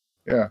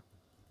 Yeah.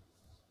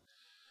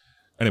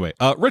 Anyway,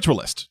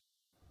 Ritualist.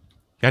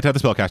 You have to have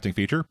the spellcasting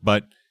feature,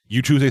 but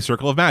you choose a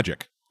circle of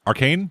magic.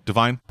 Arcane,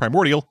 Divine,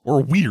 Primordial,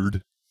 or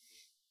Weird.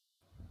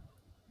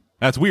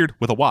 That's weird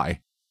with a Y.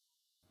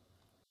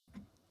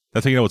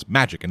 That's how you know it's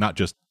magic and not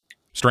just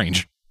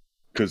strange.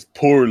 Because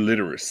poor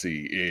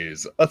literacy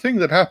is a thing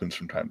that happens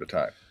from time to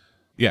time.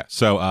 Yeah,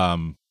 so,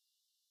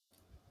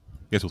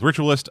 yes, with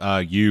Ritualist,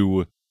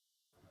 you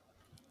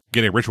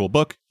get a ritual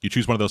book. You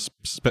choose one of those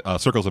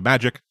circles of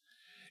magic.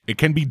 It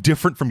can be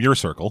different from your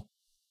circle.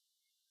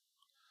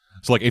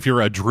 So, like, if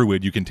you're a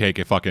druid, you can take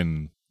a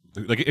fucking...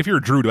 Like, if you're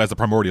a druid who has the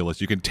primordial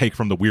list, you can take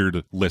from the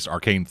weird list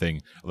arcane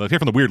thing. Take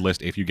from the weird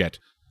list if you get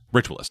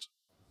ritualist.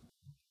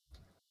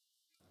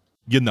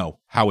 You know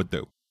how it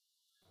do.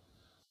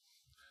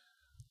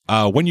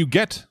 When you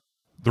get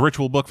the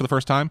ritual book for the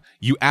first time,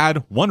 you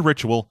add 1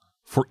 ritual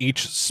for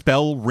each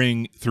spell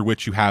ring through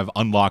which you have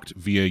unlocked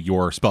via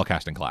your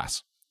spellcasting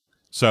class.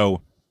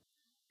 So,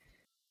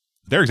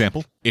 their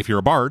example, if you're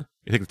a bard,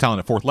 you take the talent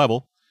at 4th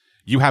level,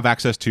 you have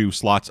access to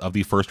slots of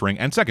the 1st ring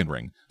and 2nd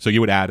ring. So you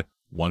would add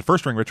 1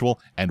 1st ring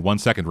ritual and 1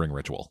 2nd ring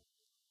ritual.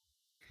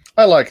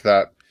 I like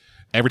that.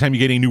 Every time you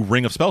get a new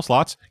ring of spell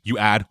slots, you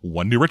add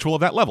 1 new ritual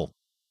of that level.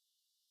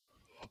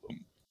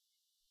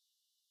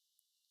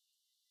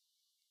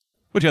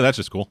 But yeah, that's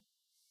just cool.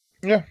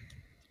 Yeah.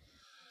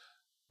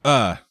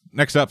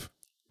 Next up,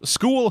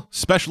 school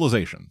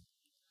specialization.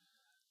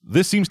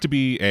 This seems to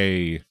be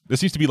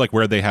like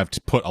where they have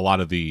to put a lot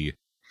of the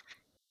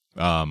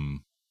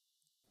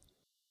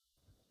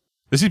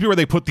this seems to be where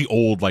they put the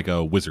old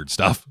wizard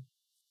stuff.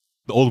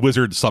 The old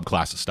wizard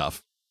subclass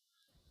stuff.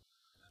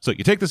 So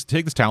you take this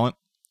talent,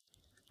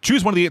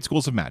 choose one of the 8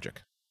 schools of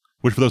magic,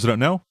 which for those who don't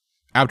know,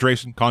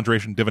 abjuration,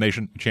 conjuration,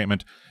 divination,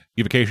 enchantment,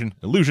 evocation,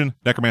 illusion,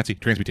 necromancy,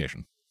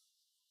 transmutation.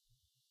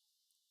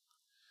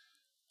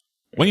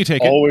 When you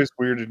take always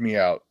weirded me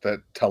out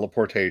that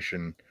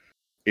teleportation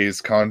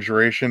is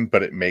conjuration,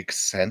 but it makes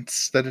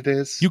sense that it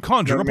is. You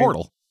conjure a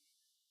portal.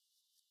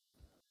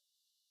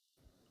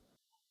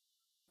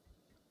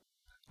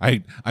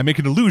 I make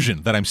an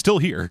illusion that I'm still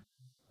here,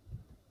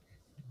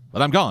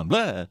 but I'm gone.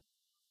 Blah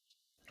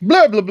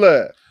blah blah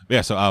blah.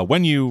 Yeah. So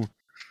when you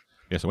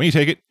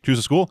take it, choose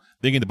a school.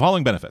 They gain the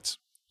following benefits.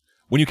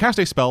 When you cast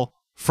a spell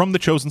from the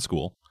chosen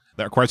school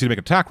that requires you to make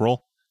an attack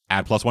roll,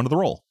 add +1 to the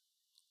roll.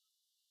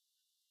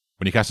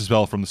 When you cast a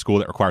spell from the school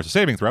that requires a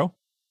saving throw,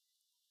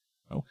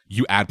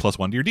 you add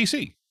 +1 to your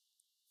DC.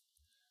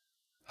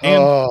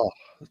 And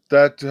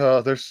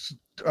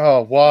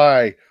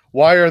why?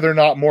 Why are there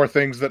not more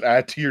things that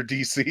add to your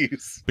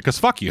DCs? Because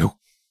fuck you.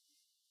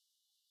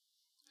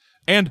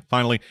 And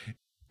finally,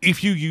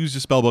 if you use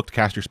your spellbook to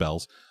cast your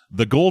spells,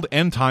 the gold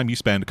and time you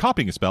spend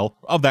copying a spell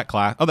of that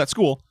class of that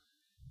school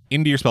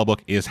into your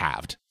spellbook is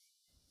halved.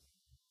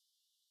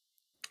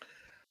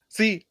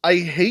 See, I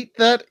hate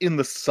that in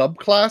the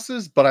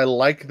subclasses, but I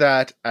like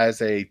that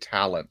as a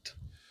talent.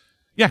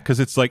 Yeah, because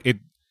it's like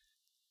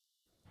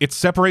it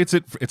separates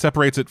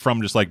it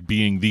from just like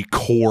being the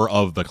core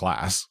of the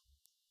class.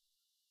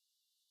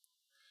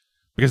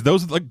 Because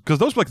those are like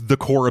the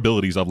core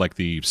abilities of like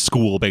the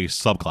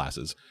school-based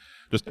subclasses.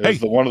 Just, It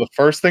was one of the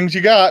first things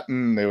you got,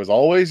 and it was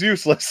always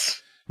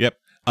useless. Yep.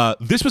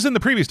 This was in the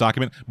previous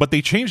document, but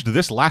they changed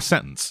this last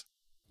sentence.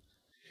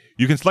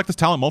 You can select this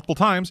talent multiple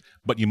times,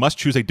 but you must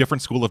choose a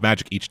different school of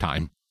magic each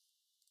time.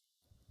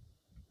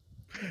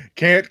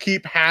 Can't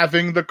keep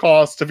having the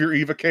cost of your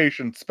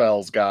evocation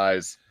spells,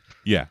 guys.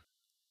 Yeah.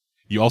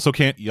 You also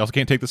can't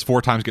take this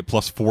 4 times, get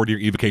 +4 to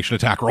your evocation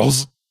attack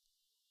rolls.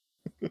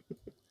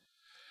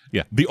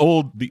 Yeah, the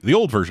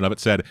old version of it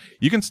said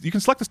you can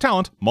select this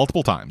talent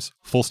multiple times.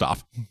 Full stop.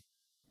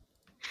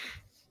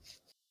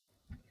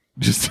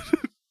 Just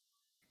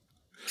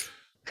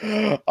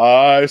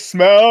I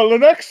smell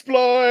an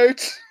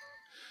exploit.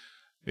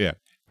 Yeah.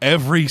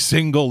 Every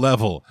single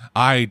level,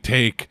 I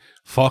take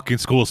fucking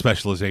school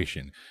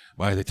specialization.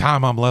 By the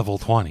time I'm level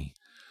 20,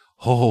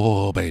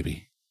 oh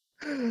baby.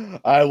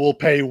 I will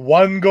pay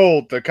 1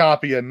 gold to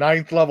copy a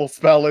 9th level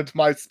spell into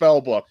my spell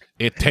book.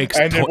 It takes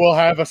and it will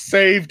have a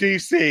save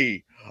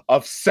DC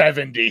of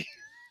 70.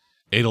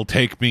 It'll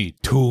take me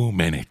 2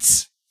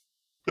 minutes.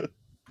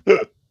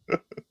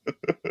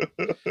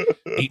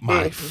 Eat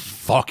my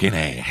fucking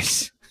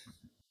ass.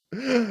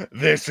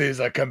 This is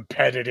a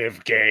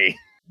competitive game.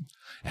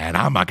 And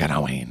I'm not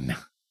gonna win.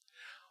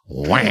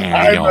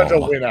 I'm not a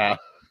winner.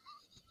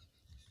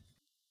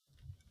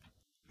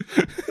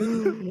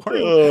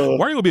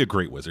 Wario would be a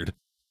great wizard.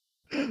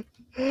 I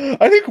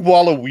think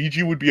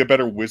Waluigi would be a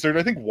better wizard.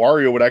 I think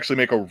Wario would actually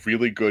make a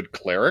really good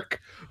cleric.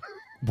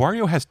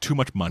 Wario has too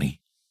much money.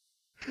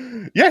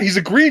 Yeah, he's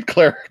a greed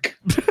cleric.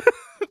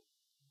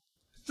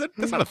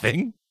 That's not a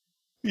thing.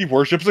 He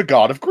worships a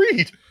god of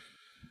greed.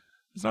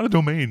 It's not a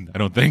domain, I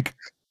don't think.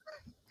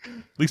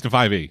 At least in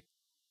 5e.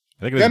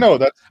 I think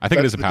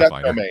it is a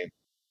Pathfinder. Domain.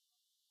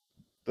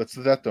 That's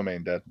the death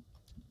domain, Dad.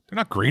 They're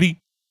not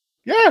greedy.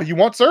 Yeah, you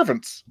want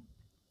servants.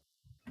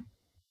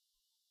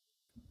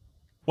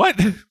 What?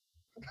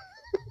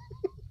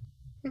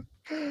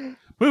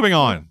 Moving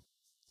on.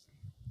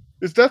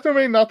 Is death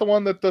domain not the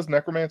one that does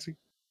necromancy?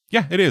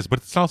 Yeah, it is, but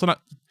it's also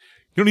not. You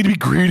don't need to be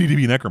greedy to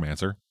be a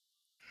necromancer.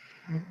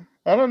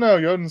 I don't know.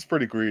 Yoden's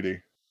pretty greedy.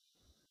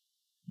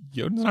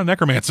 Yoden's not a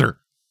necromancer.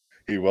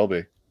 He will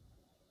be.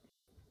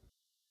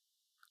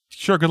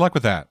 Sure, good luck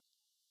with that.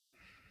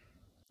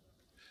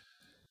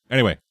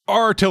 Anyway,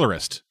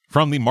 artillerist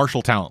from the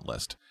martial talent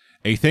list.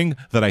 A thing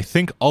that I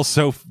think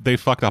also they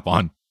fucked up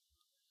on.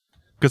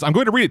 Because I'm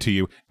going to read it to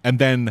you and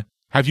then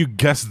have you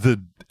guess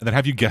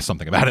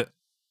something about it.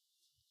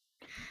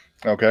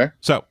 Okay.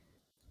 So,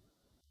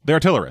 the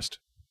artillerist.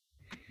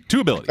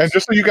 2 abilities. And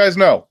just so you guys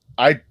know,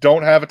 I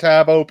don't have a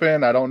tab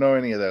open. I don't know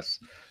any of this.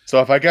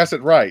 So if I guess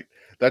it right,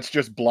 that's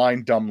just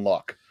blind dumb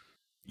luck.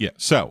 Yeah,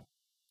 so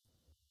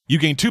you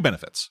gain 2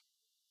 benefits.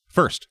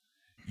 First,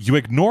 you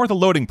ignore the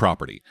loading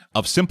property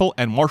of simple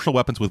and martial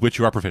weapons with which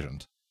you are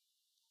proficient.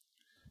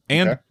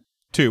 And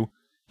 2,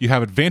 you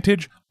have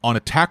advantage on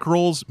attack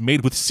rolls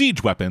made with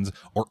siege weapons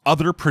or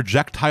other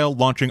projectile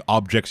launching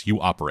objects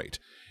you operate.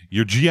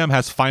 Your GM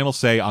has final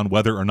say on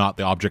whether or not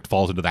the object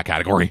falls into that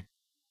category.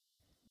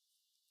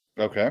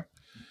 Okay.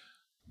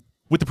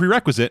 With the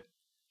prerequisite,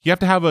 you have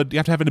to have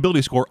an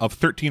ability score of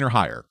 13 or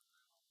higher.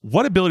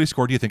 What ability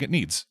score do you think it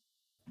needs?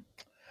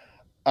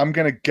 I'm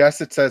going to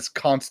guess it says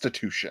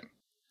Constitution.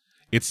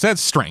 It says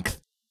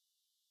Strength.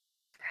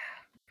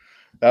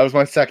 That was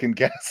my second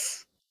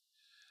guess.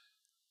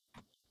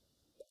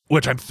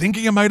 Which I'm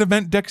thinking it might have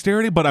meant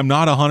Dexterity, but I'm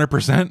not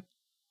 100%.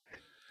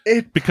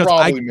 It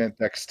probably meant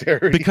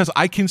Dexterity. Because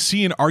I can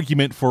see an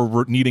argument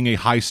for needing a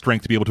high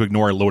strength to be able to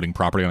ignore a loading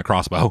property on a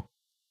crossbow.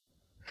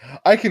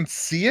 I can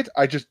see it.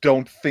 I just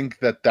don't think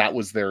that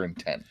was their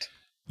intent.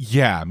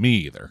 Yeah, me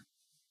either.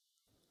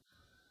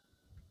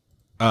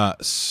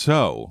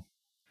 So,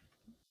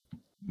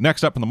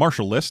 next up on the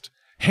martial list,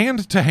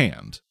 hand to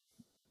hand.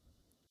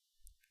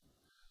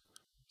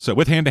 So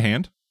with hand to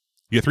hand,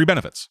 you get 3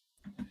 benefits.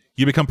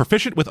 You become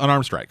proficient with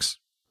unarmed strikes.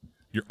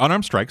 Your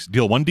unarmed strikes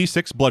deal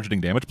 1d6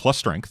 bludgeoning damage plus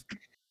strength.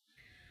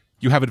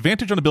 You have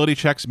advantage on ability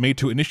checks made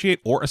to initiate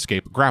or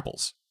escape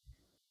grapples.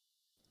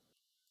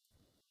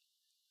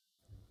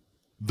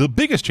 The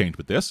biggest change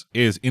with this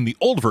is in the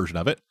old version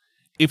of it,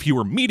 if you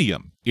were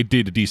medium, it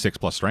did a d6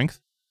 plus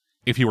strength.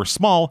 If you were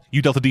small,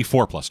 you dealt a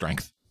d4 plus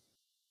strength.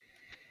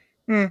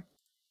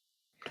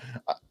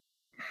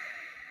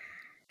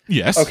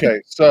 Yes.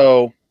 Okay,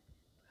 so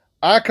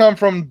I come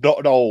from the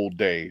old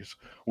days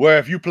where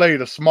if you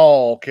played a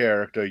small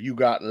character, you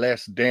got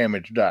less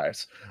damage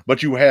dice,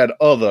 but you had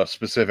other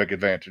specific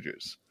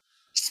advantages.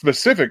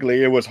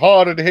 Specifically, it was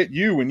harder to hit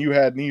you and you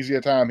had an easier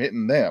time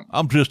hitting them.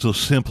 I'm just a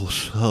simple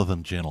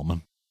southern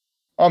gentleman.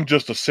 I'm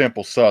just a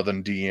simple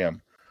southern DM.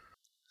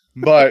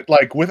 But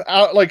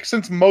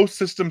since most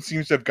systems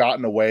seems to have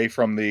gotten away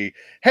from the,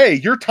 hey,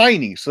 you're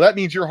tiny, so that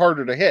means you're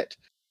harder to hit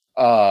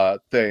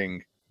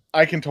thing,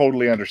 I can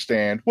totally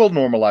understand. We'll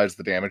normalize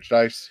the damage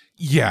dice.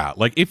 Yeah,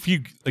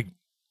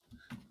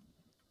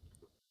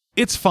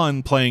 it's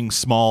fun playing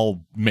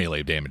small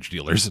melee damage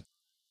dealers.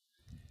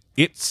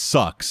 It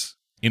sucks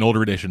in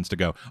older editions to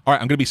go, all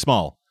right, I'm going to be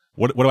small.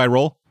 What do I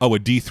roll? Oh, a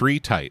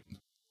D3? Tight.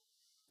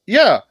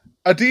 Yeah,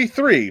 a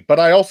D3, but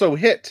I also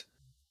hit.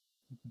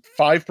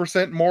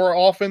 5% more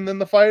often than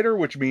the fighter,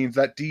 which means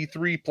that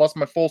D3 plus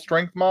my full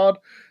strength mod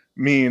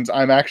means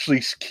I'm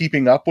actually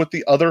keeping up with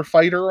the other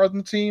fighter on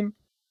the team.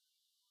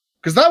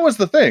 Because that was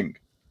the thing.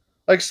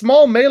 Like,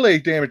 small melee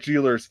damage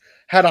dealers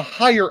had a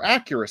higher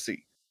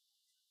accuracy.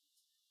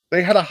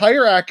 They had a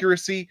higher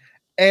accuracy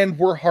and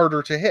were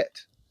harder to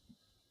hit.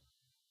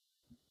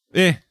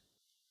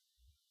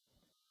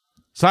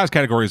 Size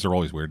categories are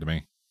always weird to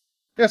me.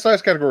 Yeah,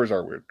 size categories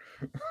are weird.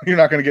 You're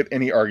not going to get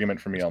any argument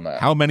from me on that.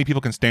 How many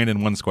people can stand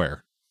in one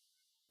square?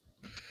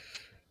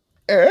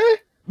 We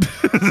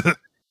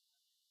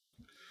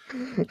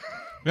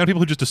have people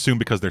who just assume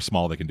because they're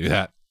small they can do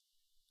that.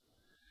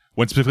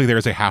 When specifically there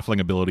is a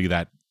halfling ability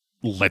that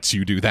lets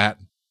you do that.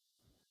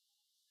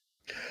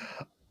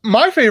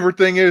 My favorite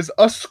thing is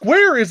a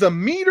square is a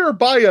meter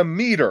by a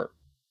meter.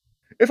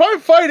 If I'm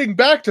fighting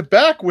back to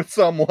back with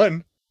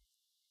someone,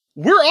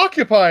 we're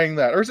occupying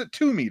that. Or is it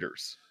 2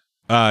 meters?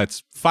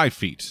 It's 5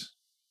 feet.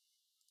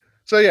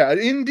 So yeah,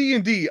 in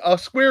D&D, a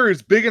square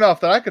is big enough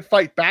that I could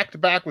fight back to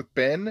back with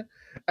Ben,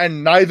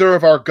 and neither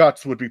of our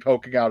guts would be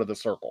poking out of the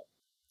circle.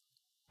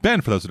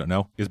 Ben, for those who don't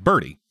know, is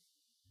Birdie.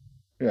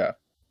 Yeah.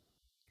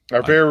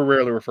 I very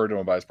rarely refer to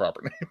him by his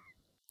proper name.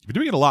 You've been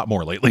doing it a lot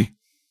more lately.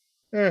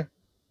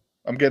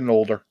 I'm getting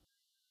older.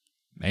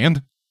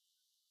 And?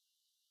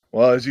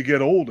 Well, as you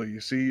get older,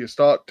 you see, you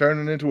start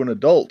turning into an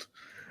adult.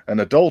 And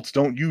adults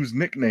don't use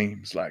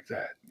nicknames like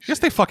that. Yes,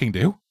 they fucking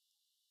do.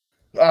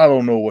 I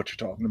don't know what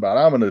you're talking about.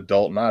 I'm an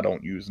adult and I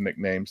don't use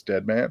nicknames,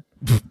 dead man.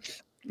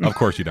 Of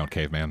course you don't,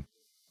 caveman.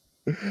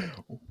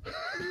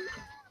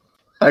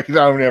 I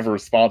don't have a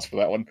response for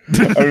that one.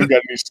 I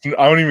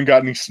haven't even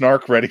got any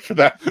snark ready for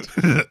that.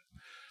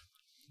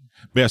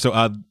 Yeah, so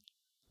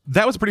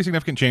that was a pretty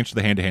significant change to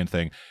the hand-to-hand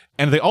thing.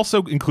 And they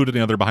also included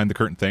another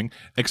behind-the-curtain thing,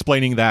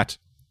 explaining that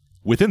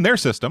within their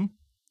system,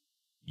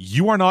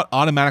 you are not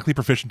automatically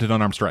proficient in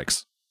unarmed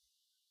strikes.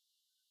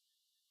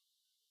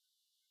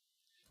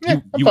 Yeah,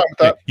 I'm fine with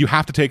that. You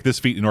have to take this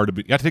feat in order to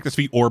be, you have to take this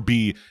feat or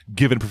be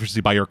given proficiency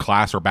by your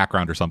class or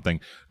background or something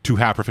to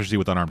have proficiency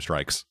with unarmed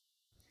strikes.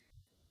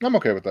 I'm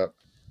okay with that.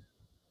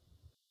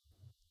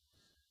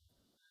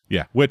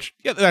 Yeah,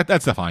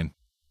 that's fine.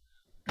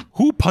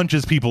 Who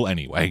punches people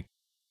anyway?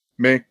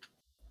 Me.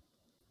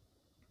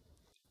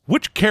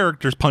 Which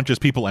characters punches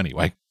people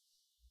anyway?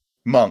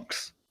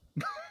 Monks.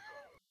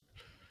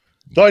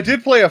 Though I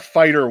did play a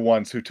fighter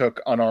once who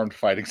took unarmed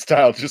fighting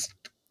style just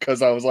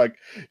because I was like,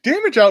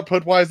 damage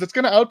output wise, that's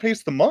going to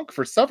outpace the monk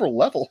for several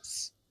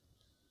levels.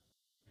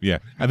 Yeah,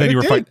 and then you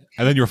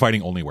were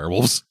fighting only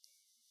werewolves.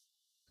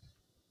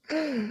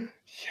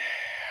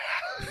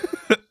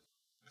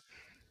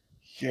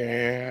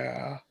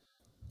 Yeah.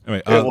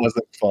 Anyway, it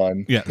wasn't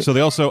fun. Yeah, so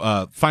they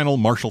also, final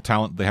martial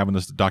talent they have in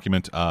this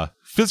document,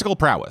 physical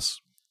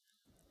prowess.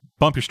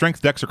 Bump your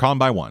strength, dex, or con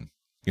by 1. You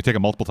can take it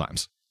multiple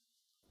times.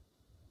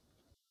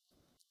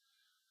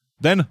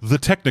 Then, the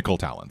technical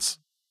talents.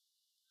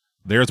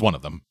 There's one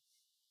of them.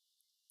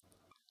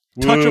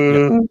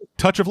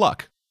 Touch of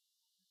luck.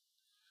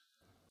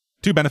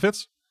 2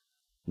 benefits.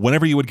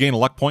 Whenever you would gain a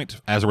luck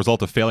point as a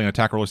result of failing an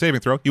attack roll or saving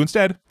throw, you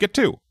instead get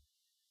 2.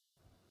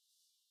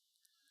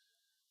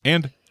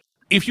 And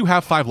if you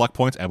have 5 luck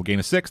points and will gain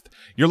a 6th,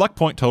 your luck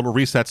point total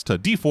resets to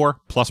D4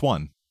 plus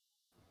 1.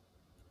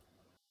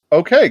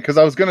 Okay, because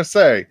I was going to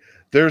say,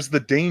 there's the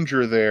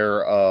danger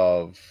there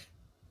of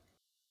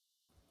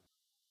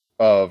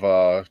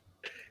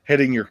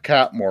hitting your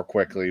cap more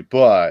quickly,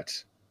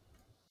 but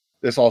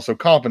this also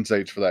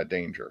compensates for that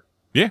danger.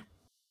 Yeah.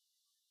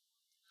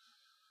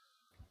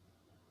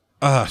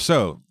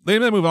 So they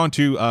then move on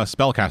to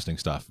spellcasting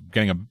stuff,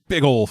 getting a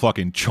big old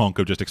fucking chunk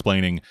of just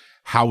explaining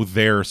how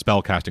their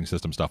spellcasting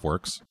system stuff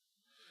works.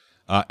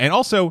 And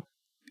also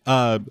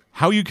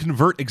how you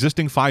convert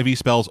existing 5e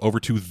spells over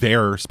to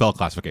their spell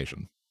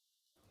classification.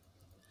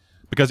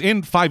 Because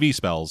in 5e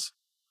spells,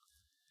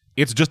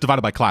 it's just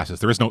divided by classes.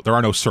 There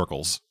are no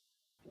circles.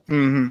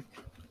 Mm-hmm.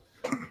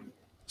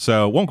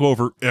 So won't go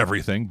over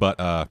everything, but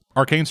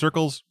arcane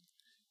circles,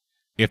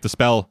 if the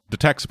spell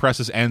detects,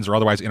 suppresses, ends, or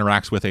otherwise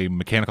interacts with a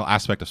mechanical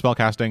aspect of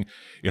spellcasting,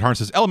 it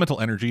harnesses elemental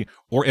energy,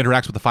 or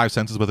interacts with the 5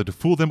 senses, whether to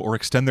fool them or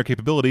extend their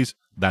capabilities,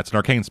 that's an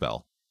arcane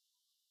spell.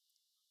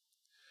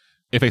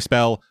 If a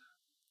spell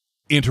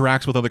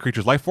interacts with other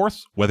creatures' life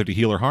force, whether to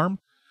heal or harm,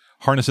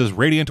 harnesses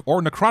radiant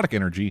or necrotic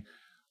energy,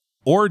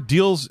 or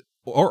deals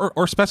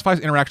or specifies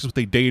interactions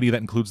with a deity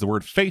that includes the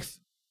word faith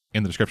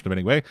in the description of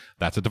any way,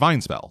 that's a divine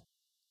spell.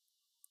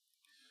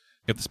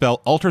 If the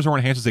spell alters or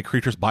enhances a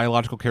creature's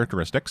biological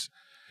characteristics,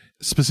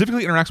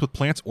 specifically interacts with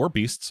plants or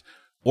beasts,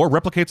 or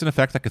replicates an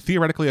effect that could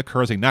theoretically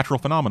occur as a natural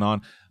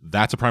phenomenon,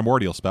 that's a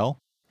primordial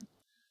spell.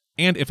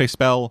 And if a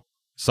spell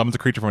summons a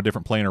creature from a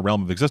different plane or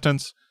realm of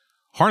existence,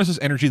 harnesses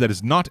energy that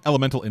is not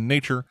elemental in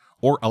nature,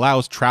 or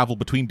allows travel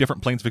between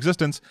different planes of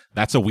existence,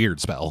 that's a weird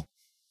spell.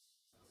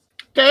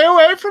 Stay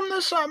away from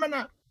the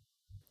summoner.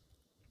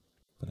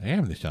 But I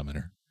am the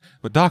summoner.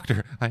 But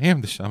Doctor, I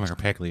am the summoner,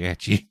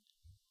 Pagliacci.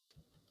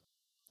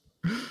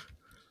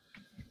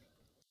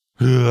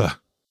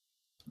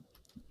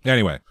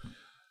 Anyway,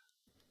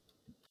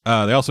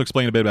 They also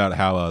explain a bit about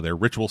how their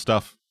ritual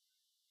stuff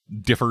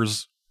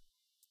differs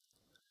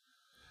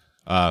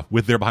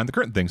with their behind the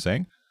curtain thing,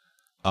 saying,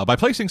 by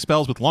placing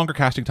spells with longer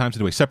casting times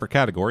into a separate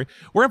category,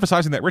 we're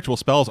emphasizing that ritual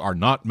spells are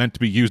not meant to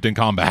be used in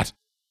combat.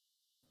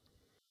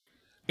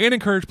 And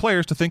encourage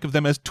players to think of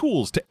them as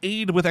tools to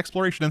aid with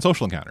exploration and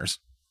social encounters.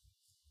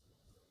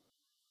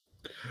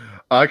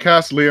 I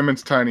cast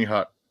Liamon's tiny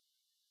hut.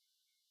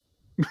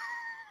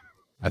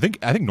 I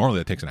think normally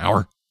that takes an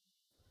hour.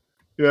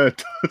 Yeah,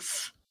 it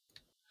does.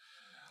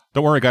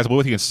 Don't worry, guys. We'll be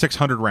with you in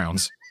 600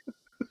 rounds.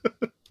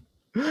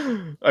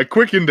 I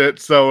quickened it,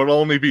 so it'll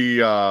only be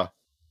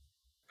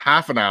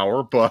half an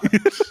hour, but...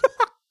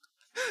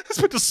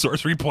 Spent a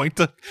sorcery point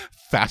to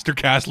faster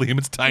cast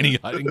Liamon's tiny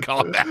hut in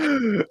combat.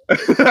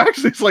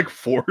 Actually, it's like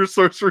 4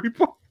 sorcery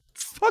points.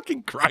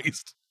 Fucking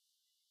Christ.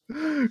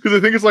 Because I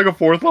think it's like a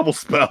 4th level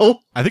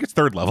spell. I think it's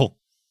 3rd level.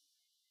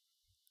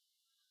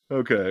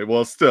 Okay,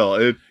 well, still,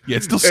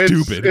 it's still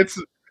stupid.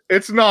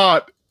 It's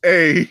not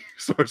a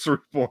sorcery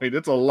point.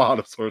 It's a lot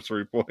of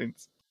sorcery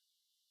points.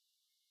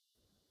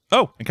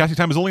 Oh, and casting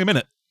time is only a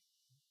minute.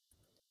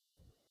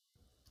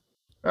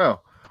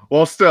 Oh,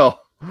 well, still.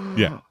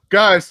 Yeah.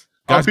 Guys,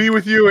 I'll be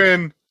with you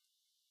in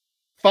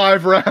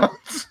 5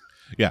 rounds.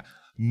 Yeah.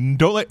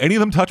 Don't let any of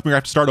them touch me or I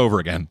have to start over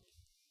again.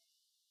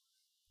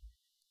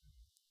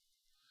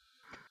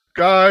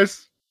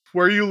 Guys,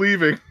 where are you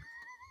leaving?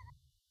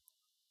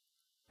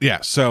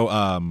 Yeah, so,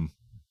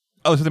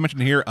 so they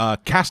mentioned here,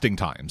 casting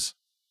times.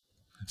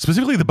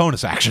 Specifically the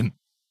bonus action.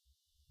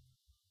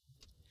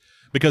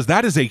 Because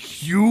that is a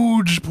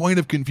huge point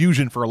of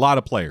confusion for a lot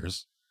of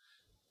players.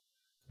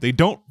 They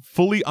don't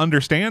fully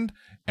understand,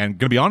 and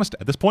gonna be honest,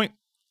 at this point,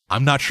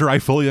 I'm not sure I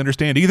fully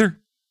understand either.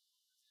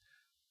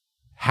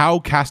 How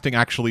casting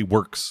actually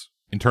works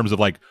in terms of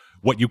like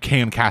what you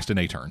can cast in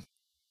a turn.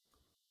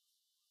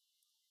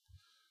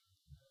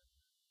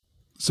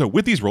 So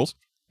with these rules,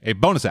 a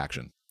bonus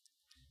action.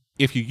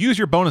 If you use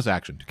your bonus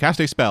action to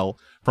cast a spell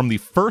from the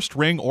first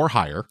ring or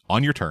higher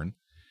on your turn,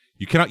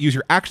 you cannot use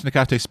your action to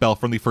cast a spell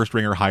from the first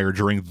ring or higher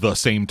during the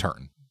same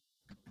turn.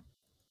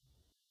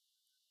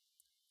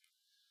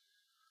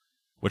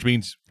 Which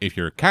means if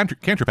you're a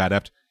cantrip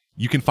adept,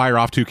 you can fire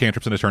off 2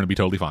 cantrips in a turn and be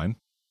totally fine.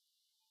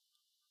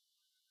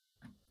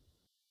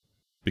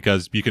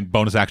 Because you can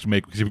bonus action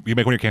you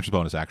make one of your cantrips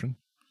bonus action.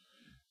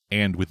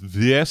 And with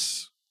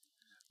this,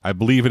 I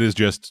believe it is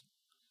just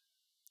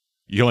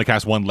you can only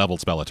cast 1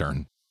 leveled spell a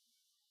turn.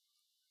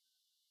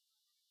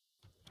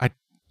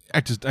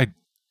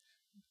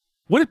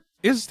 What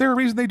is there a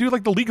reason they do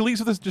like the legalese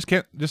of this?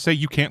 Just say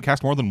you can't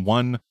cast more than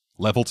 1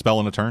 leveled spell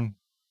in a turn?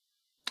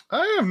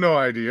 I have no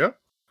idea.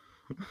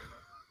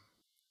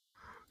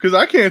 Because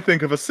I can't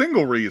think of a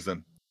single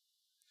reason.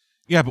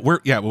 Yeah, but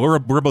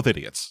we're both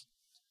idiots.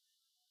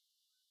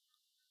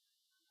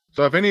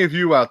 So if any of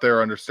you out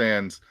there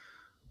understands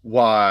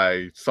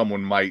why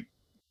someone might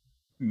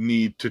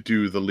need to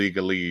do the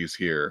legalese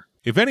here.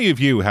 If any of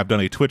you have done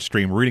a Twitch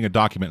stream reading a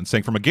document and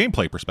saying from a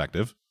gameplay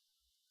perspective,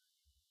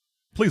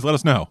 please let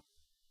us know.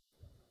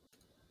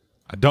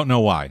 I don't know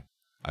why.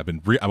 I've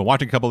been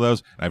watching a couple of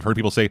those, and I've heard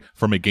people say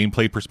from a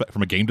gameplay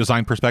from a game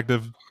design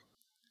perspective,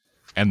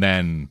 and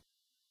then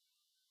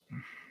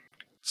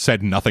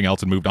said nothing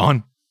else and moved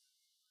on.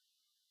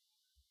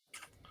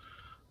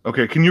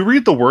 Okay, can you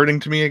read the wording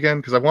to me again?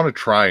 Because I want to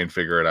try and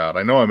figure it out.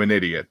 I know I'm an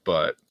idiot,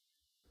 but...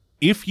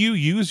 If you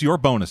use your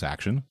bonus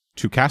action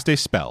to cast a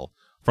spell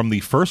from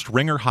the first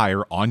ring or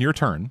higher on your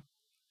turn,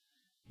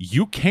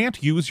 you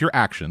can't use your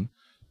action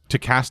to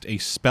cast a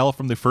spell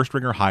from the first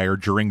ring or higher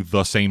during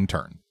the same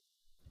turn.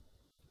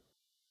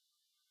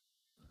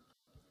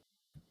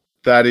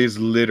 That is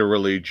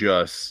literally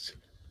just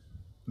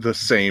the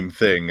same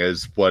thing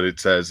as what it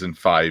says in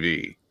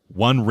 5e.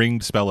 1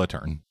 ringed spell a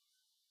turn.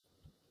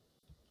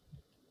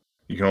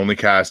 You can only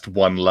cast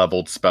 1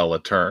 leveled spell a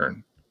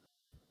turn.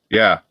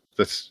 Yeah.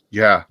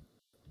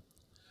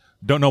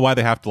 Don't know why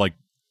they have to like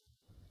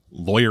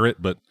lawyer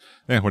it, but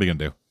what are you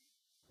gonna do?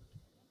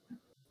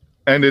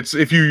 And it's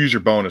if you use your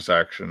bonus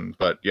action,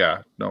 but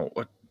yeah, no.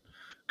 What?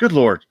 Good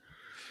lord.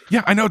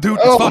 Yeah, I know, dude.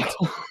 It's fucked.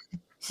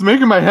 It's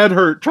making my head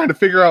hurt trying to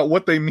figure out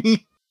what they mean.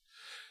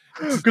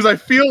 Because I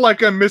feel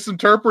like I'm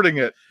misinterpreting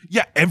it.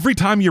 Yeah, every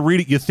time you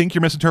read it, you think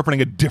you're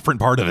misinterpreting a different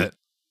part of it.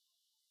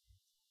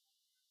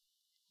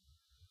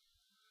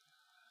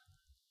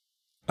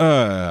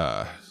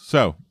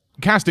 So,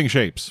 casting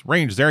shapes,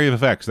 ranges, area of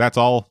effects, that's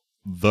all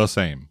the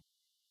same.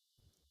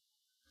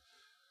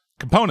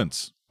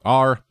 Components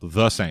are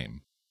the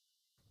same.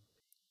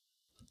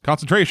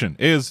 Concentration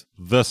is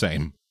the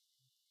same.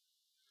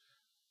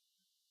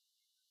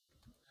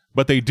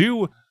 But they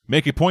do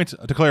make a point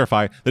to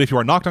clarify that if you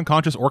are knocked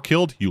unconscious or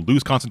killed, you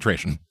lose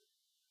concentration.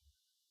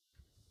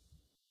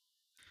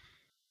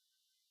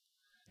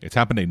 It's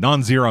happened a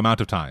non-zero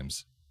amount of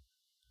times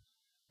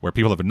where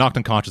people have been knocked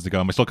unconscious and go,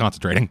 am I still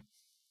concentrating?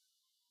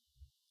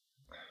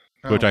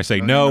 To which I say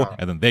no,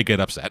 and then they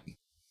get upset.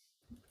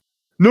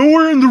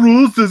 Nowhere in the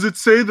rules does it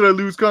say that I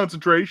lose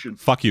concentration.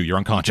 Fuck you, you're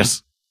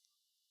unconscious.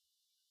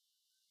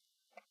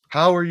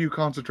 How are you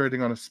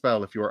concentrating on a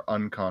spell if you are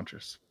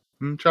unconscious?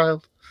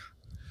 child.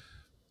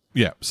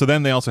 Yeah. So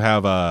then they also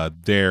have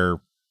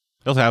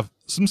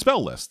some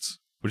spell lists,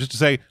 which is to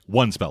say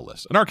one spell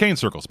list, an arcane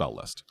circle spell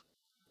list,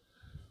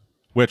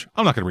 which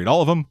I'm not going to read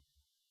all of them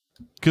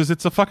because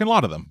it's a fucking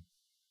lot of them.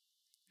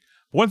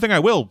 One thing I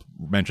will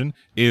mention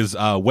is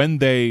when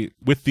they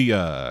with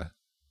the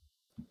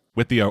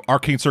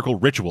arcane circle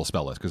ritual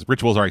spell list, because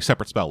rituals are a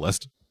separate spell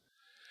list.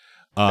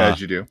 As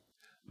you do.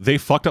 They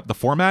fucked up the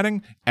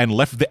formatting and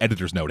left the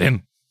editor's note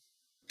in.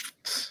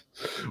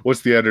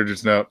 What's the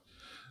editor's note?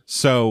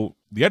 So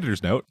the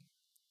editor's note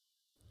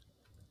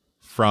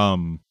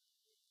from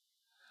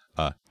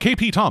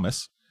KP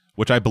Thomas,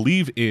 which I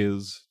believe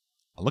is,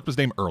 I looked up his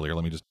name earlier.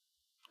 Let me just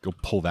go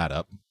pull that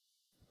up.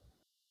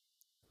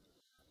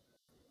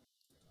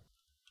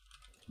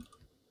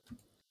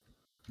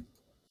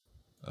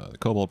 The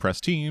Kobold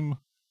Press team.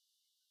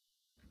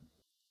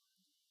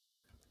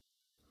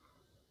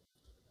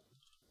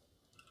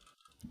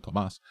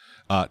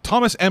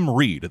 Thomas M.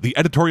 Reed, the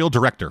editorial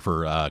director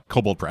for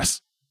Kobold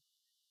Press.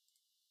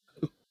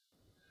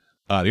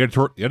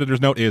 The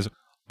editor's note is,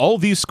 all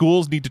these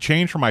schools need to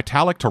change from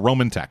italic to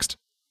Roman text.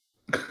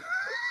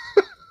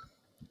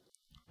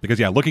 Because,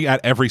 yeah, looking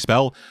at every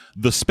spell,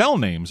 the spell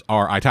names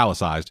are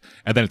italicized,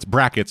 and then it's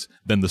brackets,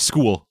 then the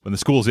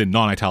school's in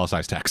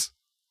non-italicized text.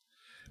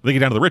 Then get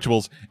down to the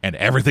rituals, and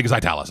everything is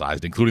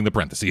italicized, including the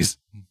parentheses.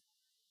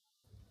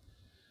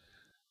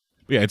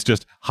 Yeah, it's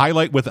just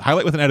highlight with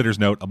an editor's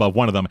note above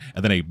one of them,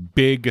 and then a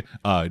big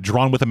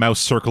drawn with a mouse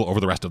circle over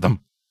the rest of them.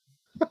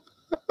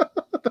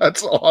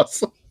 That's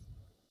awesome.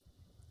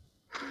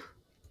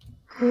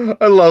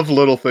 I love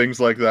little things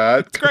like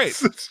that. It's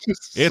great. It's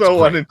just so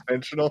great.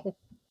 Unintentional.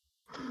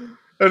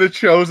 And it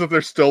shows that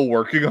they're still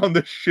working on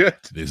this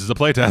shit. This is a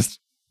playtest.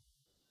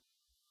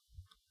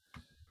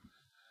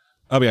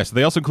 Oh, yeah, so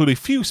they also include a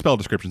few spell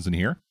descriptions in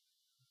here.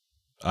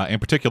 In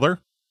particular,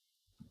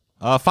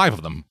 5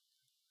 of them.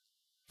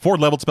 4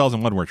 leveled spells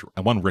and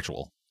one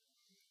ritual.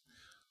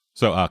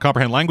 So,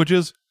 comprehend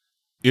languages,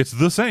 it's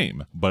the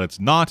same, but it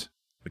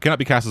cannot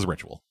be cast as a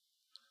ritual.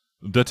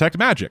 Detect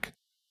magic,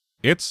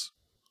 it's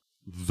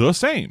the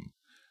same,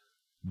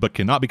 but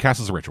cannot be cast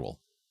as a ritual.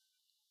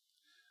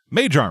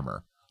 Mage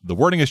armor, the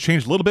wording has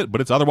changed a little bit, but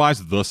it's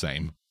otherwise the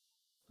same.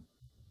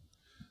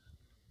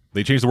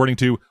 They changed the wording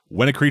to,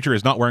 when a creature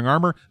is not wearing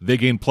armor, they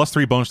gain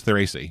 +3 bonus to their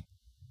AC.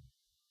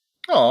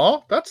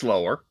 Aw, that's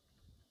lower.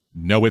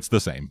 No, it's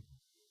the same.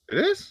 It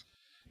is?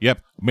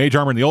 Yep. Mage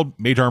armor in the old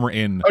mage armor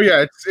in... Oh,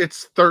 yeah,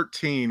 it's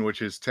 13,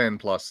 which is 10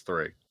 plus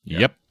 3.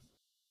 Yep.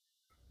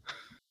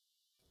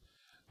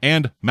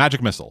 And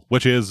magic missile,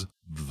 which is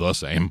the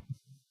same.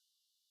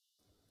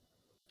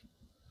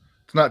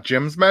 It's not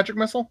Jim's magic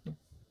missile?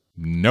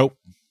 Nope.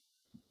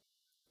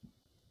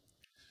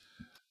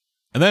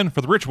 And then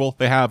for the ritual,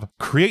 they have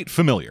create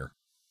familiar.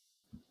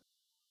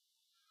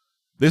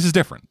 This is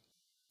different.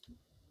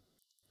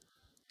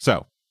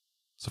 So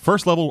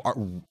first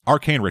level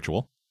arcane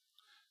ritual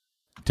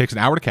takes an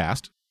hour to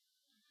cast,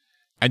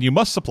 and you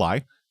must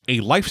supply a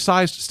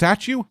life-sized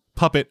statue,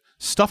 puppet,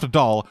 stuffed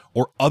doll,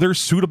 or other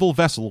suitable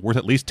vessel worth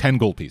at least 10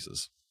 gold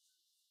pieces.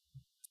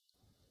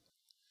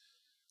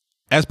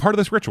 As part of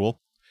this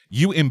ritual,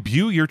 you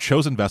imbue your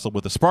chosen vessel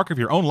with the spark of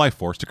your own life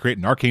force to create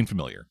an arcane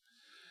familiar.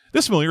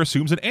 This familiar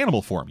assumes an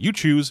animal form. You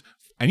choose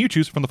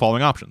from the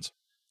following options: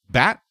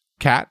 bat,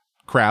 cat,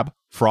 crab,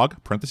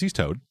 frog, parentheses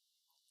toad,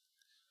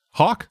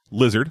 hawk,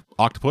 lizard,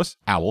 octopus,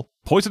 owl,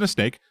 poisonous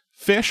snake,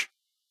 fish,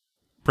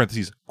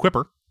 parentheses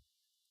quipper,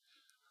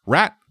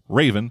 rat,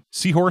 raven,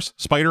 seahorse,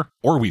 spider,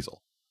 or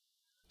weasel.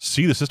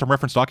 See the system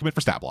reference document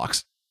for stat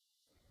blocks.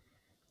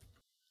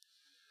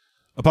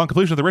 Upon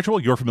completion of the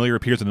ritual, your familiar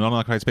appears in an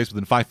unoccupied space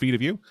within 5 feet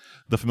of you.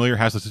 The familiar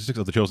has the statistics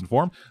of the chosen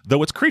form,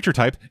 though its creature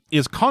type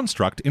is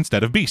construct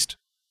instead of beast.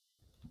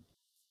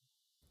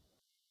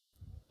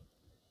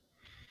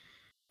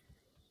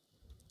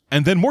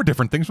 And then more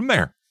different things from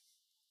there.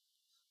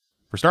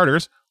 For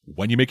starters,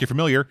 when you make your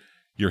familiar,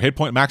 your hit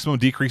point maximum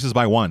decreases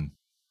by 1.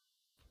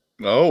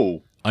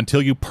 Oh.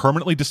 Until you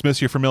permanently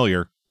dismiss your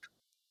familiar,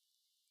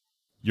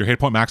 your hit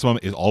point maximum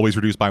is always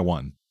reduced by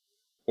 1.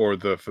 Or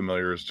the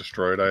familiar is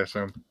destroyed, I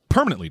assume.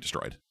 Permanently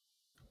destroyed.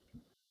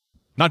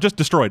 Not just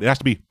destroyed, it has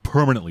to be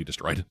permanently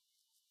destroyed.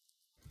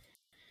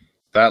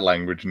 That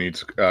language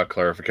needs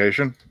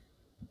clarification.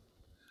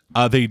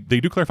 They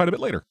do clarify it a bit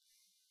later.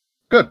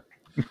 Good.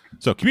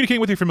 So, communicating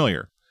with your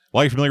familiar.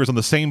 While your familiar is on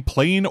the same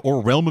plane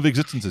or realm of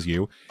existence as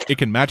you, it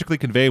can magically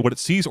convey what it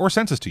sees or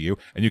senses to you,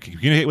 and you can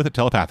communicate with it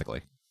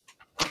telepathically.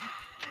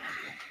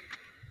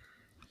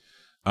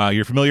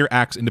 Your familiar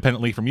acts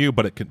independently from you,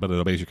 but it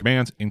obeys your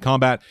commands. In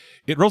combat,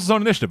 it rolls its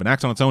own initiative and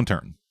acts on its own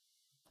turn.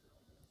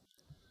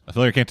 A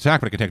familiar can't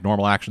attack, but it can take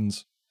normal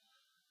actions.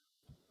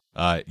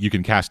 You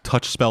can cast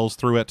touch spells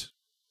through it.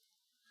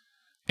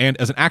 And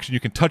as an action, you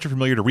can touch your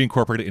familiar to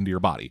reincorporate it into your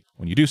body.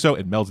 When you do so,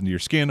 it melds into your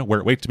skin, where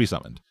it waits to be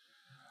summoned.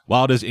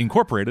 While it is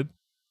incorporated,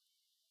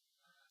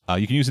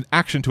 you can use an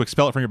action to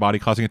expel it from your body,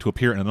 causing it to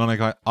appear in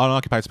an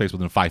unoccupied space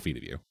within 5 feet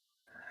of you.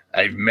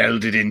 I've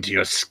melded into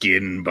your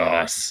skin,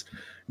 boss.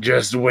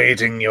 Just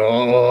waiting your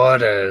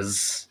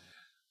orders.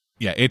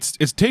 Yeah, it's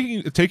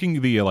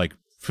taking the like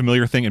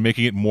familiar thing and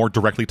making it more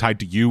directly tied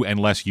to you and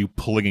less you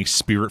pulling a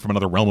spirit from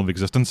another realm of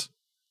existence.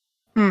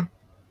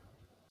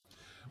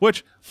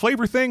 Which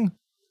flavor thing?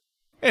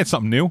 It's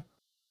something new.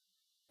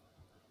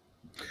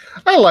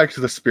 I liked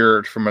the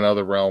spirit from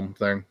another realm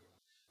thing.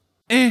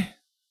 It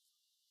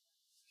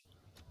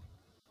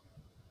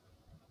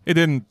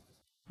didn't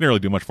really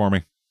do much for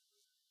me.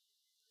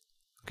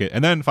 Okay,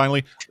 and then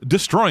finally,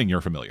 destroying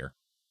your familiar.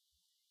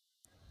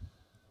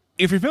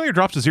 If your familiar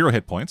drops to 0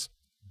 hit points,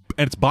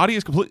 and its body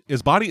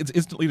is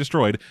instantly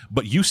destroyed,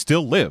 but you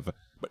still live.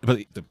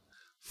 But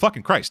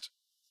fucking Christ.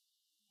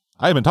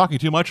 I have been talking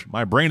too much.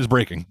 My brain is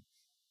breaking.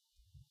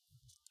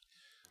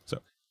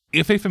 So,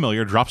 if a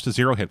familiar drops to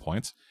 0 hit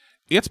points,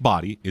 its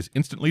body is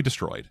instantly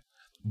destroyed.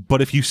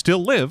 But if you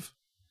still live,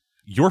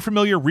 your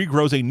familiar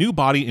regrows a new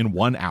body in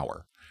 1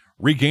 hour,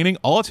 regaining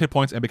all its hit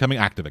points and becoming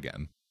active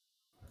again.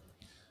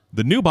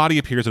 The new body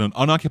appears in an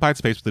unoccupied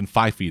space within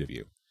 5 feet of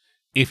you.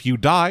 If you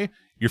die,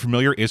 your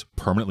familiar is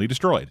permanently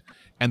destroyed,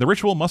 and the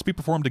ritual must be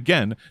performed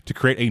again to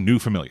create a new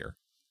familiar.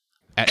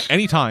 At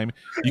any time,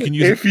 you can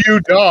use If you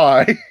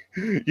die,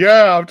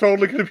 yeah, I'm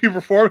totally going to be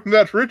performing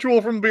that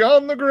ritual from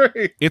beyond the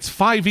grave. It's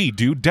 5e,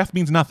 dude. Death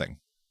means nothing.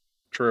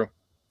 True.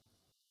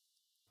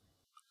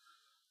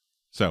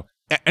 So,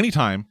 at any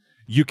time,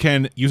 you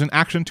can use an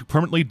action to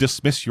permanently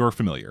dismiss your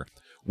familiar,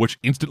 which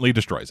instantly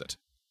destroys it.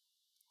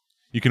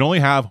 You can only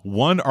have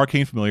one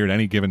arcane familiar at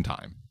any given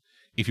time.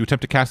 If you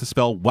attempt to cast a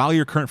spell while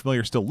your current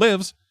familiar still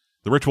lives,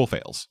 the ritual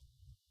fails.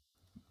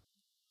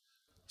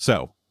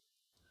 So,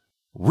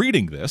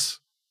 reading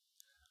this,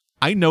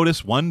 I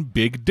notice one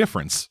big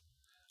difference.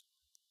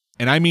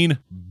 And I mean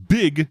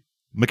big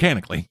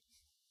mechanically.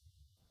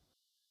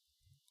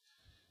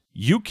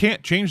 You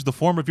can't change the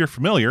form of your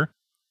familiar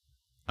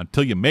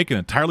until you make an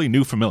entirely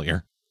new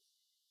familiar.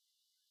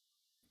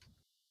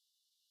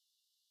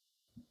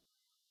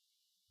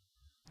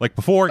 Like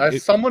before...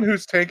 As someone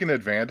who's taken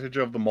advantage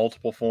of the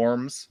multiple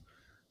forms,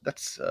 that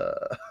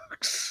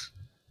sucks.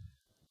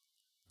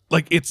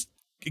 Like, it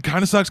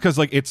kind of sucks because,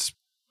 like, it's...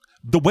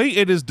 The way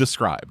it is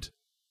described,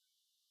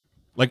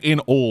 like in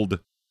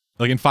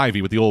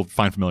 5e with the old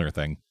Find Familiar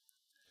thing,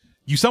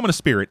 you summon a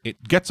spirit,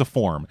 it gets a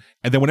form,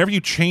 and then whenever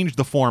you change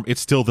the form,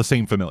 it's still the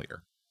same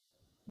familiar.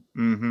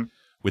 Mm-hmm.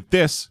 With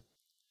this,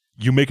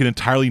 you make an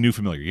entirely new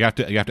familiar. You have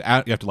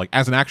to like,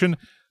 as an action,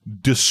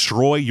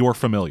 destroy your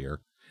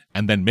familiar,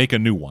 and then make a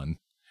new one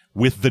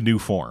with the new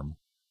form.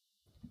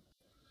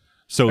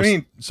 So, I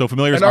mean, so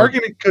familiars. An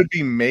argument could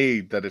be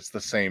made that it's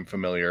the same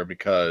familiar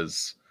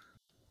because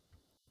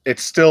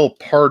it's still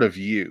part of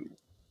you.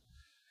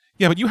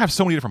 Yeah, but you have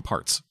so many different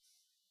parts.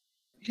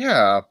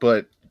 Yeah,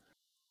 but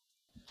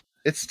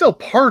it's still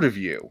part of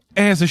you.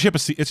 And it's a ship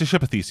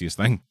of Theseus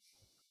thing.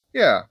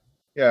 Yeah,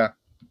 it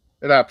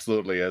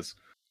absolutely is.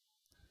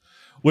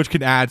 Which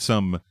can add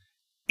some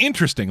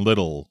interesting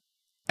little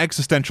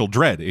existential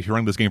dread if you're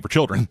running this game for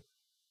children.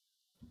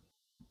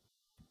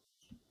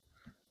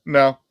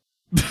 No.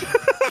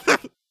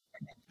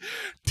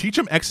 Teach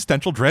them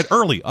existential dread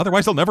early,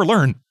 otherwise they'll never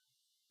learn.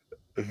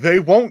 They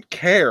won't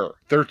care.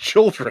 They're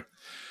children.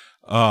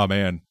 Oh,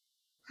 man.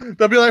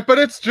 They'll be like, but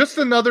it's just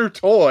another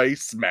toy.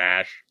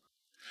 Smash.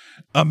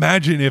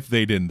 Imagine if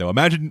they didn't, though.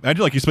 Imagine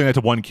like you explain that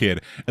to one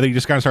kid, and then he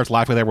just kind of starts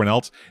laughing with everyone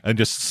else, and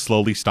just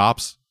slowly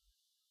stops.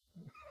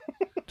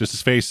 Just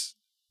his face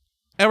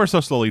ever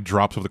so slowly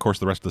drops over the course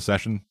of the rest of the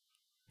session.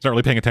 He's not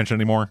really paying attention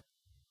anymore.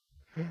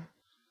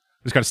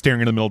 Just kind of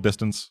staring into the middle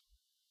distance.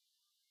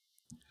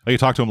 Oh, you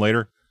talk to him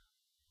later.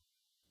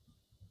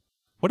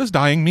 What does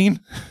dying mean?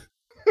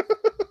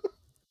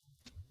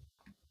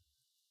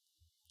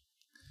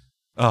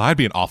 Oh, I'd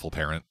be an awful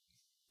parent.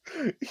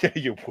 Yeah,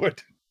 you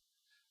would.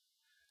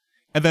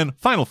 And then,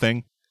 final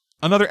thing,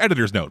 another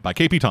editor's note by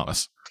KP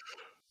Thomas.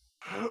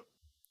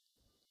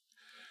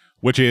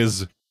 Which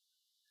is,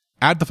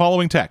 add the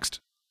following text.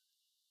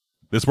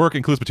 This work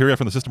includes material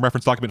from the System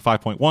Reference Document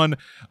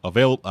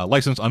 5.1,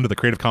 licensed under the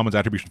Creative Commons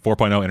Attribution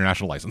 4.0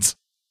 International License.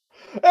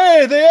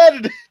 Hey, they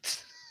added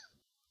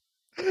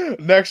it!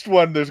 Next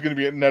one, there's going to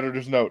be an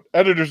editor's note.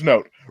 Editor's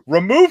note.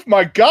 Remove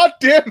my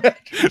goddamn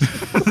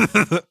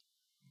editors!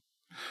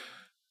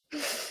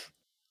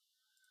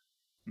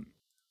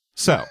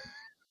 So,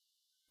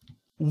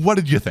 what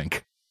did you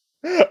think?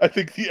 I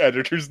think the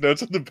editor's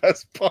notes are the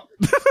best part.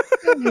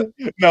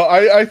 No,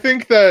 I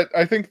think that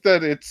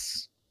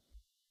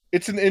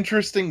it's an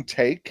interesting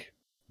take,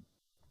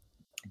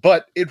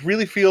 but it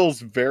really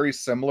feels very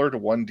similar to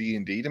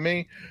 1D&D to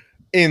me,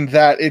 in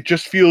that it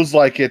just feels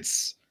like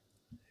it's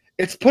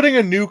putting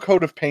a new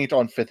coat of paint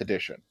on 5th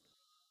edition.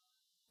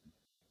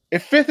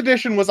 If 5th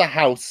edition was a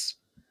house,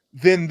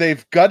 then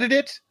they've gutted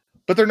it,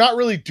 but they're not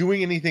really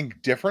doing anything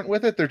different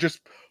with it. They're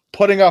just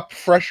putting up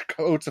fresh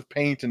coats of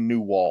paint and new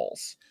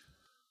walls.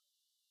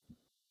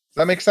 Does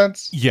that make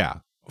sense? Yeah.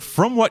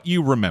 From what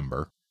you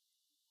remember.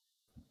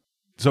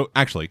 So,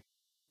 actually,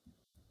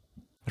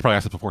 I probably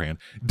asked this beforehand.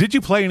 Did you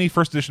play any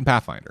 1st edition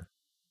Pathfinder?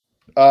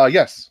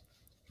 Yes.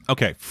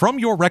 Okay. From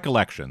your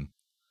recollection,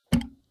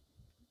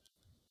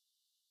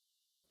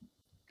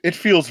 It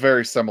feels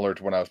very similar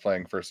to when I was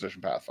playing First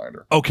Edition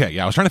Pathfinder. Okay,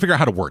 yeah, I was trying to figure out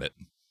how to word it.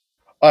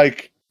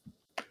 Like,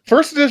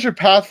 First Edition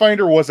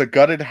Pathfinder was a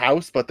gutted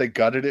house, but they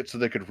gutted it so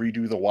they could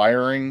redo the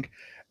wiring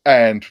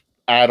and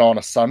add on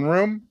a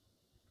sunroom,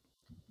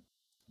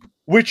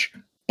 which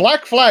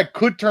Black Flag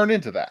could turn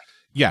into that.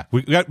 Yeah,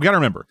 we got to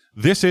remember,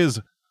 this is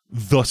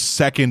the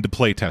second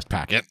playtest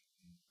packet.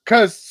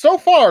 Because so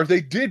far,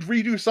 they did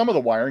redo some of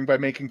the wiring by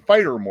making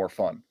Fighter more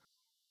fun.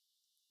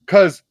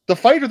 Because the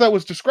Fighter that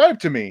was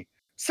described to me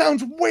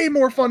sounds way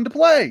more fun to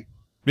play.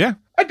 Yeah.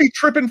 I'd be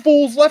tripping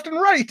fools left and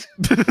right.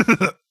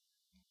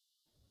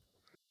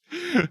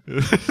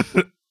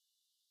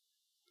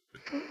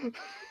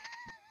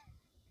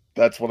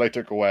 That's what I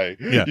took away.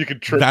 Yeah, you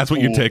could trip. That's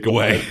what you take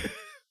away.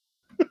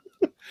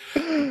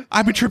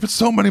 I'd be tripping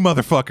so many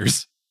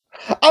motherfuckers.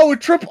 I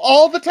would trip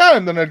all the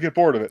time, then I'd get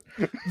bored of it.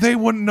 They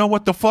wouldn't know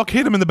what the fuck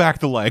hit him in the back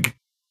of the leg.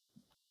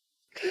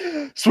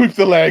 Sweep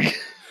the leg.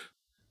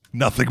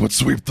 Nothing would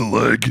sweep the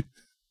leg.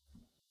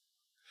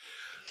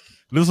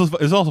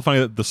 It's also funny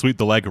that the sweep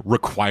the leg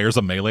requires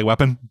a melee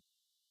weapon.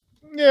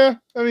 Yeah,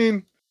 I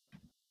mean,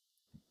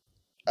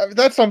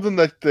 that's something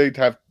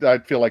that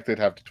I'd feel like they'd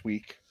have to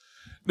tweak.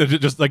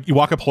 Just like you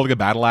walk up holding a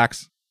battle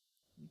axe,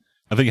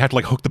 and then you have to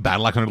like hook the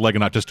battle axe on your leg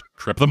and not just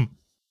trip them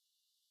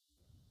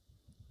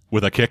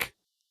with a kick.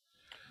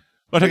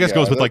 Which I guess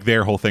goes with like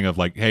their whole thing of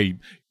like, hey,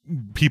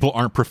 people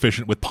aren't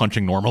proficient with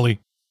punching normally.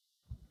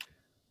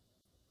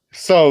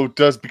 So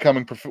does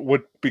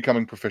would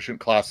becoming proficient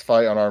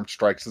classify unarmed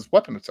strikes as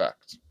weapon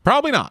attacks?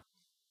 Probably not.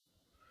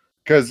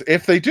 Because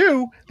if they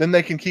do, then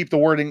they can keep the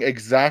wording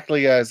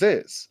exactly as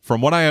is. From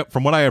what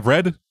I have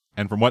read,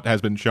 and from what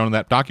has been shown in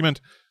that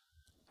document,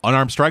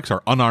 unarmed strikes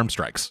are unarmed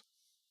strikes.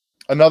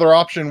 Another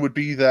option would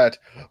be that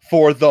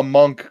for the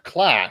monk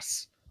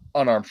class,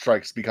 unarmed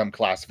strikes become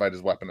classified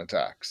as weapon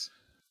attacks.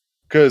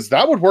 Because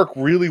that would work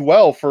really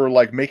well for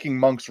like making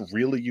monks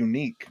really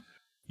unique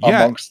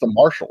amongst the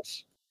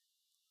martials.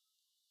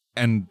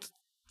 And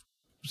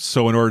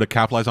so in order to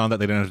capitalize on that,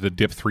 they didn't have to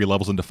dip 3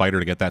 levels into fighter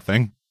to get that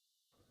thing.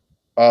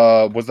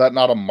 Was that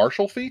not a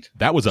martial feat?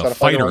 That was a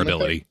fighter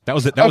ability. That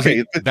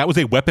was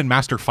a weapon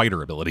master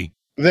fighter ability.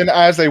 Then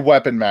as a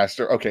weapon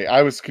master, okay,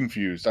 I was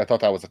confused. I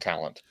thought that was a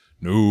talent.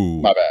 No.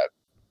 My bad.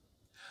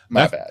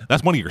 My bad.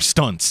 That's one of your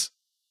stunts.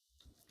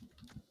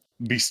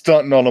 Be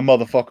stunting on a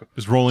motherfucker.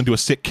 Just roll into a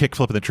sick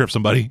kickflip and then trip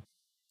somebody.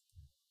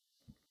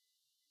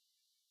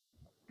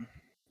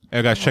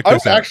 Hey guys, check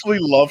this out. I would actually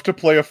love to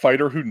play a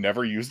fighter who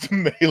never used a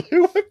melee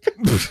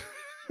weapon.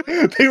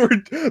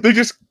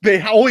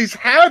 They always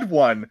had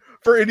one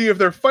for any of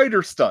their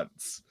fighter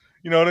stunts.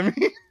 You know what I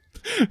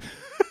mean?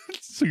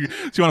 So you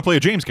want to play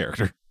a James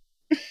character?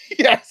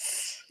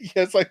 Yes,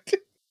 I did.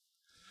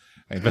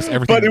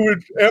 Everything.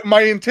 But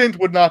my intent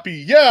would not be,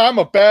 yeah, I'm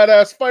a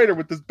badass fighter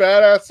with this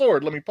badass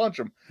sword. Let me punch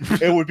him.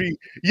 It would be,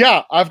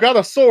 yeah, I've got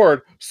a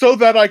sword so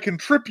that I can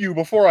trip you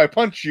before I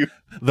punch you.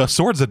 The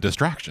sword's a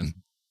distraction.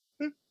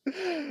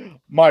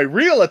 My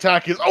real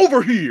attack is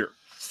over here.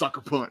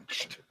 Sucker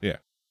punched. Yeah.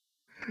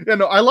 Yeah,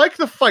 no, I like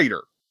the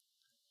fighter.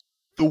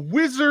 The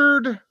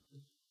wizard,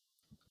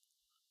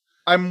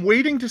 I'm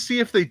waiting to see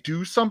if they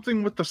do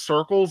something with the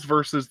circles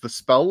versus the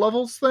spell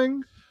levels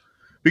thing.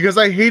 Because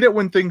I hate it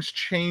when things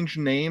change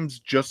names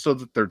just so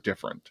that they're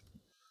different.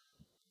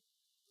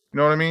 You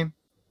know what I mean?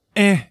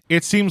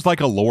 It seems like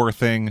a lore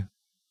thing.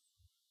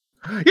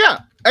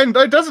 Yeah, and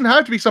it doesn't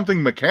have to be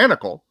something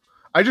mechanical.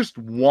 I just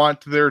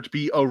want there to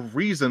be a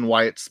reason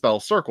why it's spell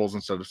circles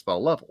instead of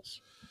spell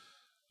levels.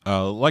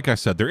 Like I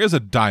said, there is a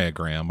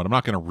diagram, but I'm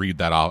not going to read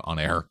that out on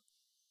air.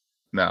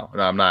 No,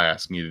 I'm not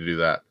asking you to do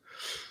that.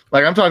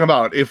 Like, I'm talking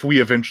about if we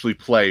eventually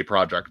play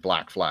Project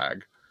Black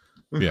Flag.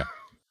 Yeah.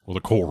 Well,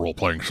 the core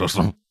role-playing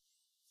system.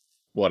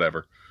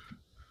 Whatever.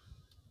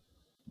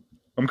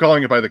 I'm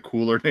calling it by the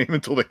cooler name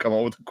until they come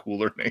up with a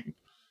cooler name.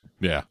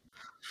 Yeah.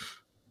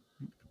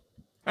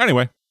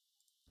 Anyway.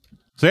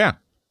 So, yeah.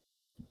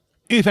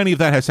 If any of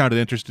that has sounded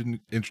interesting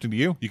to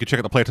you, you can check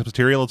out the playtest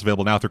material. It's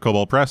available now through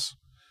Kobold Press.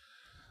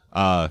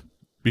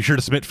 Be sure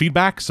to submit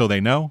feedback so they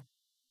know,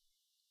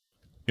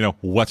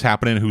 what's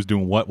happening, who's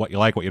doing what you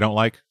like, what you don't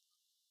like.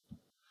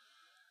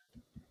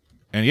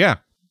 And yeah,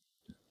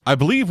 I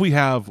believe we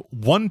have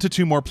 1 to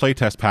 2 more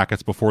playtest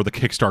packets before the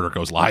Kickstarter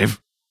goes live.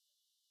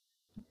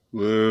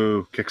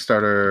 Woo,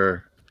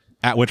 Kickstarter.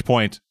 At which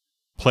point,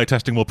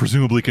 playtesting will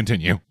presumably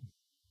continue.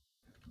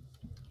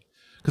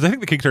 Because I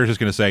think the Kickstarter is just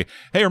going to say,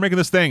 hey, we're making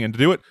this thing, and to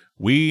do it,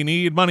 we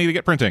need money to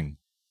get printing.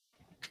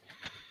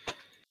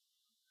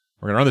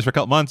 We're going to run this for a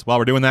couple months. While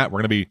we're doing that, we're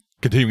going to be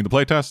continuing the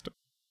playtest.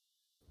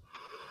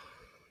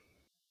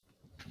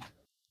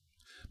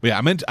 But yeah,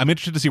 I'm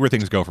interested to see where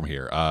things go from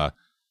here.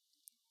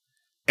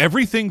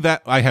 Everything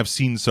that I have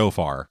seen so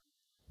far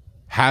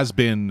has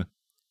been,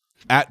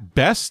 at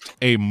best,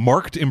 a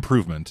marked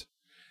improvement,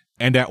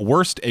 and at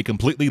worst, a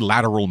completely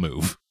lateral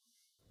move.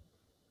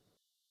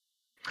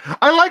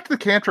 I liked the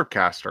Cantrip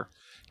Caster.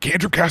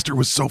 Cantrip Caster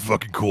was so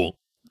fucking cool.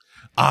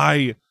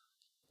 I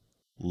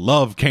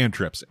love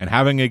cantrips, and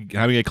having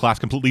a class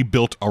completely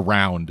built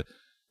around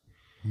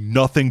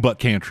nothing but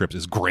cantrips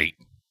is great.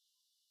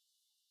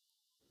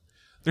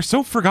 They're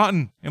so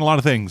forgotten in a lot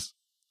of things.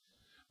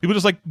 People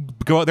just like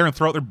go out there and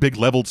throw out their big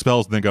leveled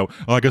spells and then go,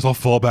 oh, I guess I'll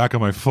fall back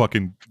on my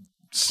fucking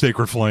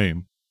sacred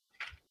flame.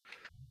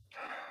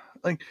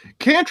 Like,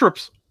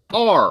 cantrips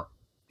are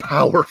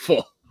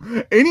powerful.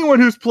 Anyone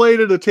who's played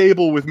at a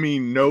table with me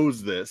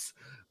knows this,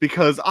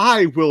 because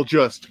I will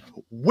just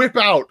whip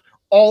out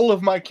all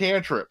of my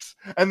cantrips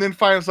and then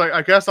find it's like,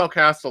 I guess I'll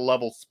cast a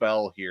level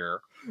spell here.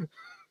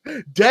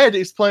 Dead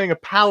is playing a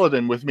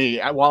paladin with me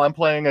while I'm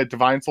playing a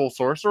divine soul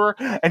sorcerer,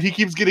 and he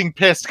keeps getting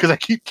pissed because I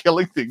keep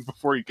killing things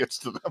before he gets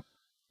to them.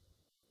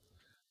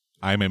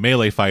 I'm a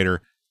melee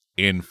fighter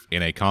in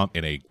a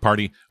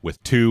party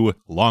with 2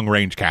 long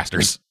range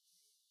casters.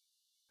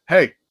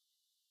 Hey,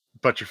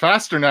 but you're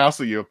faster now,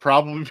 so you'll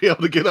probably be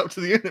able to get up to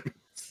the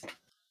enemies.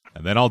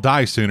 And then I'll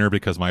die sooner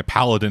because my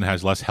paladin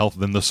has less health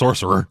than the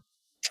sorcerer.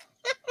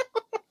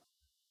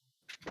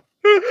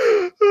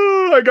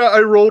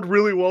 I rolled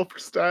really well for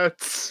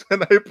stats,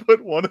 and I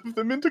put one of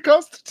them into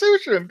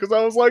Constitution because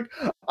I was like,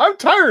 I'm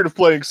tired of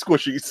playing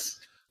squishies.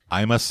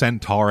 I'm a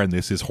centaur, and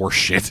this is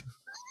horseshit.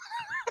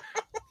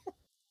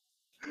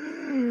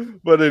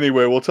 But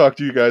anyway, we'll talk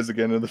to you guys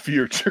again in the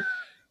future.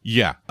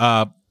 Yeah,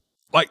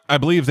 like I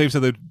believe they've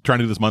said they're trying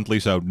to do this monthly.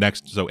 So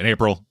in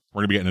April,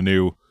 we're gonna be getting a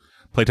new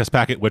playtest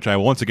packet, which I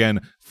will once again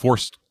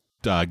force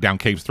down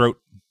Cave's throat.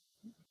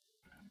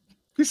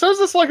 He says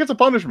this like it's a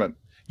punishment.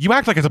 You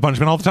act like it's a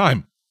punishment all the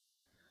time.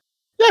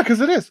 Yeah,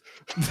 because it is.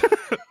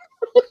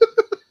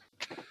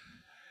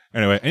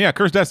 Anyway, and yeah,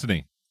 Cursed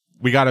Destiny.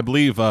 We got, I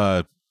believe,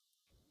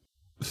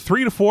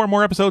 3 to 4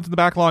 more episodes in the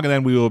backlog, and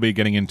then we will be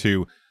getting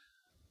into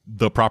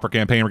the proper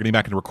campaign. We're getting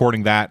back into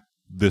recording that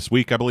this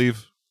week, I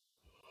believe.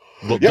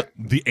 Yep.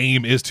 The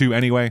aim is to,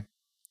 anyway.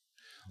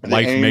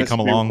 Life may come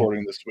along.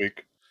 Recording this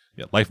week.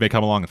 Yeah, life may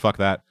come along and fuck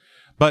that.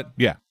 But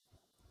yeah.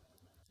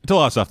 Until a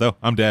lot of stuff, though.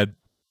 I'm Dead.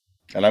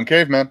 And I'm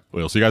Caveman.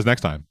 We'll see you guys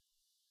next time.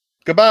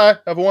 Goodbye.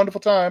 Have a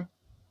wonderful time.